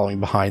following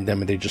behind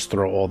them, and they just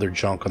throw all their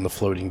junk on the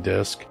floating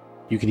disc.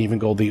 You can even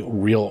go the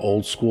real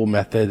old school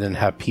method and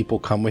have people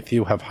come with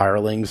you, have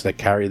hirelings that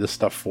carry the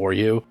stuff for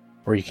you,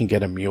 or you can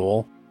get a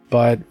mule.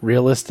 But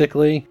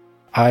realistically,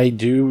 I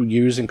do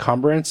use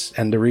encumbrance,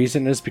 and the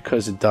reason is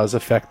because it does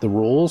affect the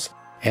rules,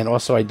 and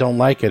also I don't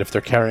like it if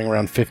they're carrying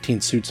around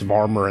 15 suits of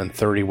armor and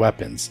 30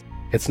 weapons.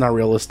 It's not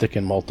realistic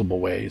in multiple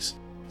ways.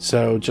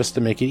 So just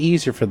to make it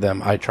easier for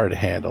them, I try to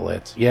handle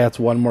it. Yeah, it's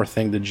one more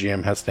thing the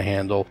GM has to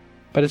handle,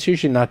 but it's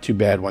usually not too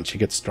bad once you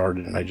get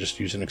started, and I just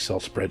use an Excel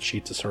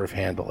spreadsheet to sort of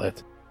handle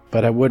it.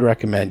 But I would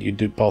recommend you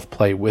do both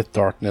play with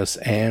darkness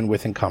and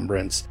with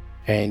encumbrance,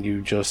 and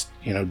you just,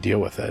 deal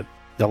with it.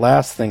 The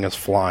last thing is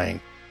flying.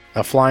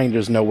 Now, flying,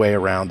 there's no way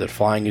around it.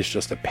 Flying is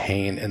just a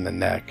pain in the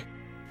neck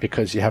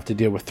because you have to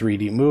deal with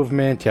 3D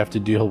movement, you have to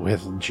deal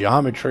with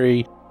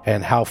geometry,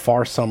 and how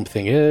far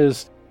something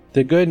is.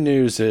 The good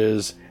news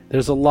is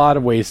there's a lot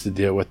of ways to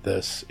deal with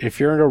this. If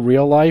you're in a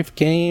real life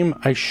game,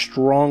 I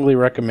strongly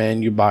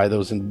recommend you buy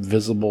those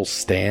invisible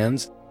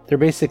stands. They're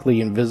basically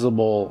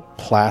invisible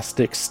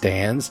plastic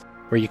stands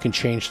where you can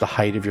change the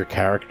height of your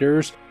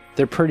characters.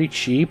 They're pretty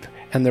cheap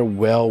and they're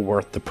well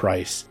worth the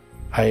price.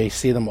 I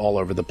see them all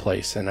over the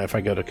place, and if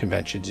I go to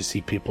conventions, you see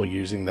people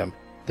using them.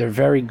 They're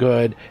very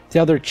good. The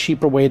other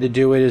cheaper way to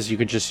do it is you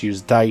could just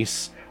use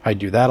dice. I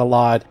do that a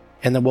lot.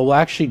 And then what we'll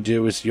actually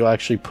do is you'll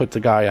actually put the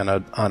guy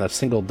on a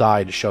single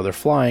die to show they're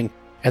flying,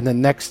 and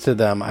then next to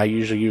them I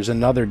usually use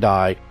another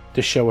die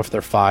to show if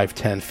they're 5,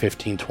 10,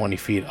 15, 20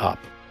 feet up.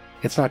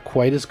 It's not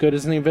quite as good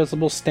as an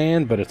invisible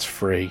stand, but it's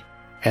free.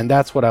 And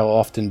that's what I'll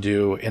often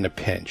do in a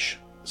pinch.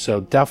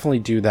 So definitely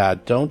do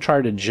that. Don't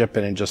try to jip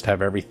it and just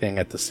have everything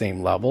at the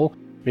same level,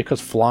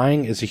 because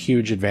flying is a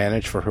huge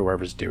advantage for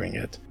whoever's doing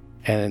it.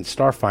 And in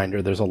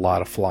Starfinder, there's a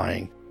lot of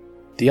flying.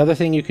 The other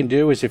thing you can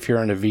do is if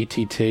you're in a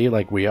VTT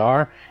like we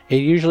are, it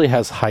usually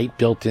has height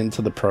built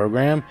into the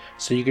program,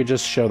 so you could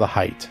just show the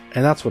height.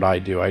 And that's what I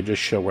do. I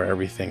just show where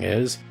everything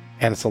is,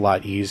 and it's a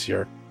lot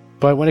easier.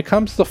 But when it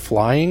comes to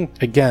flying,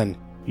 again,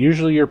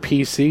 usually your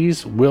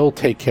PCs will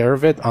take care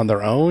of it on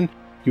their own.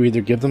 You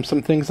either give them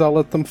some things that'll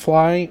let them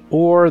fly,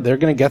 or they're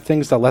going to get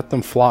things that let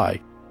them fly.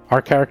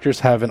 Our characters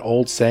have an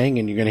old saying,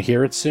 and you're going to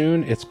hear it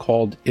soon. It's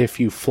called, "If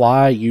you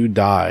fly, you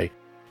die."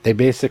 They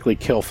basically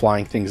kill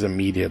flying things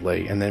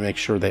immediately, and they make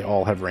sure they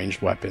all have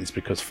ranged weapons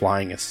because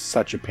flying is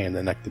such a pain in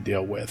the neck to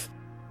deal with.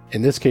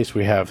 In this case,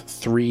 we have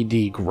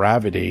 3D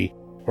gravity,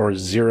 or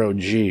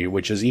 0G,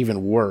 which is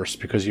even worse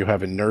because you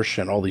have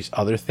inertia and all these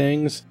other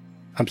things.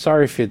 I'm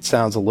sorry if it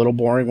sounds a little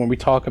boring when we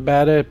talk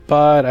about it,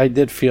 but I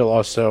did feel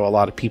also a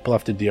lot of people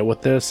have to deal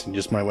with this, and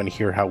just might want to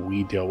hear how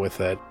we deal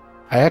with it.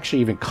 I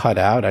actually even cut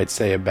out, I'd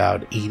say,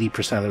 about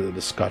 80% of the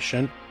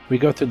discussion. We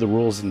go through the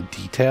rules in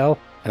detail,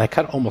 and I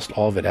cut almost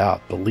all of it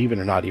out, believe it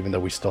or not, even though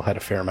we still had a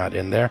fair amount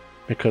in there,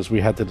 because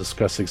we had to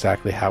discuss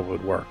exactly how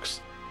it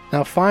works.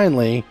 Now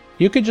finally,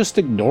 you could just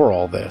ignore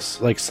all this.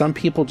 Like, some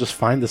people just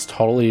find this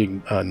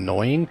totally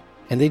annoying,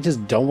 and they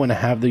just don't want to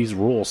have these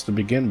rules to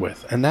begin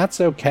with, and that's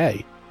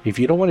okay. If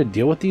you don't want to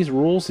deal with these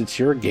rules, it's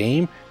your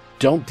game,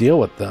 don't deal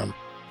with them.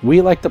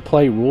 We like to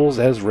play rules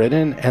as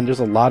written, and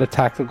there's a lot of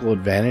tactical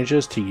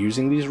advantages to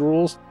using these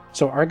rules,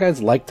 so our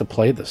guys like to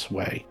play this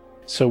way.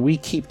 So we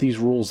keep these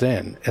rules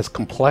in. As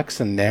complex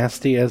and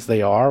nasty as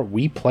they are,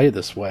 we play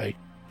this way.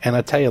 And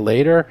I'll tell you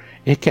later,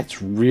 it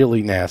gets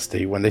really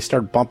nasty. When they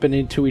start bumping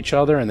into each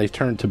other and they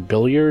turn to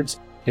billiards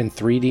in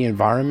 3D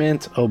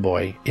environment, oh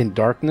boy, in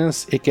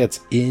darkness, it gets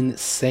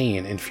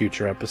insane in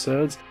future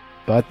episodes.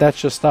 But that's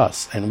just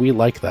us, and we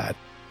like that.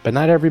 But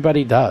not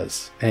everybody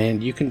does,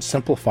 and you can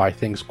simplify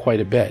things quite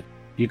a bit.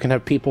 You can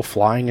have people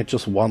flying at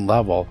just one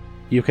level.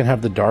 You can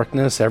have the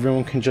darkness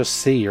everyone can just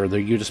see, or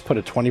you just put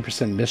a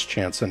 20%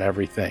 mischance on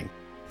everything.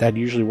 That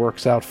usually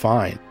works out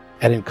fine.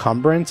 At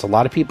encumbrance, a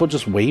lot of people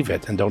just wave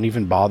it and don't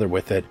even bother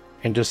with it,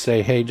 and just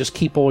say, hey, just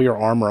keep all your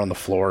armor on the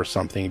floor or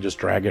something, and just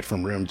drag it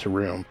from room to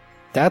room.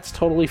 That's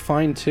totally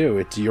fine too.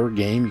 It's your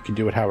game, you can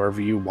do it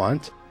however you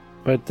want.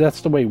 But that's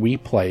the way we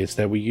play, is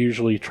that we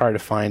usually try to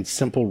find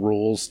simple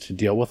rules to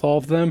deal with all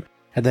of them,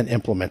 and then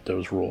implement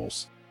those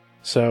rules.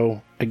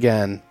 So,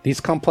 again, these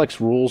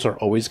complex rules are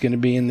always going to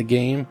be in the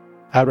game.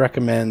 I'd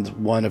recommend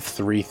one of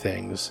three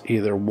things.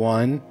 Either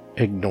 1,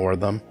 ignore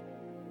them.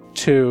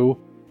 2,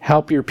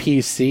 help your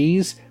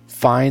PCs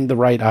find the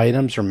right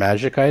items or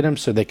magic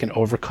items so they can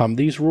overcome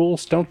these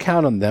rules. Don't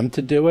count on them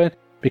to do it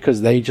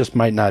because they just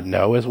might not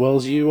know as well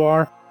as you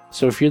are.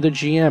 So if you're the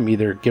GM,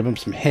 either give them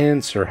some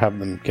hints or have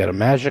them get a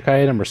magic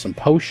item or some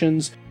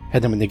potions,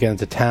 and then when they get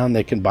into town,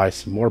 they can buy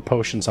some more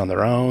potions on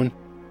their own.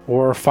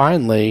 Or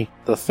finally,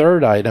 the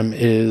third item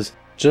is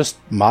just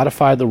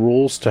modify the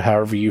rules to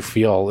however you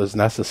feel is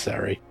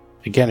necessary.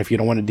 Again, if you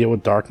don't want to deal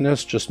with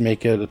darkness, just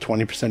make it a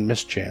 20%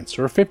 mischance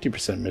or a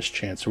 50%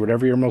 mischance or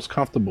whatever you're most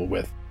comfortable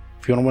with.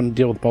 If you don't want to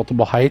deal with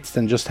multiple heights,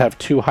 then just have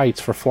 2 heights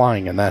for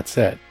flying and that's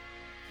it.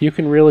 You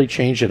can really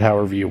change it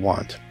however you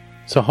want.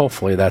 So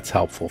hopefully that's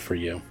helpful for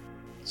you.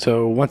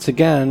 So once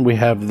again, we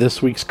have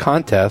this week's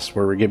contest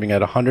where we're giving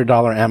out a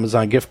 $100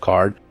 Amazon gift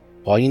card.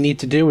 All you need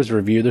to do is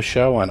review the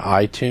show on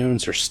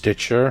iTunes or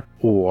Stitcher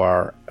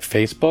or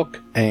Facebook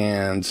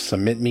and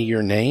submit me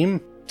your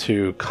name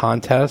to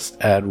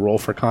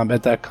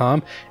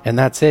contest@rollforcombat.com, and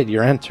that's it.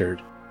 You're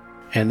entered.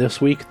 And this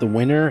week, the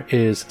winner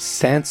is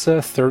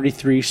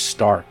Sansa33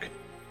 Stark.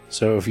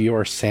 So if you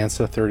are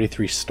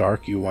Sansa33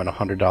 Stark, you want a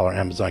 $100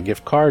 Amazon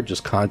gift card,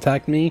 just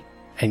contact me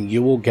and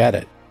you will get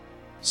it.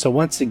 So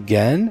once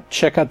again,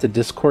 check out the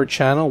Discord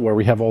channel where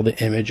we have all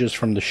the images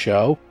from the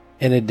show.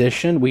 In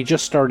addition, we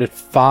just started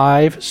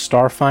 5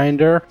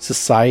 Starfinder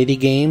Society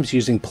games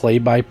using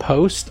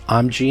play-by-post.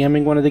 I'm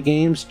GMing one of the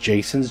games,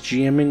 Jason's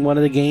GMing one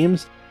of the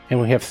games,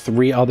 and we have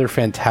 3 other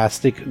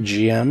fantastic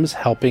GMs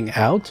helping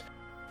out.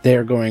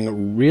 They're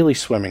going really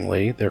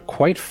swimmingly. They're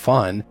quite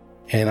fun,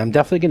 and I'm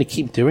definitely going to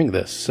keep doing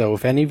this. So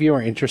if any of you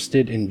are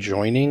interested in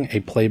joining a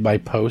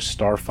play-by-post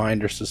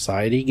Starfinder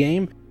Society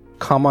game,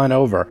 come on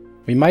over.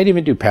 We might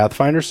even do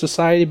Pathfinder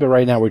Society, but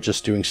right now we're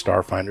just doing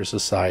Starfinder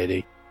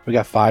Society. We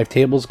got 5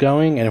 tables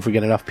going, and if we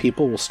get enough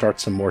people, we'll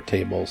start some more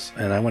tables.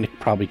 And I want to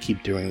probably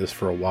keep doing this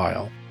for a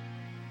while.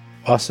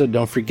 Also,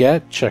 don't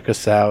forget, check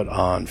us out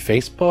on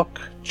Facebook.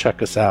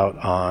 Check us out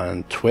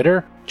on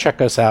Twitter. Check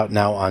us out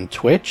now on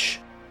Twitch.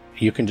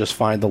 You can just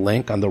find the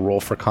link on the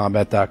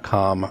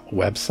rollforcombat.com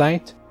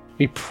website.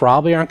 We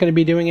probably aren't going to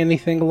be doing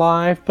anything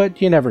live,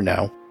 but you never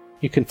know.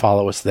 You can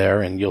follow us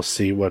there, and you'll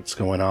see what's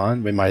going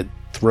on. We might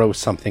throw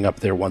something up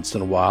there once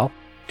in a while.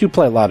 Do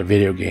play a lot of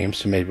video games,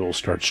 so maybe we'll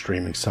start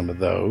streaming some of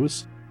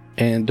those.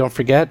 And don't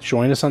forget,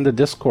 join us on the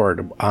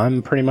Discord.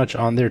 I'm pretty much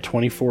on there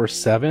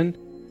 24/7.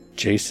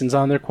 Jason's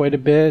on there quite a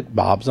bit.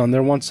 Bob's on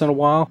there once in a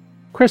while.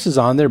 Chris is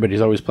on there, but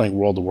he's always playing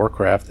World of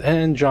Warcraft.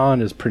 And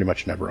John is pretty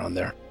much never on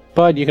there.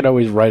 But you can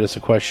always write us a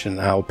question.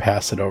 I'll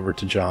pass it over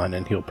to John,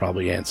 and he'll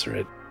probably answer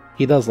it.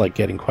 He does like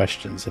getting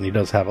questions, and he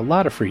does have a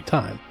lot of free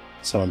time.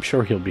 So I'm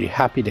sure he'll be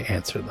happy to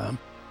answer them.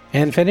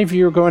 And if any of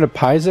you are going to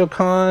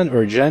PaizoCon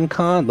or Gen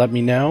Con, let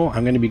me know.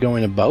 I'm going to be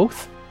going to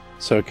both,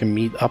 so I can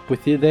meet up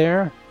with you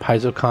there.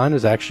 PaizoCon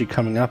is actually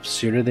coming up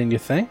sooner than you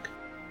think.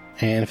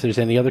 And if there's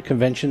any other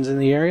conventions in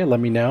the area, let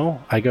me know.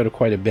 I go to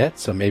quite a bit,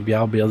 so maybe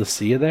I'll be able to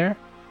see you there.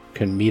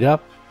 Can meet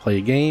up, play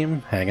a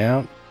game, hang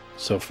out,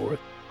 so forth.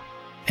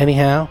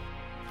 Anyhow,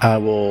 I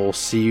will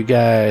see you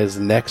guys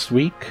next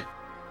week.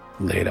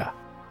 Later.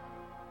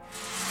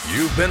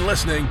 You've been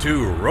listening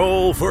to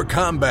Roll for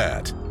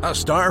Combat, a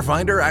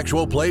Starfinder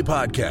actual play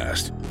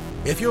podcast.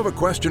 If you have a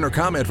question or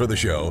comment for the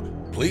show,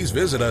 please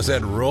visit us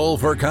at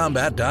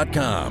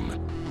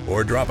rollforcombat.com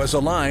or drop us a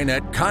line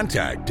at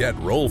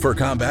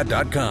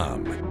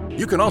contact@rollforcombat.com.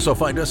 You can also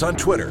find us on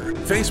Twitter,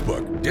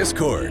 Facebook,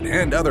 Discord,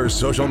 and other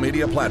social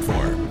media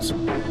platforms.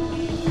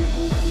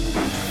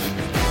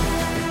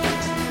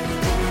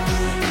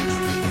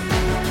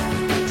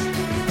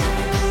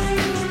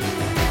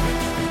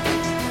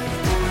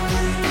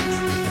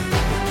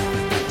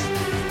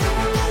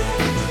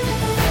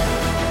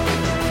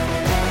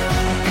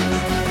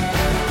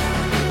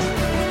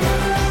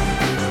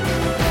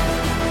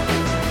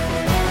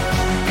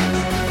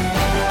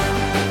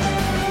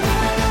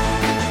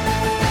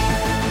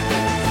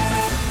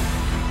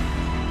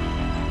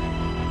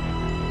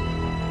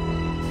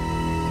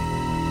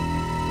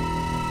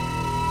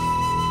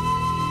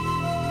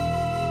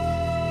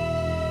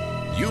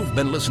 You've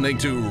been listening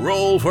to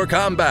Roll for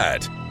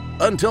Combat.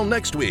 Until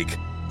next week,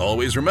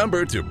 always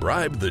remember to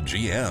bribe the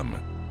GM.